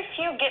very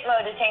few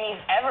Gitmo detainees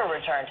ever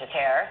returned to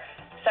terror.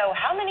 So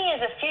how many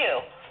is a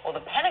few? Well,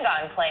 the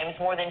Pentagon claims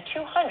more than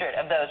 200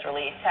 of those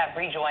released have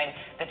rejoined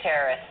the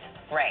terrorist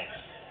ranks.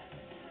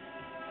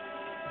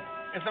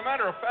 As a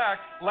matter of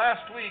fact,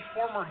 last week,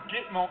 former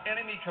Gitmo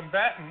enemy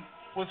combatant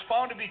was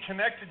found to be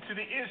connected to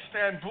the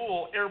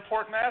Istanbul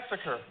airport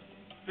massacre.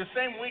 the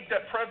same week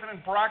that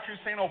President Barack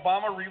Hussein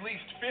Obama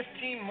released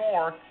 15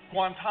 more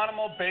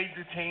Guantanamo Bay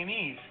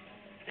detainees.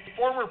 A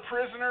former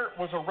prisoner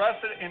was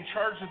arrested and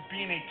charged with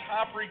being a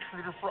top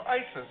recruiter for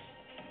ISIS.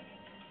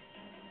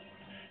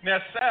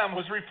 Nassem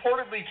was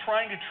reportedly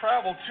trying to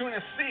travel to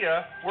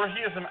Nicaea, where he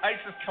is an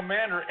ISIS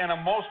commander and a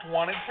most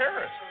wanted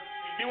terrorist.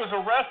 He was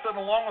arrested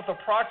along with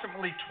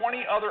approximately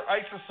 20 other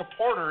ISIS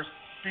supporters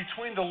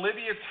between the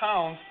Libya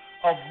towns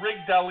of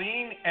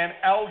Rigdaleen and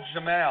El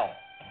Jamal.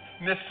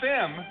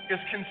 Nassem is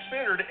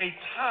considered a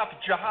top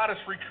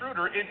jihadist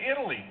recruiter in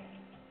Italy.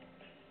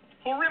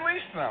 Who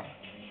released them?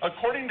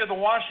 According to the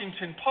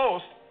Washington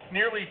Post,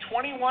 nearly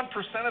 21%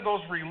 of those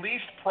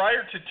released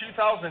prior to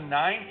 2009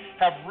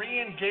 have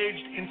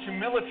re-engaged into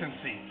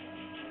militancy.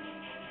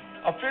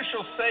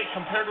 Officials say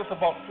compared with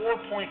about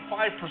 4.5%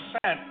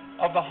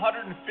 of the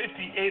 158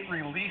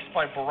 released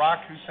by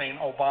Barack Hussein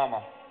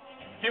Obama.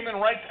 Human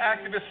rights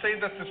activists say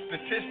that the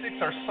statistics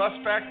are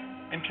suspect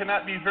and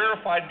cannot be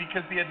verified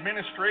because the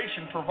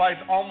administration provides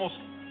almost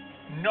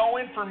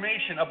no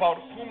information about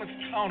whom it's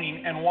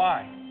counting and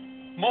why.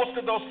 Most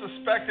of those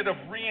suspected of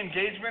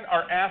re-engagement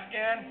are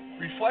Afghan,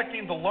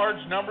 reflecting the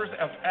large numbers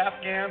of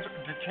Afghans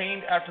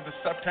detained after the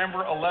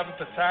September 11th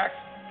attacks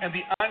and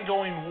the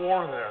ongoing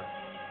war there.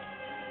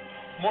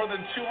 More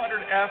than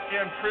 200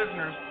 Afghan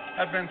prisoners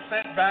have been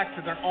sent back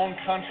to their own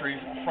countries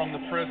from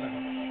the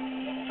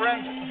prison.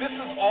 Friends, this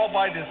is all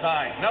by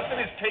design. Nothing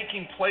is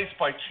taking place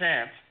by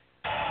chance.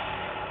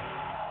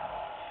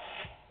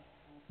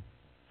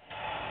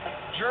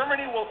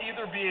 Germany will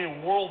either be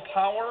a world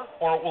power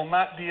or it will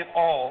not be at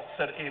all,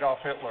 said Adolf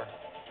Hitler.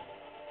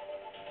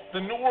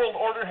 The New World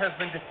Order has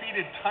been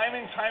defeated time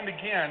and time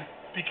again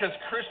because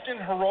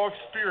Christian heroic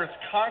spirits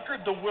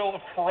conquered the will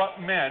of corrupt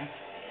men.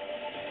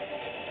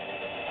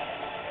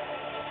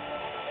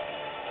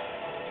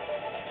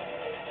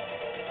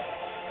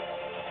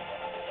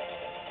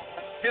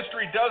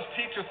 History does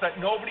teach us that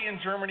nobody in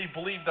Germany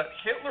believed that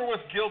Hitler was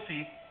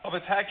guilty of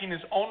attacking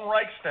his own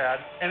Reichstag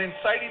and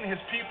inciting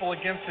his people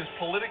against his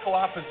political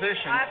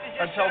opposition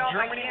until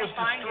Germany was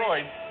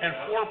destroyed and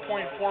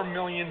 4.4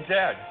 million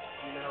dead.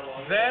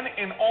 Then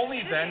and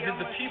only then did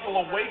the people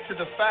awake to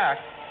the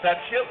fact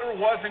that Hitler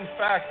was in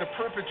fact the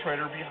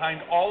perpetrator behind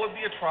all of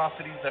the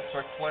atrocities that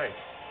took place.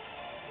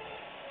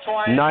 So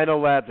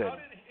 9/11. How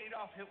did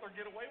Adolf Hitler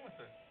get away with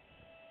it?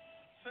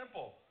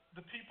 Simple.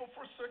 The people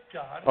forsook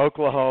God,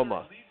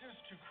 Oklahoma. allegiance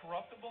to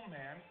corruptible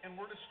man, and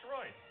were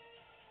destroyed.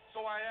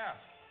 So I ask,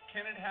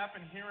 can it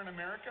happen here in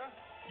America?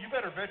 You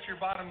better bet your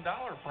bottom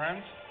dollar, friends,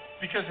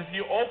 because if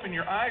you open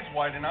your eyes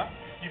wide enough,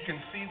 you can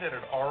see that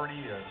it already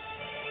is.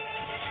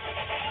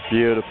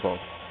 Beautiful.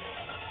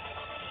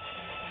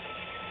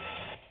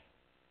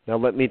 Now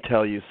let me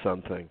tell you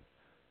something.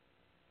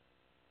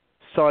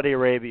 Saudi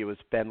Arabia was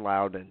bin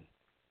Laden.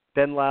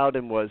 Bin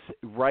Laden was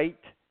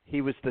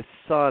he was the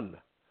son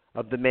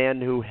of the man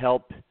who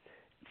helped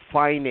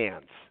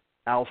finance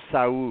Al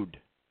Saud.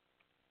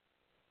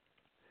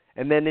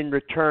 And then in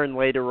return,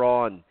 later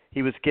on,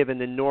 he was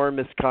given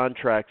enormous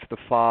contracts, the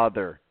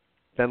father,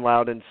 bin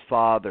Laden's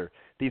father.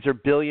 These are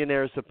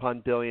billionaires upon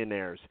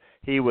billionaires.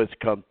 He was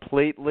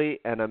completely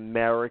an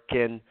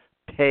American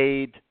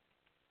paid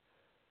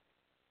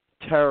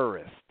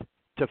terrorist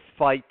to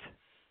fight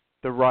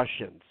the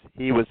Russians.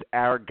 He was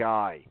our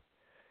guy.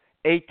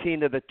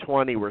 18 of the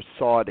 20 were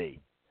Saudi.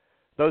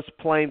 Those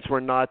planes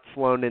were not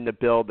flown into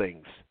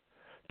buildings.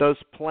 Those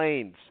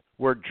planes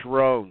were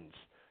drones.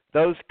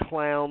 Those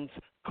clowns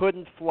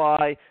couldn't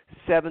fly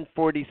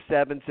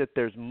 747s if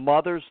their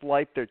mother's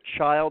life, their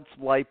child's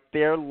life,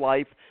 their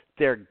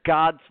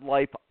God's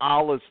life,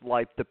 Allah's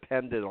life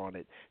depended on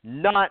it.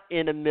 Not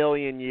in a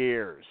million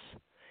years.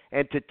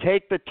 And to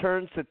take the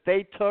turns that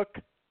they took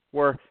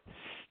were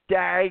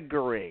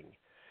staggering.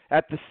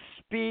 At the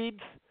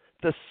speeds,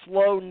 the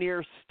slow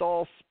near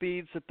stall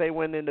speeds that they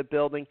went into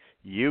building,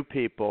 you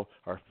people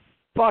are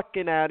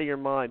fucking out of your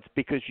minds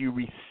because you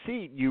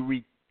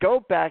go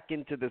back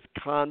into this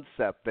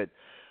concept that,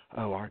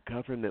 oh, our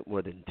government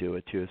wouldn't do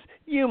it to us.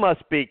 You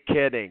must be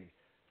kidding.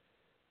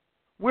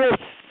 We're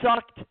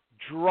sucked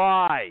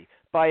dry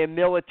by a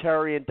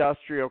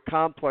military-industrial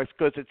complex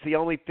because it's the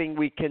only thing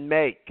we can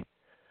make.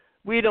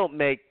 We don't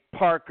make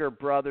Parker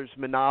Brothers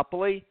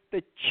Monopoly.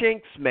 The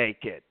chinks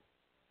make it.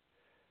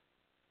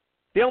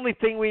 The only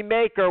thing we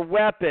make are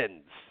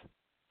weapons.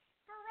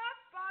 Barack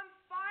bombed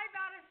 5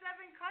 out of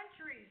 7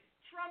 countries.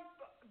 Trump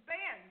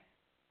bans.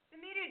 The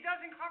media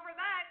doesn't cover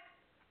that.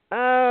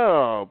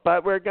 Oh,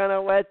 but we're going to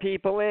let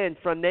people in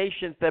from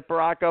nations that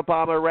Barack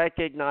Obama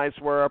recognized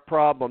were a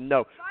problem.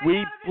 No,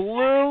 we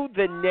blew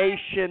the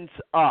nations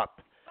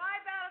up.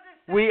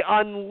 We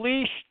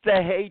unleashed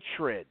the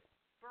hatred.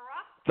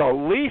 The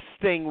least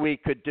thing we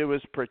could do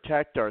is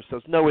protect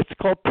ourselves. No, it's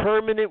called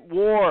permanent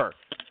war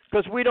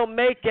because we don't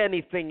make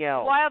anything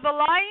else. While the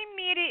lying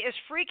media is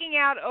freaking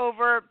out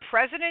over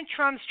President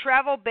Trump's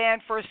travel ban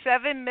for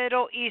 7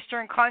 Middle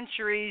Eastern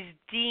countries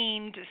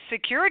deemed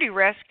security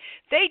risk,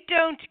 they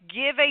don't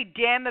give a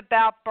damn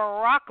about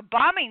Barack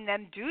bombing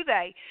them, do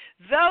they?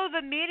 Though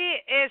the media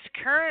is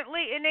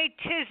currently in a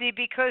tizzy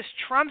because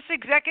Trump's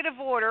executive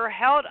order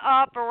held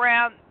up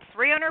around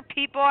 300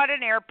 people at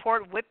an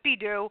airport,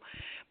 whippy-doo,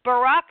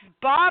 Barack's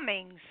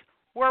bombings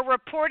were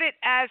reported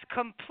as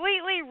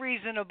completely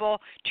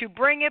reasonable to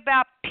bring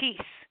about peace.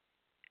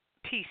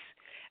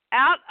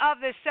 Out of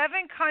the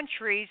 7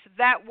 countries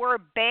that were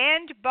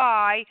banned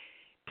by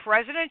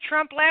President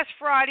Trump last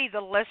Friday, the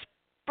list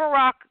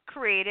Barack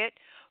created,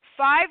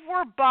 5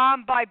 were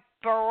bombed by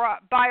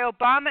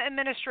Obama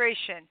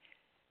administration: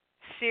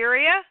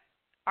 Syria,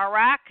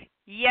 Iraq,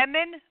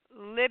 Yemen,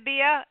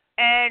 Libya,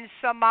 and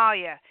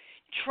Somalia.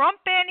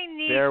 Trump banning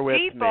these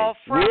people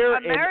from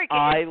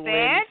America is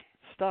bad?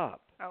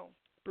 Stop. Oh.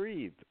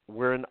 Breathe.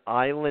 We're an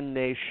island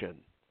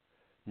nation.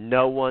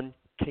 No one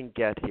can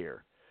get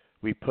here.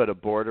 We put a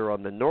border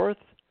on the north.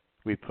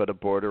 We put a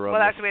border on the south.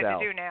 Well, that's what we have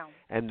to do now.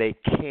 And they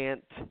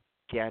can't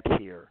get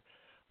here.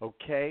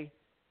 Okay?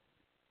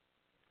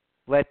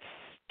 Let's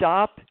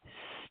stop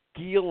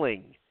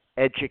stealing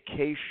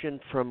education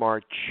from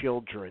our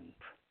children.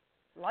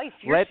 Life.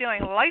 You're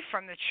stealing life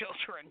from the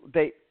children.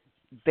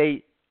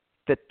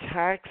 The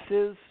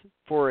taxes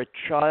for a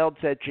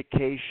child's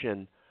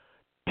education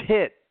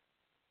pit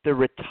the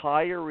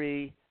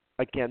retiree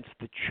against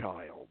the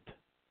child.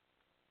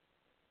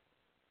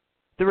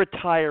 The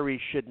retiree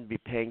shouldn't be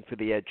paying for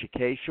the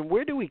education.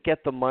 Where do we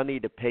get the money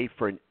to pay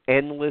for an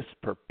endless,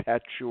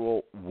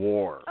 perpetual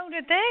war? Oh,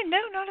 did they? No,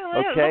 not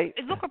only that. Okay.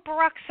 Look what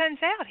Barack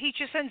sends out. He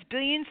just sends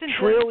billions and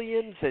trillions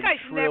billions. and This guy's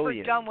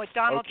trillions. never done what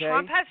Donald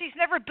Trump has. He's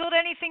never built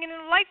anything in his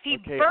life. He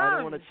burns I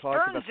don't want to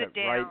talk about that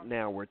down. right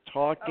now. We're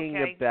talking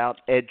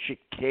about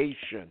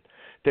education.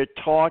 They're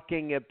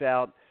talking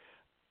about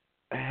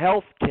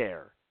health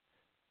care,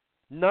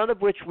 none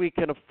of which we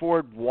can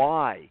afford.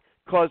 Why?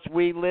 Because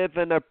we live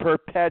in a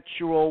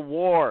perpetual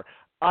war.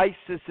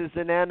 ISIS is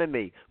an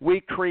enemy. We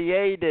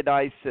created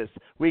ISIS.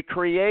 We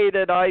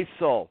created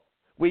ISIL.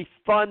 We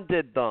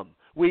funded them.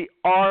 We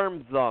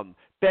armed them.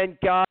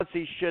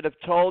 Benghazi should have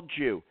told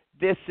you,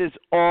 this is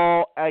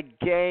all a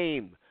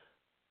game.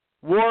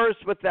 Wars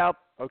without...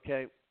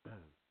 Okay.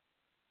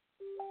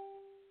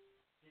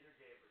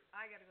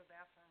 I got to go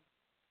bathroom.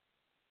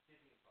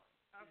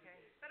 Okay.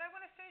 But I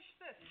want to finish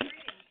this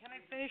reading. Can I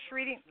finish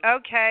reading?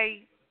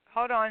 Okay.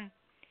 Hold on.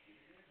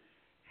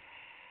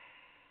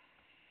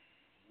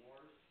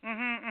 Games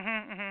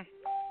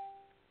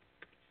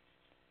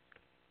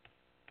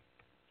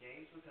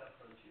without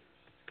frontiers.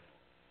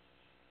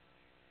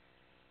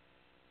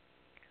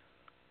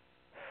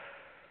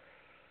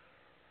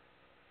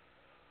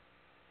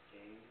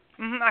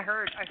 I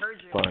heard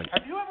you. Fine.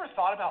 Have you ever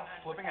thought about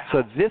flipping a house?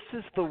 So this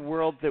is the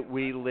world that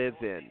we live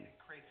in.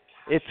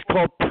 It's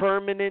called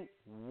permanent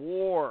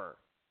war.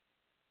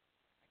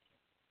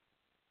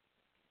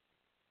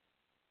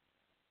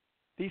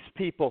 These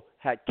people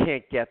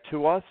can't get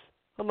to us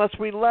unless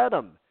we let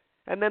them.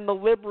 And then the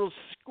liberals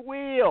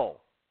squeal.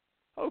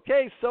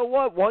 Okay, so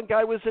what? One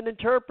guy was an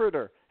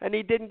interpreter, and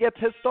he didn't get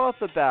pissed off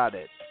about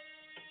it.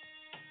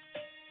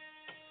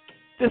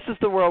 This is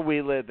the world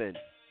we live in.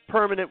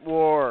 Permanent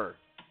war.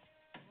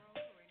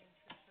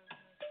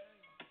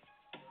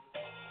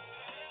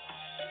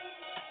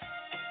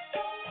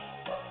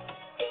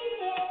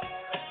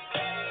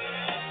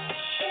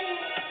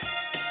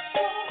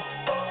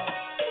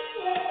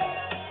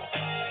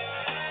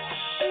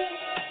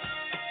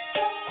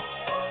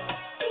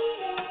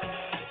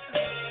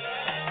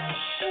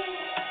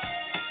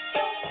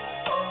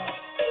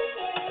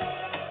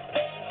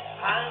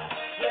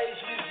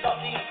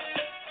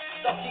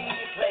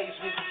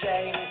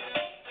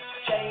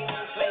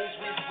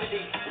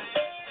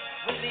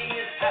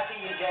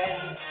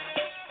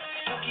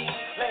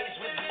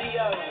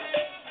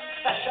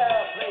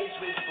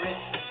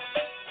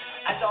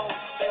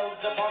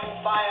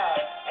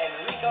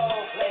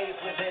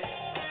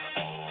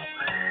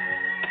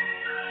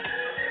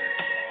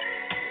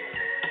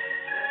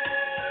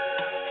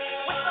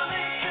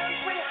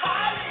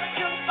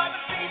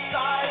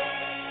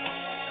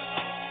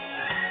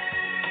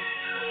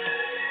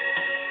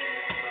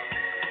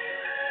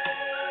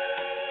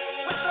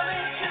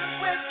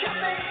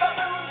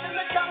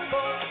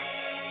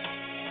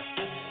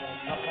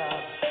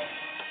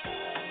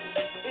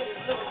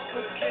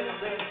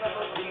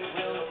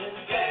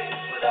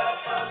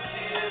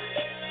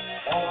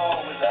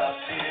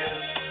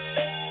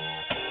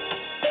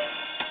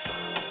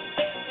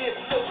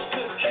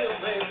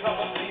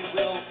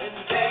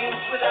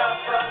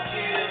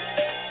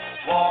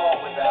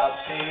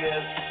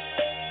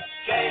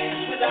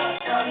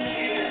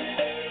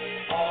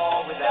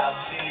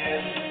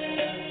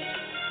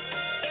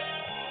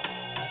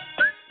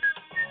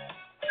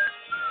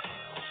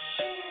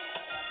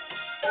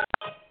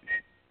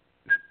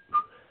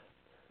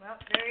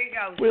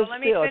 So let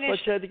me finish. I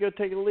thought you had to go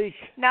take a leak.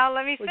 Now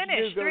let me What'd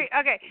finish. You do?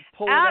 Okay.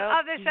 Pull out it out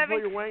of the you 7. Pull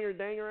your wanger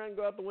dang around and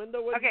go out the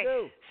window. What'd you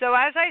do? So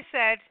as I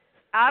said,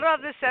 out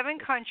of the 7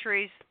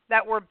 countries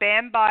that were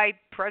banned by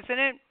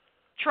President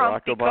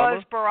Trump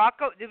Barack Barack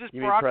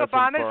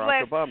Obama's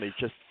list, Obama. He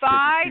just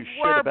 5 didn't do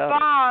shit were about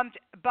bombed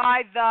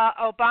by the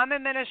Obama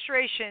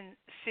administration: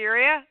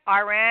 Syria,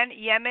 Iran,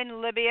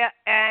 Yemen, Libya,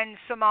 and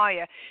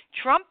Somalia.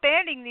 Trump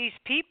banning these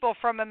people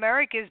from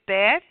America is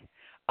bad.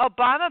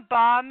 Obama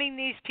bombing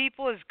these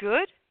people is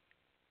good.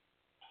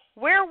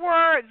 Where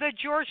were the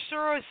George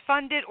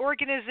Soros-funded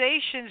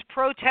organizations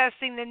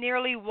protesting the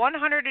nearly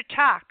 100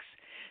 attacks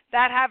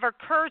that have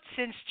occurred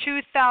since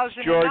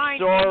 2009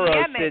 George Soros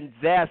in Yemen?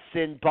 invests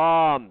in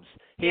bombs.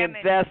 He Yemen.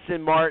 invests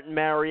in Martin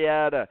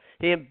Marietta.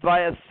 He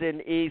invests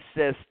in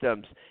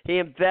E-Systems. He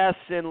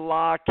invests in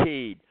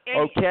Lockheed.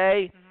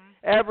 Okay?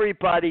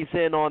 Everybody's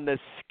in on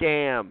this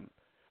scam.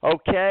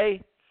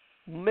 Okay?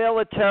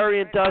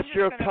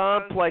 Military-industrial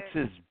complex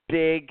is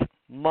big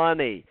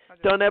money.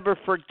 Don't ever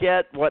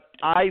forget what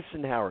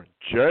Eisenhower,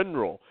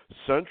 General,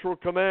 Central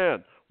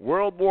Command,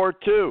 World War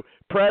II,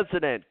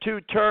 President,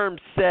 2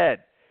 terms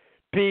said,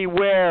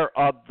 beware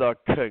of the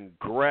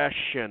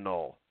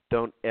congressional.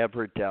 Don't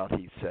ever doubt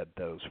he said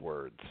those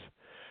words.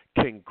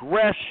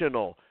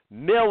 Congressional,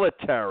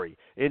 military,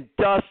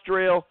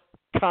 industrial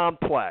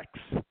complex.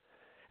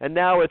 And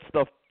now it's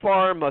the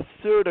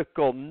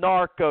pharmaceutical,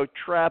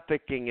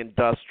 narco-trafficking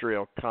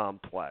industrial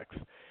complex.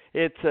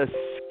 It's a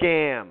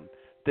scam.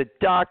 The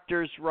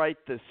doctors write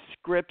the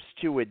scripts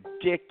to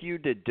addict you,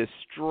 to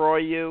destroy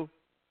you.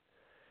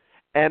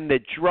 And the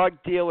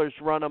drug dealers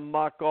run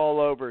amok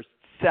all over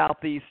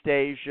Southeast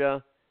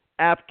Asia,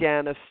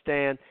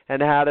 Afghanistan,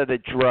 and how do the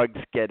drugs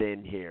get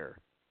in here?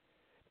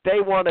 They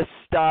want to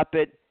stop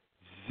it.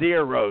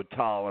 0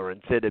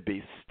 tolerance. It'll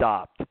be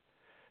stopped.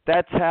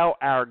 That's how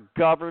our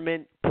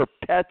government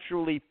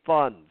perpetually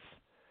funds.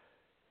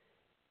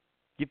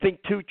 You think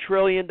 $2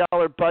 trillion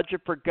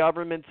budget for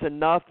government's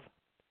enough?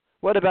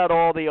 What about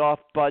all the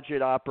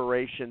off-budget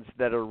operations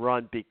that are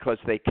run because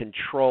they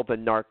control the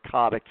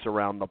narcotics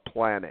around the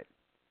planet?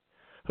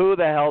 Who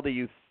the hell do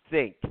you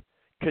think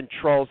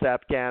controls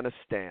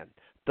Afghanistan?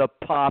 The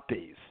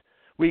poppies.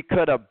 We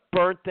could have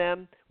burnt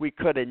them. We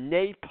could have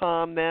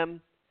napalmed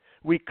them.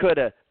 We could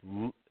have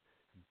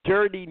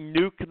dirty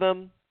nuked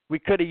them. We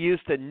could have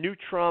used a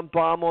neutron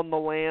bomb on the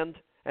land,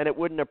 and it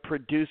wouldn't have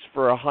produced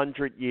for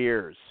 100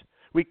 years.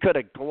 We could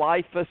have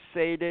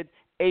glyphosated,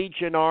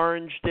 Agent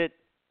Oranged it.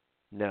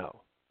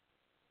 No.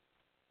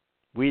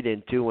 We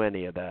didn't do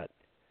any of that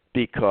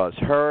because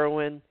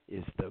heroin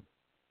is the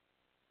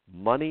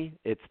money,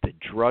 it's the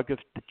drug of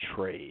the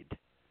trade.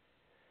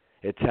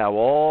 It's how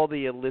all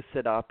the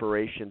illicit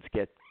operations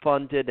get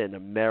funded and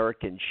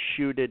Americans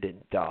shoot it and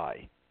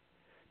die.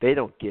 They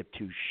don't give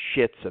 2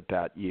 shits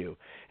about you.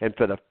 And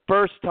for the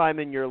first time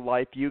in your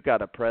life, you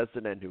got a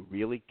president who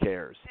really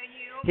cares.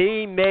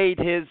 He made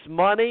his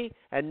money,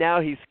 and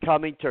now he's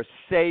coming to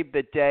save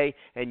the day,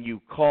 and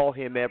you call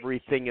him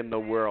everything in the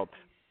world.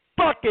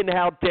 Fucking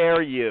how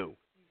dare you?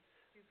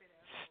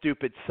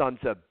 Stupid sons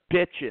of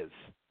bitches.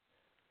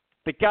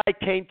 The guy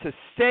came to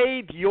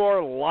save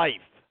your life.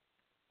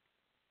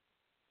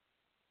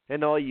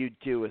 And all you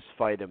do is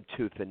fight him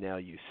tooth and nail,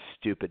 you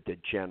stupid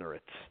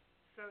degenerates.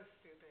 So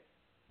stupid.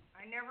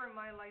 I never in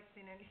my life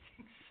seen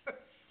anything so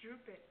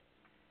stupid.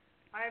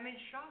 I am in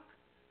shock.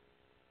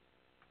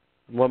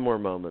 One more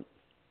moment.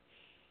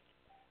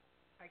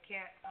 I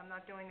can't. I'm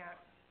not doing that.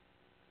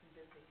 I'm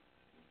busy.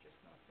 It's just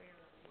not fair.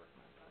 I work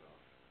my butt off.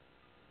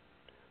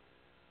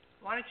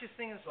 Why don't you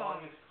sing a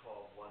song? The song is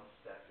called One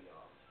Step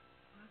Beyond.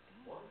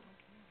 What?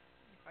 Okay.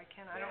 If I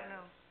can, I don't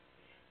know.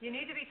 You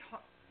need to be...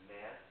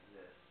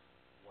 Madness.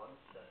 One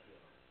Step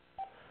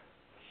Beyond.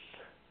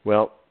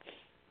 Well,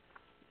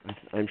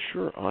 I'm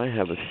sure I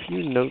have a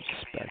few notes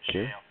back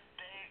here.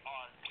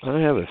 I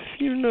have a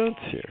few notes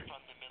here.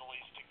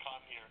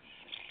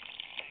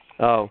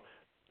 Oh,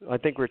 I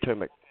think we're talking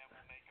about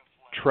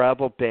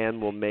travel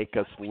ban will make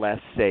us less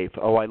safe.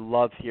 Oh, I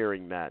love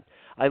hearing that.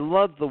 I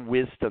love the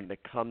wisdom that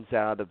comes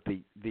out of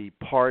the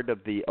part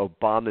of the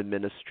Obama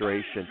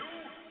administration.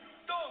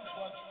 Don't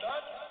watch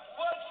that.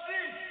 Watch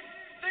this.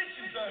 This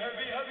is a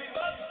heavy, heavy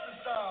monster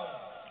sound.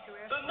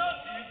 The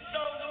nuttiest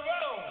sound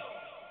around.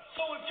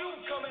 So if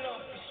you're coming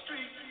off the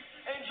street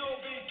and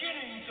you're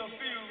beginning to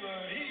feel the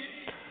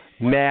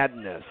heat.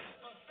 Madness.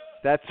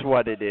 That's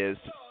what it is.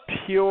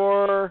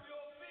 Pure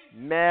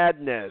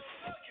madness.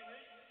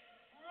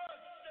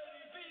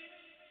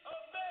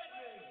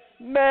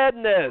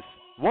 Madness.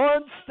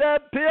 One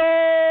step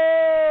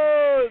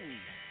beyond.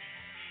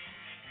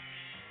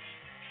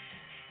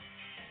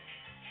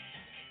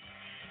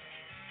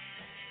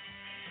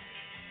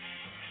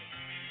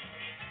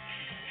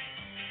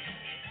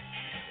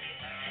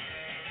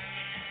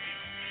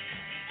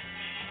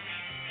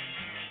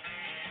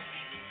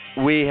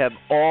 We have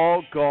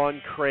all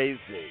gone crazy.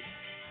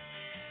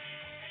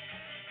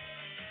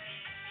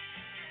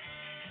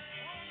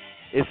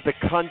 Is the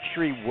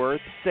country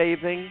worth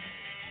saving?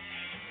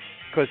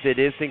 Because it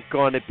isn't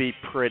going to be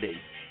pretty.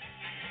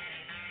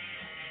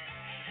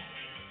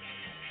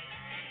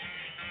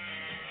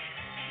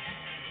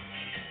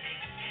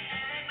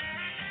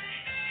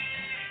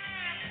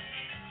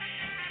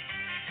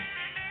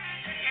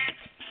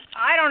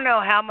 don't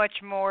know how much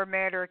more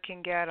madder it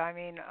can get. I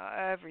mean,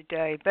 every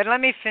day. But let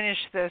me finish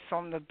this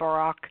on the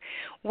Barack.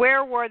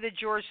 Where were the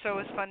George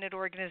Soros-funded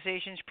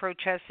organizations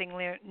protesting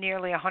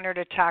nearly 100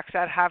 attacks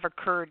that have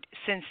occurred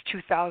since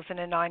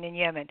 2009 in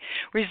Yemen,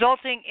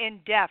 resulting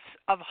in deaths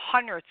of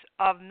hundreds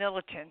of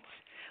militants?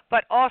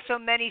 But also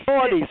many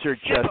Saudis are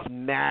just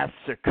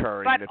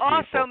massacring the people. But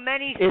also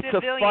many it's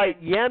civilians. A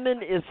fight.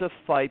 Yemen is a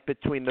fight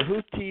between the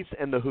Houthis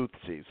and the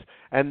Houthis.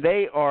 And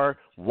they are,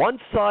 one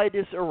side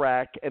is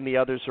Iraq and the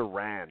other's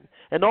Iran.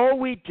 And all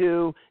we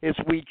do is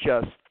we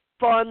just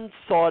fund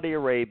Saudi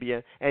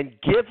Arabia and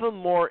give them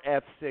more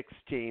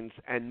F-16s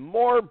and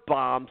more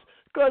bombs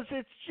because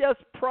it's just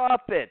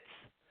profits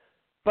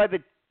by the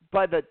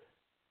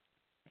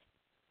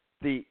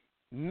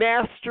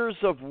masters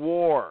of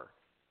war.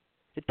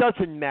 It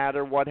doesn't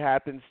matter what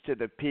happens to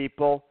the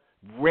people.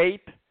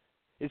 Rape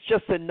is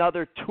just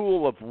another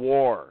tool of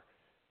war.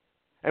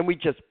 And we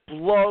just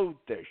blow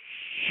the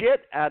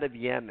shit out of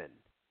Yemen.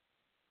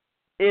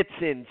 It's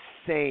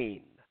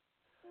insane.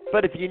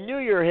 But if you knew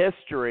your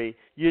history,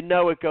 you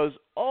know it goes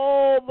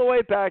all the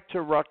way back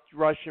to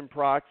Russian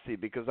proxy,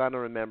 because I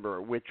don't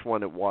remember which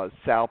one it was,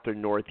 South or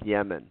North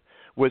Yemen,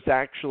 was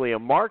actually a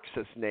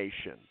Marxist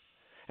nation.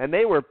 And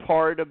they were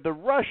part of the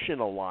Russian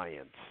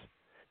alliance.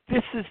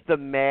 This is the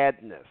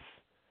madness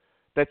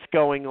that's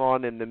going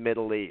on in the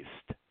Middle East.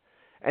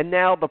 And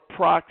now the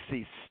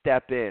proxies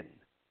step in.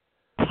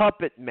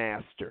 Puppet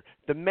master,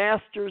 the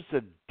masters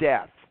of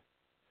death.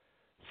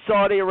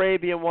 Saudi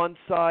Arabia on one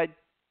side,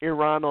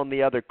 Iran on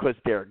the other, because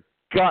they're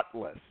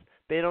gutless.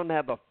 They don't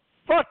have a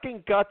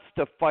fucking guts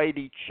to fight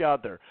each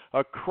other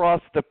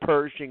across the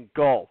Persian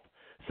Gulf.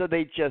 So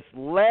they just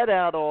let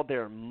out all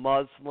their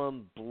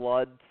Muslim,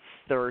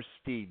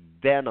 bloodthirsty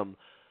venom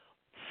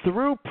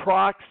through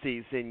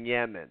proxies in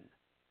Yemen.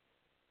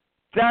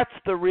 That's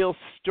the real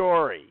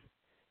story.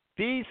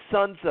 These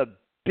sons of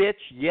bitch,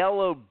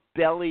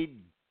 yellow-bellied,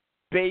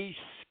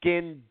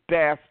 beige-skinned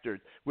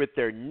bastards with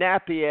their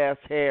nappy-ass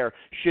hair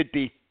should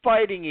be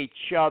fighting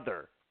each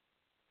other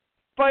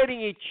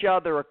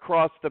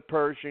across the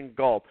Persian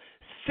Gulf,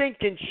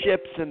 sinking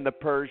ships in the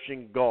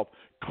Persian Gulf,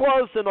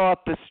 closing off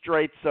the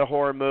Straits of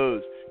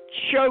Hormuz,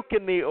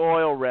 choking the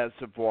oil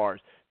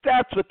reservoirs.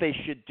 That's what they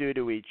should do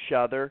to each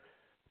other.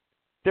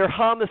 They're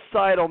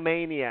homicidal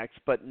maniacs,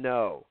 but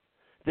no.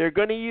 They're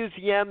going to use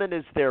Yemen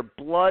as their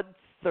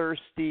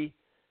bloodthirsty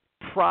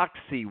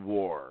proxy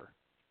war.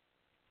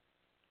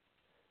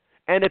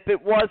 And if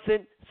it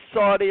wasn't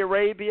Saudi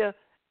Arabia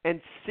and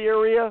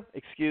Syria,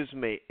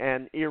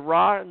 and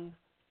Iran,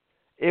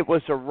 it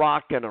was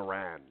Iraq and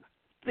Iran.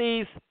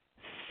 These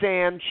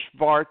sand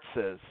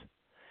schwarzes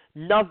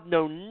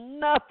know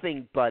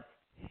nothing but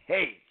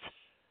hate.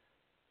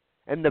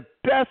 And the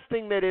best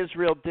thing that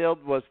Israel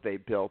did was they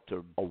built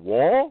a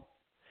wall,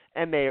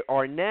 and they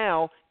are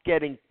now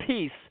getting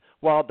peace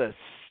while the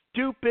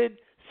stupid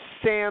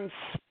sand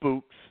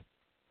spooks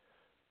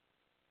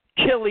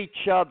kill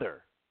each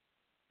other.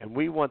 And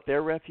we want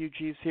their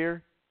refugees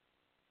here?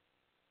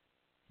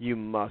 You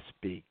must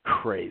be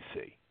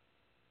crazy.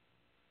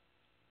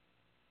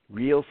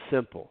 Real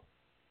simple.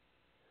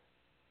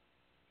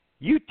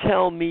 You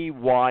tell me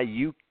why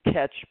you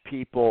catch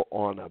people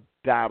on a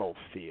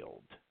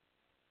battlefield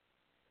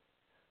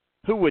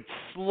who would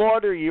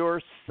slaughter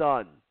your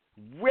son,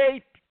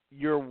 rape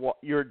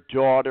your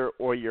daughter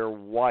or your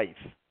wife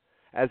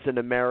as an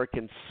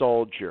American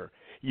soldier.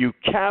 You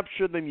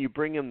capture them, you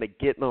bring them to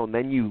Gitmo, and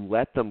then you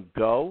let them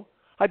go?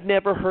 I've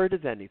never heard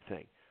of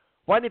anything.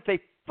 Why didn't they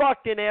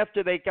fucking,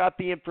 after they got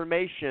the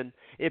information,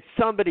 if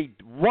somebody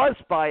was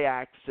by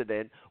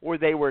accident or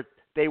they were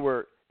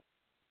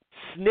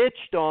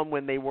snitched on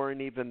when they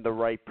weren't even the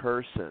right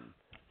person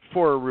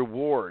for a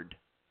reward?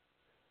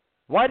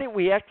 Why didn't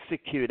we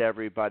execute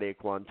everybody at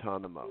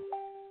Guantanamo?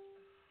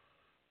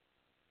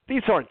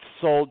 These aren't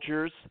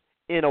soldiers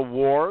in a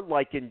war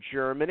like in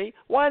Germany.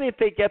 Why didn't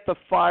they get the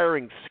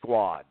firing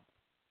squad?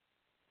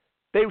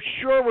 They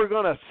sure were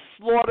going to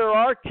slaughter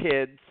our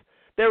kids.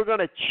 They were going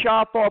to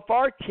chop off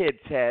our kids'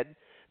 head.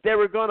 They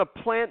were going to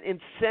plant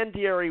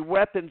incendiary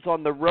weapons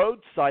on the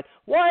roadside.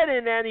 Why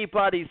didn't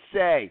anybody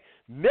say,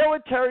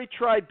 military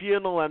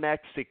tribunal and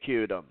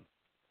execute them?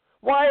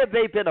 Why have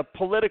they been a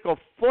political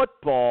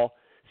football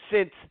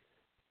since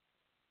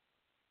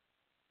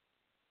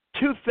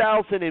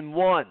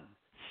 2001?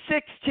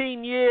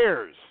 16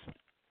 years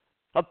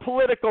of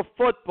political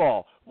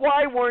football.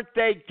 Why weren't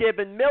they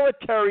given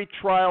military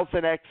trials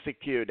and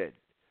executed?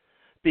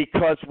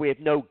 Because we have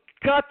no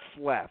guts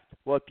left.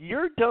 Well, if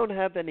you don't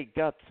have any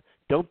guts,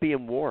 don't be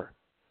in war.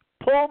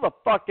 Pull the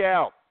fuck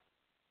out.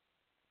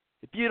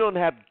 If you don't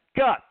have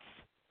guts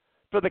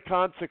for the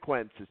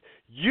consequences.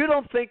 You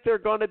don't think they're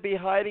going to be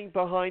hiding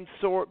behind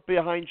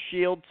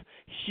shields,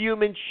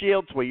 human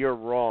shields? Well, you're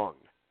wrong.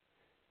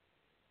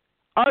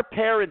 Our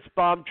parents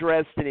bombed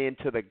Dresden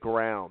into the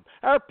ground.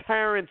 Our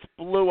parents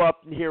blew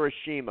up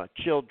Hiroshima.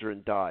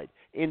 Children died.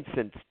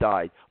 Infants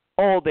died.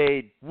 Old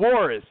age.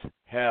 War is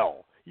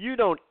hell. You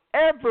don't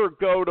ever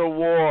go to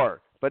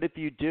war. But if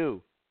you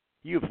do,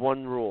 you have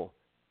one rule.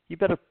 You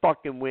better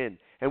fucking win.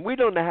 And we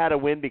don't know how to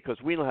win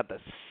because we don't have the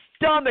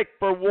stomach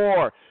for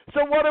war.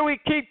 So what do we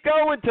keep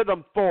going to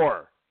them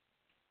for?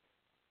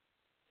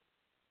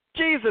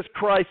 Jesus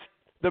Christ,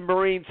 the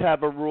Marines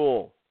have a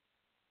rule.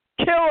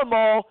 Kill them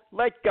all.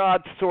 Let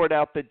God sort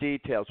out the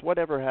details.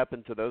 Whatever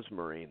happened to those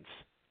Marines?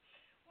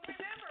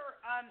 Remember,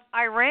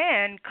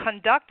 Iran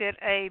conducted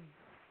a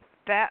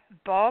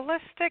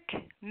ballistic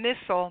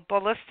missile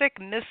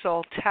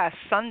test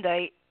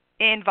Sunday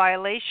in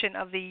violation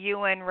of the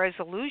UN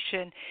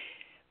resolution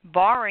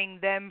barring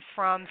them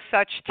from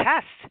such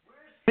tests.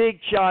 Big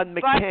John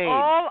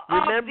McCain.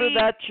 Remember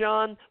that,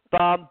 John?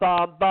 Bomb,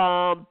 bomb,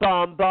 bomb,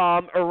 bomb,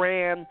 bomb,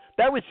 Iran.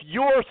 That was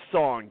your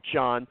song,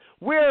 John.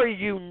 Where are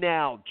you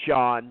now,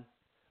 John?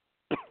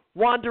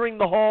 Wandering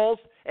the halls,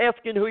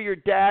 asking who your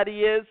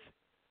daddy is?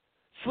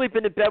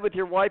 Sleeping in bed with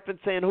your wife and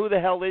saying, who the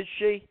hell is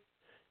she?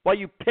 While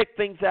you pick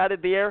things out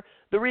of the air?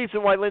 The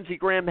reason why Lindsey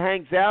Graham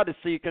hangs out is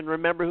so you can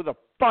remember who the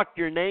fuck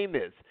your name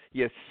is,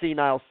 you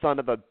senile son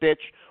of a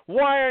bitch.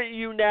 Why aren't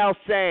you now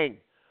saying,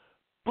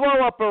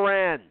 blow up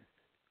Iran?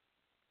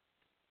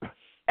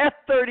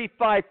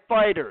 F-35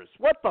 fighters.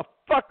 What the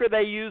fuck are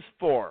they used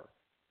for?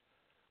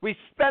 We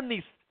spend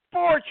these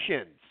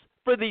fortunes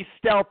for these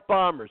stealth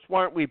bombers.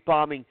 Why aren't we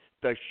bombing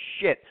the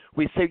shit?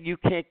 We say you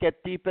can't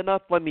get deep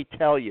enough. Let me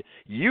tell you,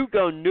 you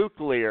go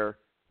nuclear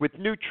with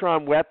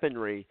neutron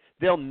weaponry,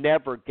 they'll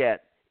never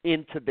get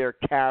into their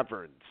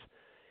caverns.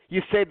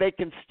 You say they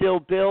can still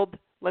build?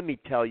 Let me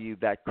tell you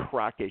that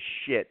crock of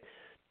shit.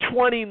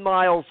 20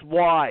 miles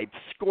wide,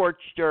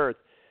 scorched earth.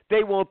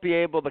 They won't be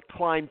able to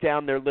climb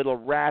down their little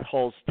rat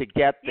holes to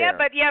get there. Yeah,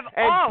 but you have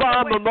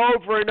bomb them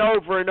over and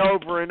over and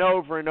over and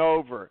over and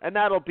over, and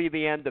that'll be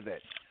the end of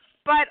it.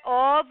 But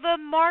all the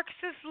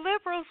Marxist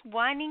liberals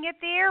whining at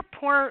the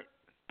airport,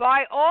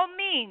 by all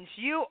means,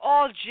 you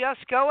all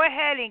just go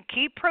ahead and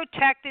keep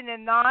protecting the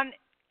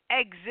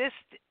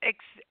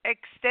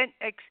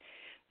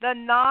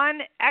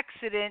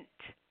non-accident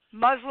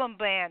Muslim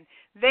ban.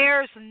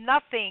 There's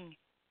nothing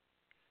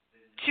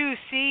to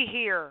see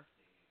here.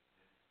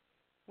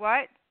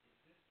 What?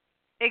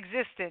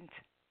 Existent.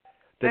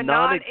 The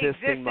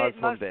non-existing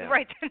Muslim ban.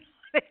 Right, the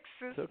non-existent.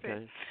 It's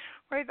okay.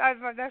 Right,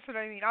 that's what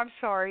I mean. I'm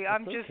sorry.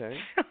 I'm it's just... okay.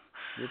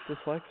 You're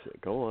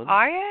dyslexic. Go on.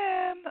 I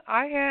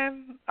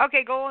am.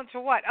 Okay, go on to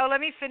what? Oh, let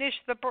me finish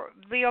the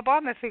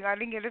Obama thing. I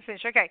didn't get to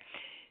finish. Okay.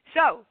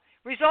 So,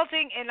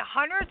 resulting in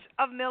hundreds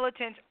of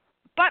militants,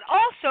 but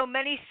also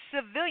many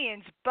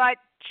civilians. But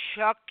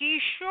Chucky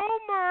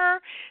Schumer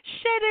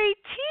shed a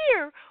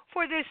tear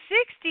for the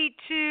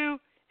 62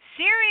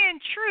 Syrian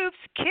troops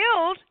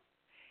killed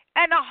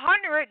and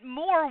 100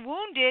 more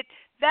wounded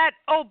that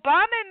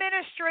Obama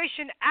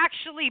administration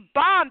actually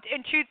bombed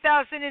in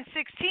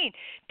 2016.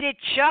 Did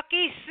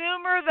Chucky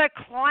Schumer the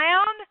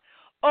clown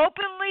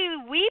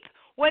openly weep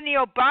when the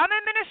Obama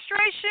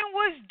administration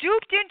was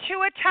duped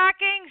into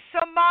attacking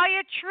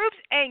Somalia troops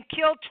and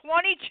killed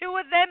 22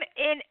 of them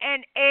in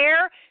an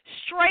air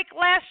strike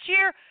last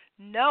year?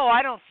 No,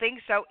 I don't think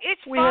so.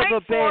 It's we fine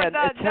have a ban,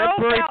 a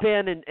temporary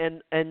ban,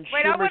 and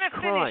Wait, Schumer's I want to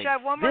crying. finish. I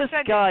have one more this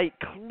sentence. guy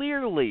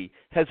clearly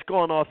has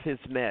gone off his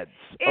meds.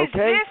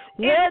 Okay,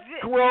 what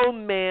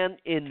grown man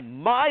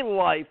in my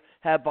life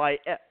have I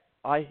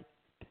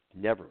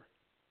never.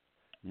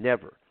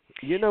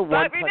 You know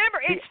what? But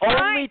remember, it's the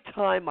only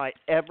time I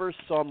ever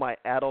saw my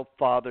adult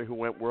father who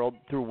went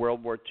through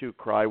World War II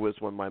cry was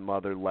when my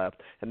mother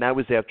left, and that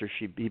was after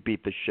he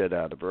beat the shit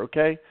out of her.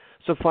 Okay,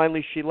 so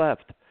finally she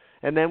left.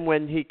 And then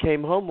when he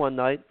came home one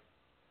night,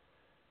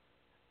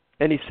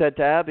 and he said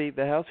to Abby,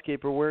 the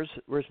housekeeper, "Where's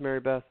Mary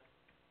Beth?"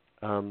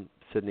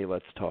 Sydney,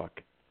 let's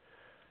talk.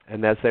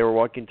 And as they were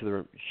walking to the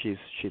room, she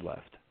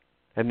left.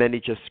 And then he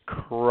just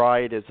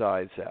cried his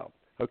eyes out.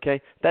 Okay,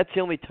 that's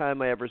the only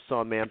time I ever saw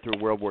a man through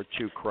World War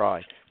II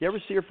cry. You ever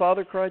see your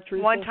father cry,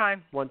 Teresa? One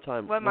time. One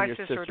time. When my your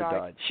sister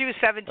died. She was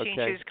 17. Okay.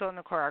 She was killed in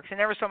a car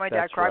accident. I never saw my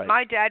dad That's cry. right.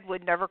 My dad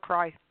would never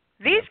cry.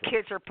 These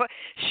kids are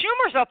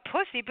Schumer's a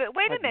pussy, but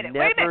wait a minute.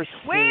 But it's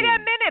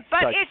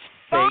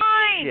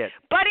fine. Shit.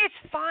 But it's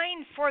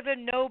fine for the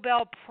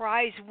Nobel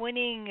Prize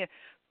winning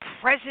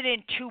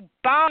president to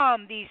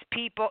bomb these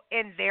people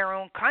in their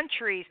own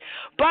countries.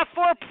 But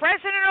for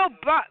President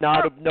Obama,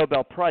 not a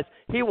Nobel Prize.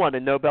 He won a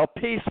Nobel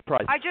Peace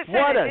Prize. I just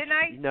said it, didn't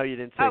I? No, you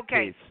didn't say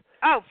peace.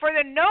 Oh, for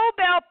the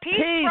Nobel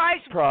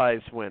Peace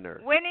Prize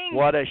winner. Winning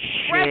what a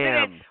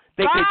sham.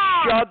 They could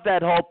shove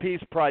that whole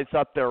Peace Prize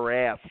up their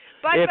ass.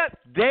 But if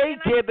they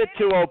give it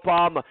to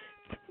Obama,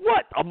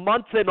 what, a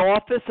month in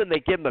office and they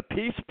give him a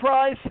Peace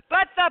Prize?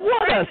 What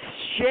a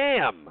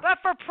sham. But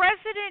for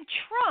President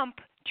Trump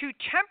to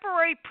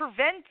temporarily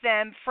prevent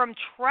them from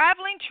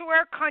traveling to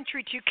our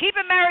country to keep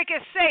America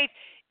safe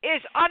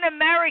is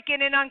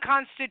un-American and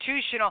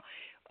unconstitutional.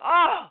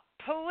 Oh,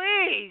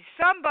 please,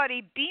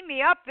 somebody beam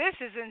me up. This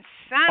is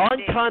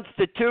insanity.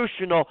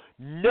 Unconstitutional.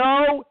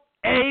 No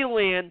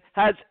alien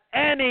has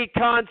any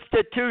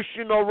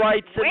constitutional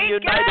rights in the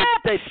United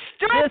States.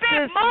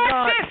 Stupid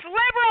Marxist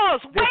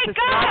liberals! Wake up! This is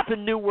not the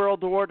New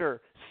World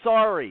Order.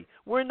 Sorry.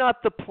 We're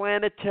not the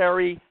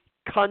planetary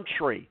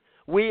country.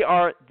 We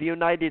are the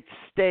United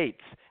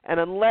States. And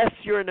unless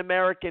you're an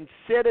American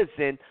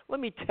citizen, let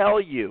me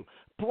tell you,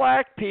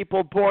 black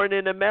people born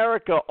in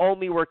America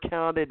only were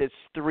counted as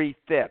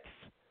 3/5.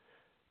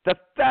 The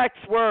facts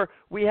were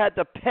we had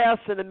to pass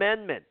an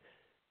amendment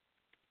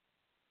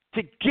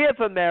to give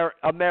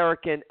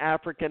American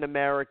African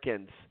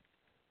Americans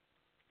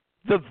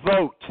the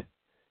vote,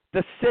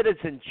 the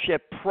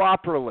citizenship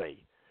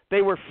properly.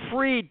 They were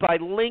freed by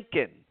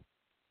Lincoln.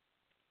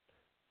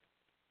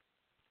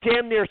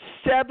 Damn near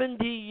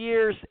 70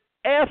 years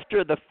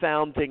after the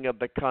founding of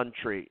the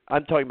country.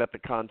 I'm talking about the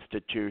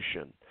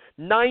Constitution.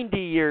 90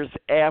 years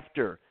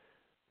after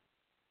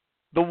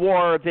the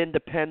War of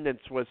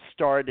Independence was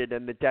started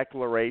and the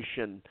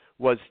Declaration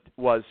was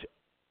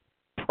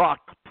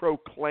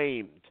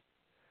proclaimed.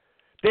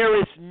 There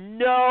is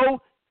no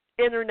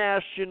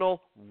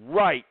international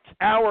right,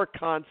 our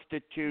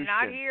Constitution.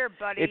 Not here,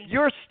 buddy. If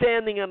you're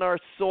standing on our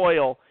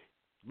soil,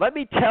 let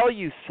me tell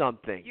you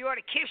something. You ought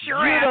to kiss your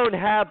ass. You don't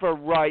have a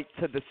right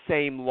to the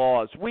same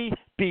laws. We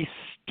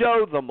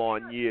bestow them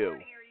on you.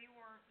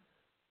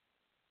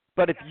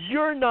 But if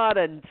you're not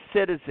a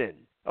citizen,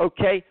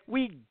 okay,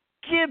 we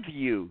give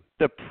you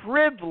the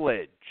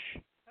privilege,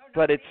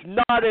 but it's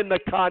not in the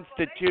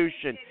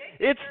Constitution.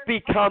 It's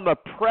become a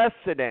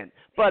precedent,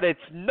 but it's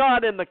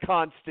not in the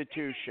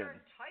Constitution.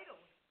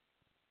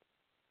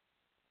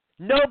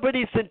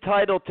 Nobody's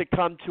entitled to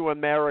come to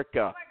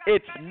America.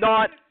 It's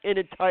not an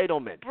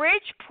entitlement.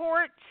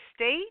 Bridgeport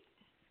State?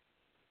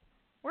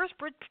 Where's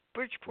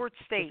Bridgeport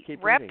State?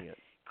 Keep Rep reading it.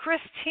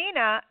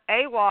 Christina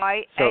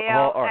A.Y. So,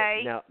 A.L.A. all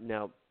right,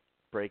 now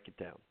break it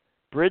down.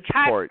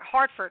 Bridgeport.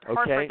 Hartford. Okay?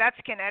 Hartford. That's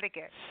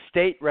Connecticut.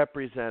 State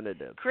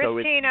representative.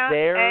 Christina so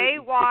it's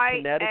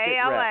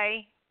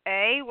A.Y.A.L.A.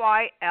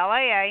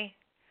 A.Y.L.A.A.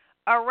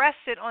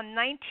 arrested on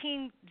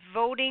 19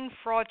 voting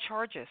fraud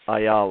charges.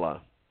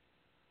 Ayala.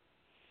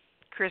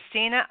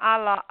 Christina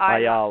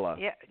Ayala.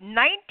 Yeah,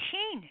 19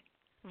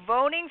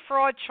 voting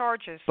fraud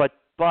charges. But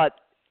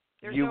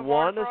there's you no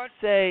want to fraud?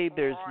 say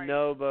there's Right.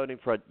 no voting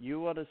fraud. You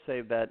want to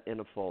save that in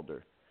a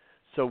folder.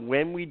 So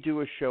when we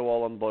do a show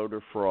all on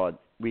voter fraud,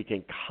 we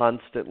can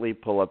constantly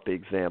pull up the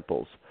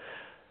examples.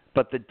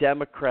 But the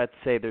Democrats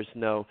say there's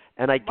no,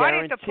 and I Why do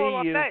you have to pull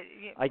up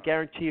guarantee that? I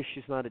guarantee you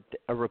she's not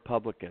a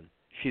Republican.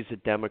 She's a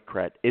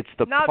Democrat. It's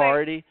the No,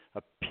 party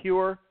of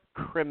pure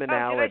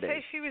criminality. Oh, did I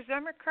say she was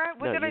Democrat?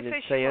 What No, did you I didn't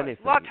say say she was?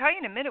 anything. Well, I'll tell you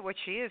in a minute what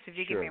she is if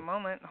you give Sure. me a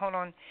moment. Hold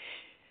on.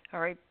 All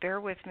right,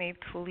 bear with me,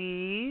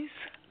 please.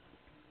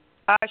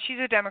 She's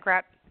a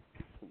Democrat.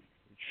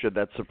 Should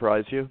that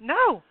surprise you?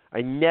 No.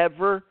 I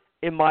never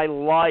in my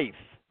life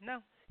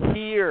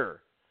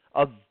hear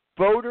of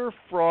voter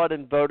fraud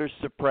and voter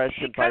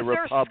suppression by Because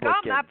Republicans. they're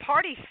scum. That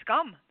party's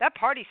scum. That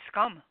party's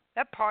scum.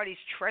 That party's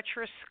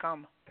treacherous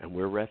scum. And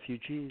we're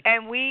refugees.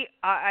 And we,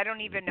 I don't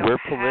even know We're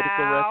how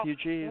political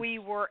refugees. we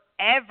were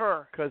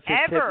ever, Because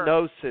it's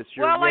hypnosis.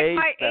 You're well, like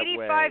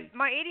raised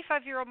my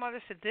 85-year-old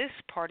mother said, this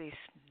party's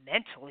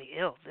mentally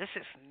ill. This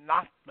is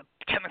not the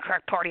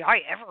Democratic Party I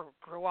ever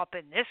grew up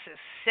in. This is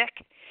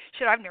sick.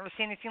 Shit, I've never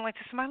seen anything like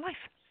this in my life.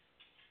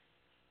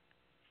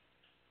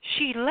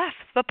 She left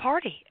the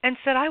party and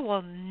said, I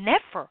will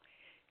never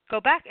go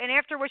back. And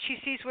after what she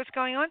sees what's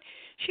going on,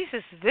 she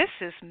says, this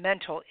is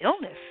mental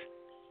illness.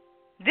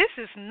 This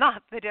is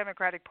not the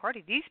Democratic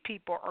Party. These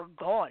people are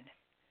gone.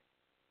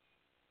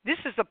 This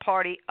is a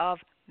party of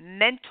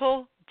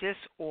mental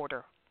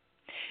disorder.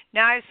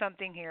 Now I have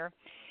something here.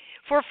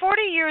 For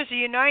 40 years, the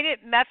United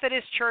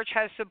Methodist Church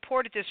has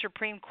supported the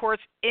Supreme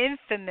Court's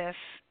infamous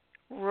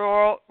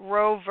Roe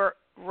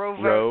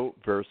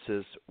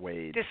versus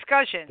Wade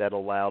discussion that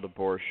allowed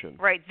abortion.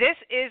 Right. This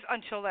is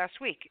until last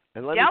week.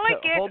 And let me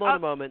hold on a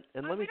moment.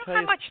 And let me tell you.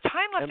 We don't have much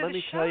time left and in let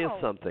me the tell you show.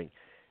 something.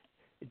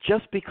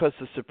 Just because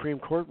the Supreme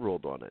Court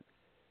ruled on it,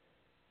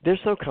 there's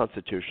no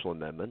constitutional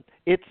amendment.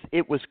 It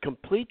was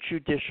complete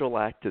judicial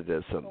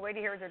activism. Well, wait to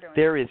hear what they're doing.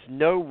 There is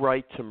no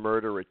right to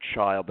murder a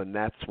child, and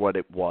that's what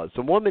it was.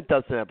 A woman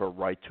doesn't have a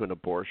right to an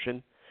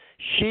abortion.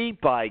 She,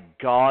 by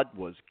God,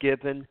 was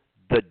given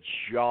the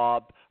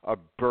job of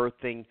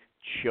birthing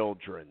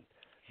children.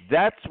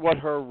 That's what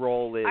her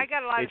role is. I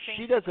got a lot if of things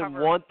she to doesn't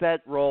cover. want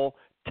that role,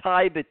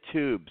 tie the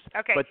tubes.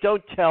 Okay. But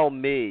don't tell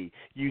me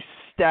you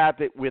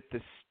stab it with the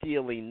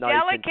steely knife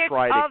Delegates and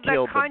try to of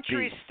kill the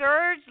country's beast.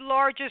 third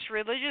largest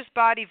religious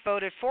body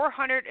voted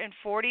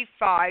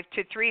 445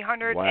 to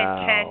 310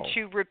 Wow.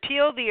 to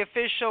repeal the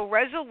official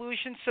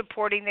resolution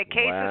supporting the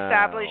case Wow.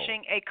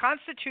 establishing a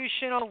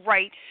constitutional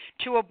right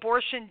to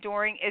abortion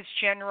during its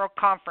general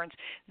conference.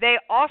 They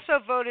also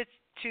voted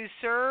to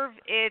serve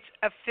its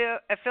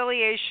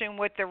affiliation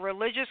with the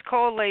Religious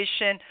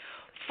Coalition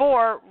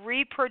for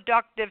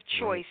Reproductive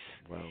Choice.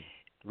 Wow.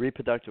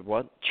 Reproductive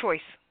what? Choice.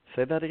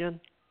 Say that again?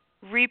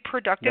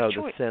 Reproductive No,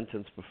 choice. the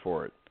sentence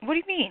before it. What do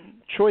you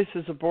mean? Choice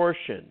is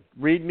abortion.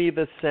 Read me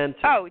the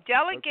sentence. Oh,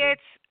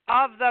 delegates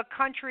of the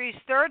country's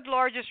third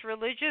largest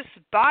religious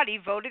body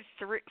voted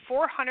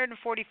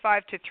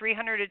 445 to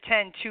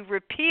 310 to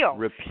repeal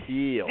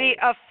the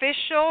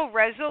official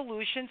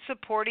resolution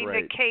supporting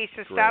the case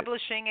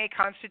establishing a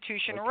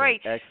constitutional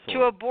right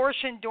to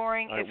abortion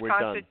during its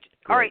constitution.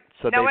 All right.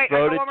 So no, they wait,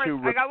 voted I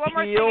to got one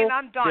more thing and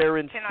I'm done their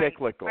tonight.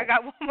 encyclical. I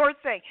got one more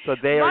thing. So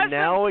they are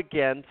now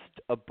against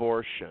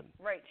abortion.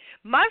 Right.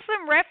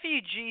 Muslim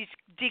refugees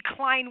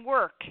decline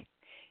work.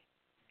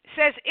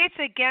 Says it's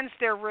against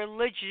their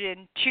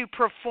religion to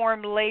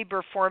perform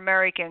labor for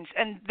Americans,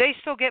 and they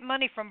still get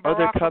money from Barack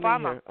they're coming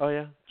Obama. Here. Oh,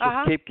 yeah.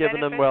 Just keep giving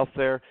them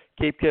welfare,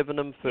 keep giving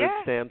them food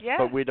stamps,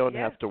 but we don't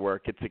have to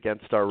work. It's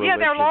against our religion.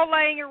 Yeah, they're all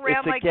laying around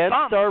like bums. It's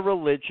against our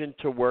religion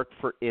to work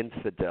for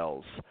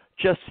infidels.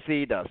 Just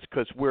feed us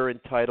because we're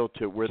entitled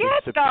to. We're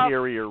the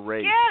superior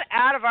race. Get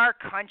out of our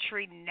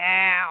country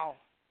now.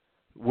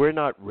 We're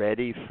not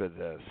ready for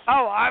this.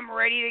 Oh, I'm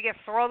ready to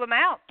throw them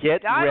out.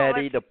 Get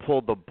ready to pull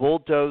the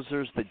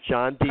bulldozers, the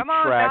John D.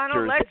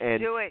 tractors,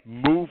 and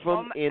move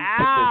them into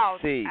the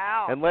sea.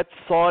 And let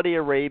Saudi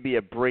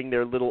Arabia bring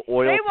their little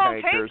oil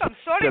tankers to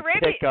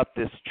pick up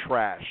this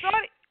trash.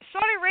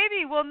 Saudi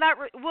Arabia will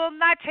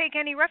not take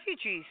any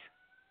refugees.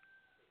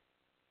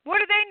 What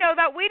do they know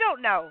that we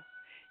don't know?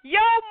 Yo,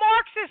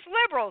 Marxist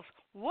liberals,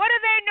 what do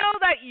they know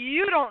that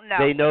you don't know?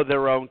 They know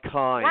their own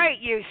kind. Right,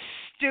 you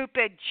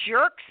stupid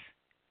jerks.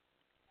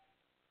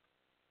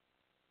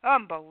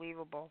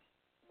 Unbelievable.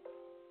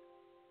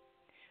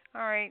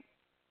 All right.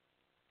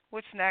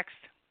 What's next?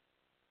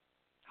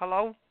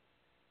 Hello?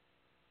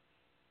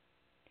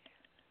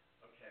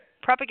 Okay.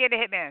 Propaganda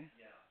Hitman.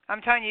 Yeah.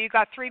 I'm telling you, you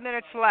got 3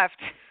 minutes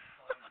left.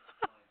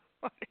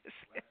 What is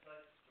it?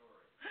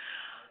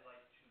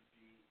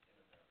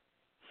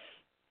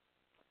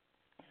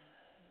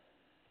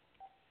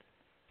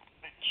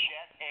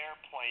 Jet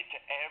airplane to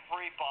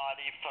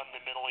everybody from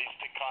the Middle East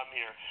to come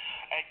here.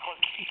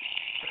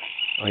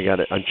 I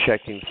got it. I'm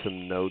checking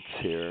some notes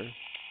here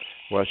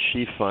while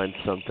she finds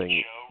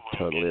something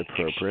totally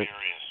appropriate.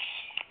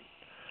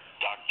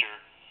 Dr.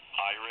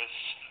 Iris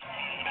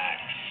Max.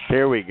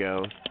 There we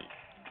go.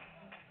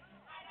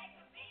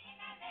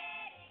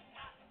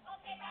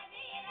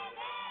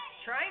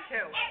 Trying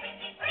to.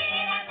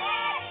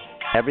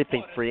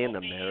 Everything free in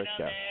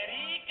America.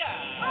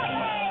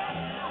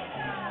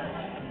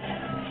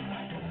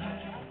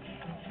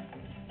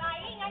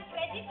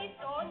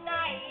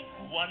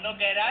 One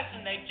look at us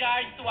and they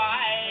charge twice.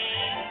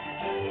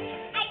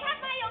 I have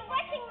my own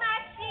washing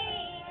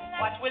machine.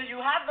 What will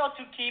you have though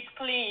to keep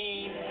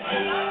clean?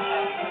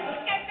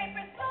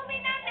 Skyscrapers boom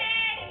in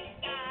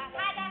America.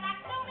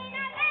 Cadillacs boom in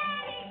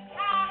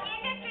America.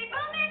 Industry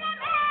boom in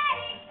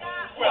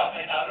America.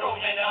 Wealth in a room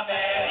in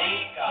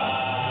America.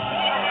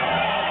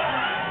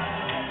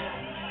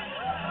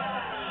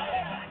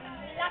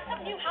 Lots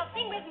of new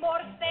housing with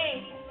more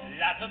space.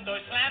 Lots of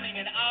doors slamming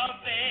in our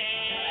face.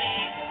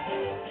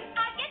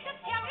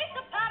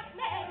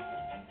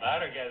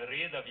 Better get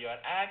rid of your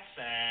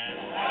accent.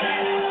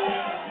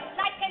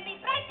 Life can be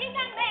bright in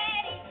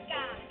America.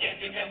 If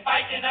you can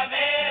fight in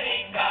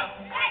America.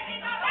 Life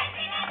is all right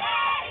in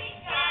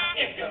America.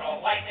 If you're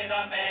all white in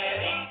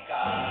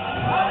America.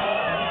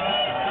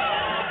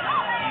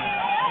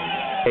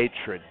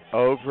 Hatred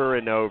over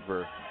and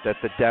over that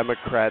the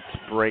Democrats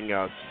bring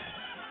us.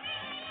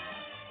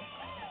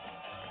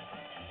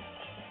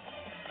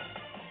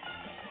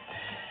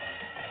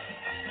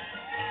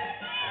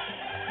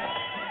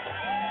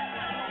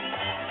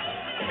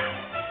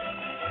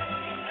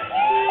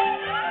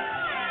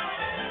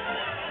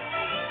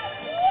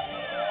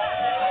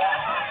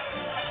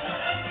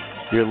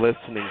 You're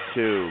listening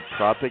to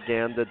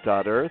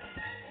Propaganda.Earth.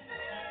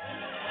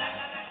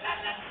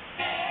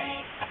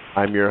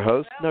 I'm your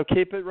host. No,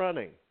 keep it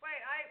running.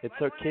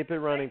 Keep it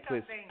running,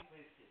 please.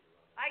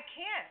 I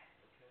can't.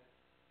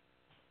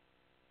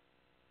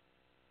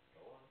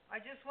 I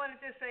just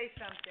wanted to say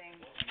something.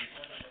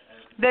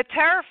 The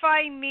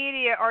terrifying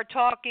media are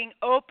talking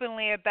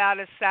openly about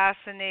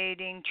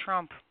assassinating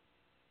Trump.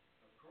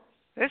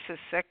 This is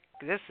sick.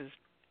 This is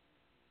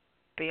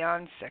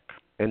beyond sick.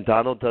 And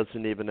Donald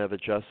doesn't even have a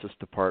Justice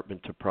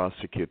Department to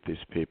prosecute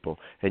these people.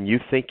 And you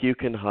think you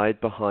can hide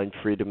behind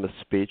freedom of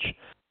speech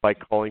by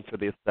calling for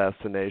the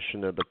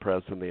assassination of the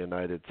President of the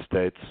United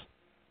States?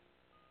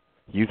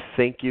 You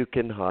think you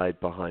can hide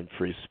behind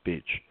free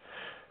speech.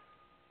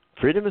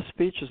 Freedom of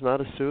speech is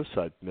not a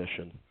suicide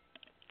mission.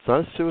 It's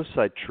not a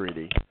suicide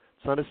treaty.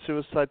 It's not a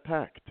suicide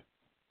pact.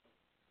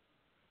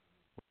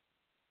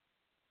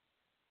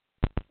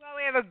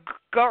 We have a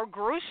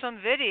gruesome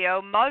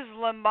video.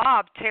 Muslim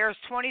mob tears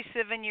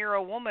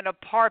 27-year-old woman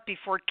apart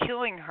before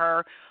killing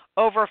her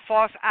over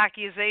false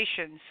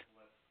accusations.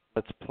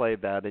 Let's play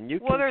that, and you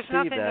can see that. Well, there's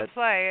nothing to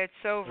play.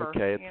 It's over.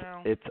 Okay,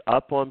 it's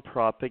up on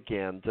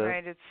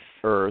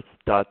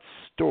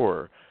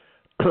propaganda.earth.store.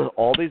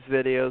 All these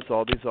videos,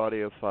 all these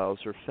audio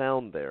files are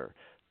found there.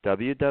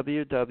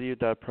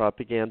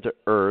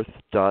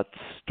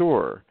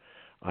 www.propaganda.earth.store.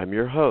 I'm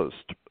your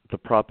host, the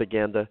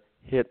Propaganda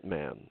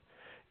Hitman.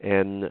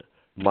 And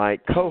my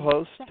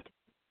co-host,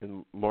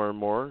 and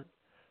more,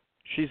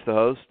 She's the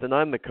host, and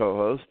I'm the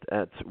co-host.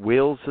 That's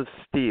Wheels of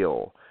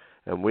Steel.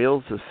 And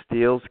Wheels of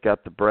Steel's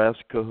got the brass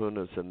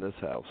kahunas in this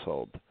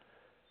household.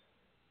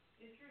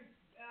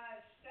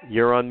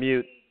 You're on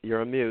mute.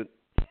 You're on mute.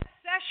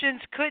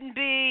 Sessions couldn't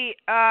be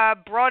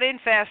brought in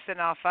fast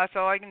enough. That's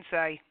all I can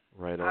say.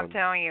 Right on. I'm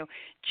telling you.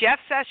 Jeff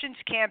Sessions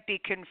can't be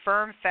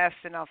confirmed fast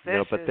enough.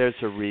 But there's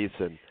a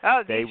reason.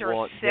 Oh, these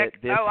are sick.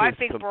 I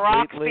think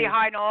Barack's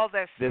behind all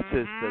this. This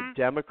is the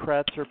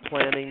Democrats are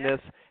planning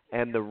this,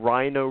 and the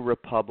Rhino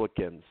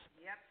Republicans.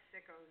 Yep,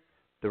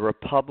 sickos. The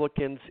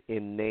Republicans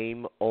in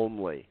name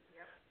only.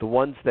 Yep. The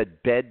ones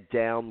that bed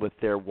down with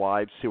their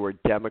wives who are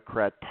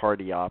Democrat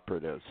Party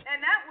operatives.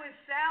 And that was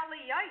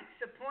Sally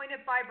Yates,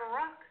 appointed by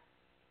Barack.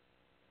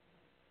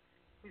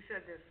 Who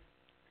said this?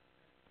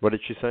 What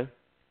did she say?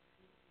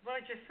 Well, I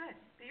just said.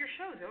 Your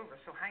show's over,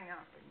 so hang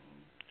up.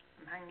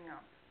 I'm hanging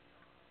up.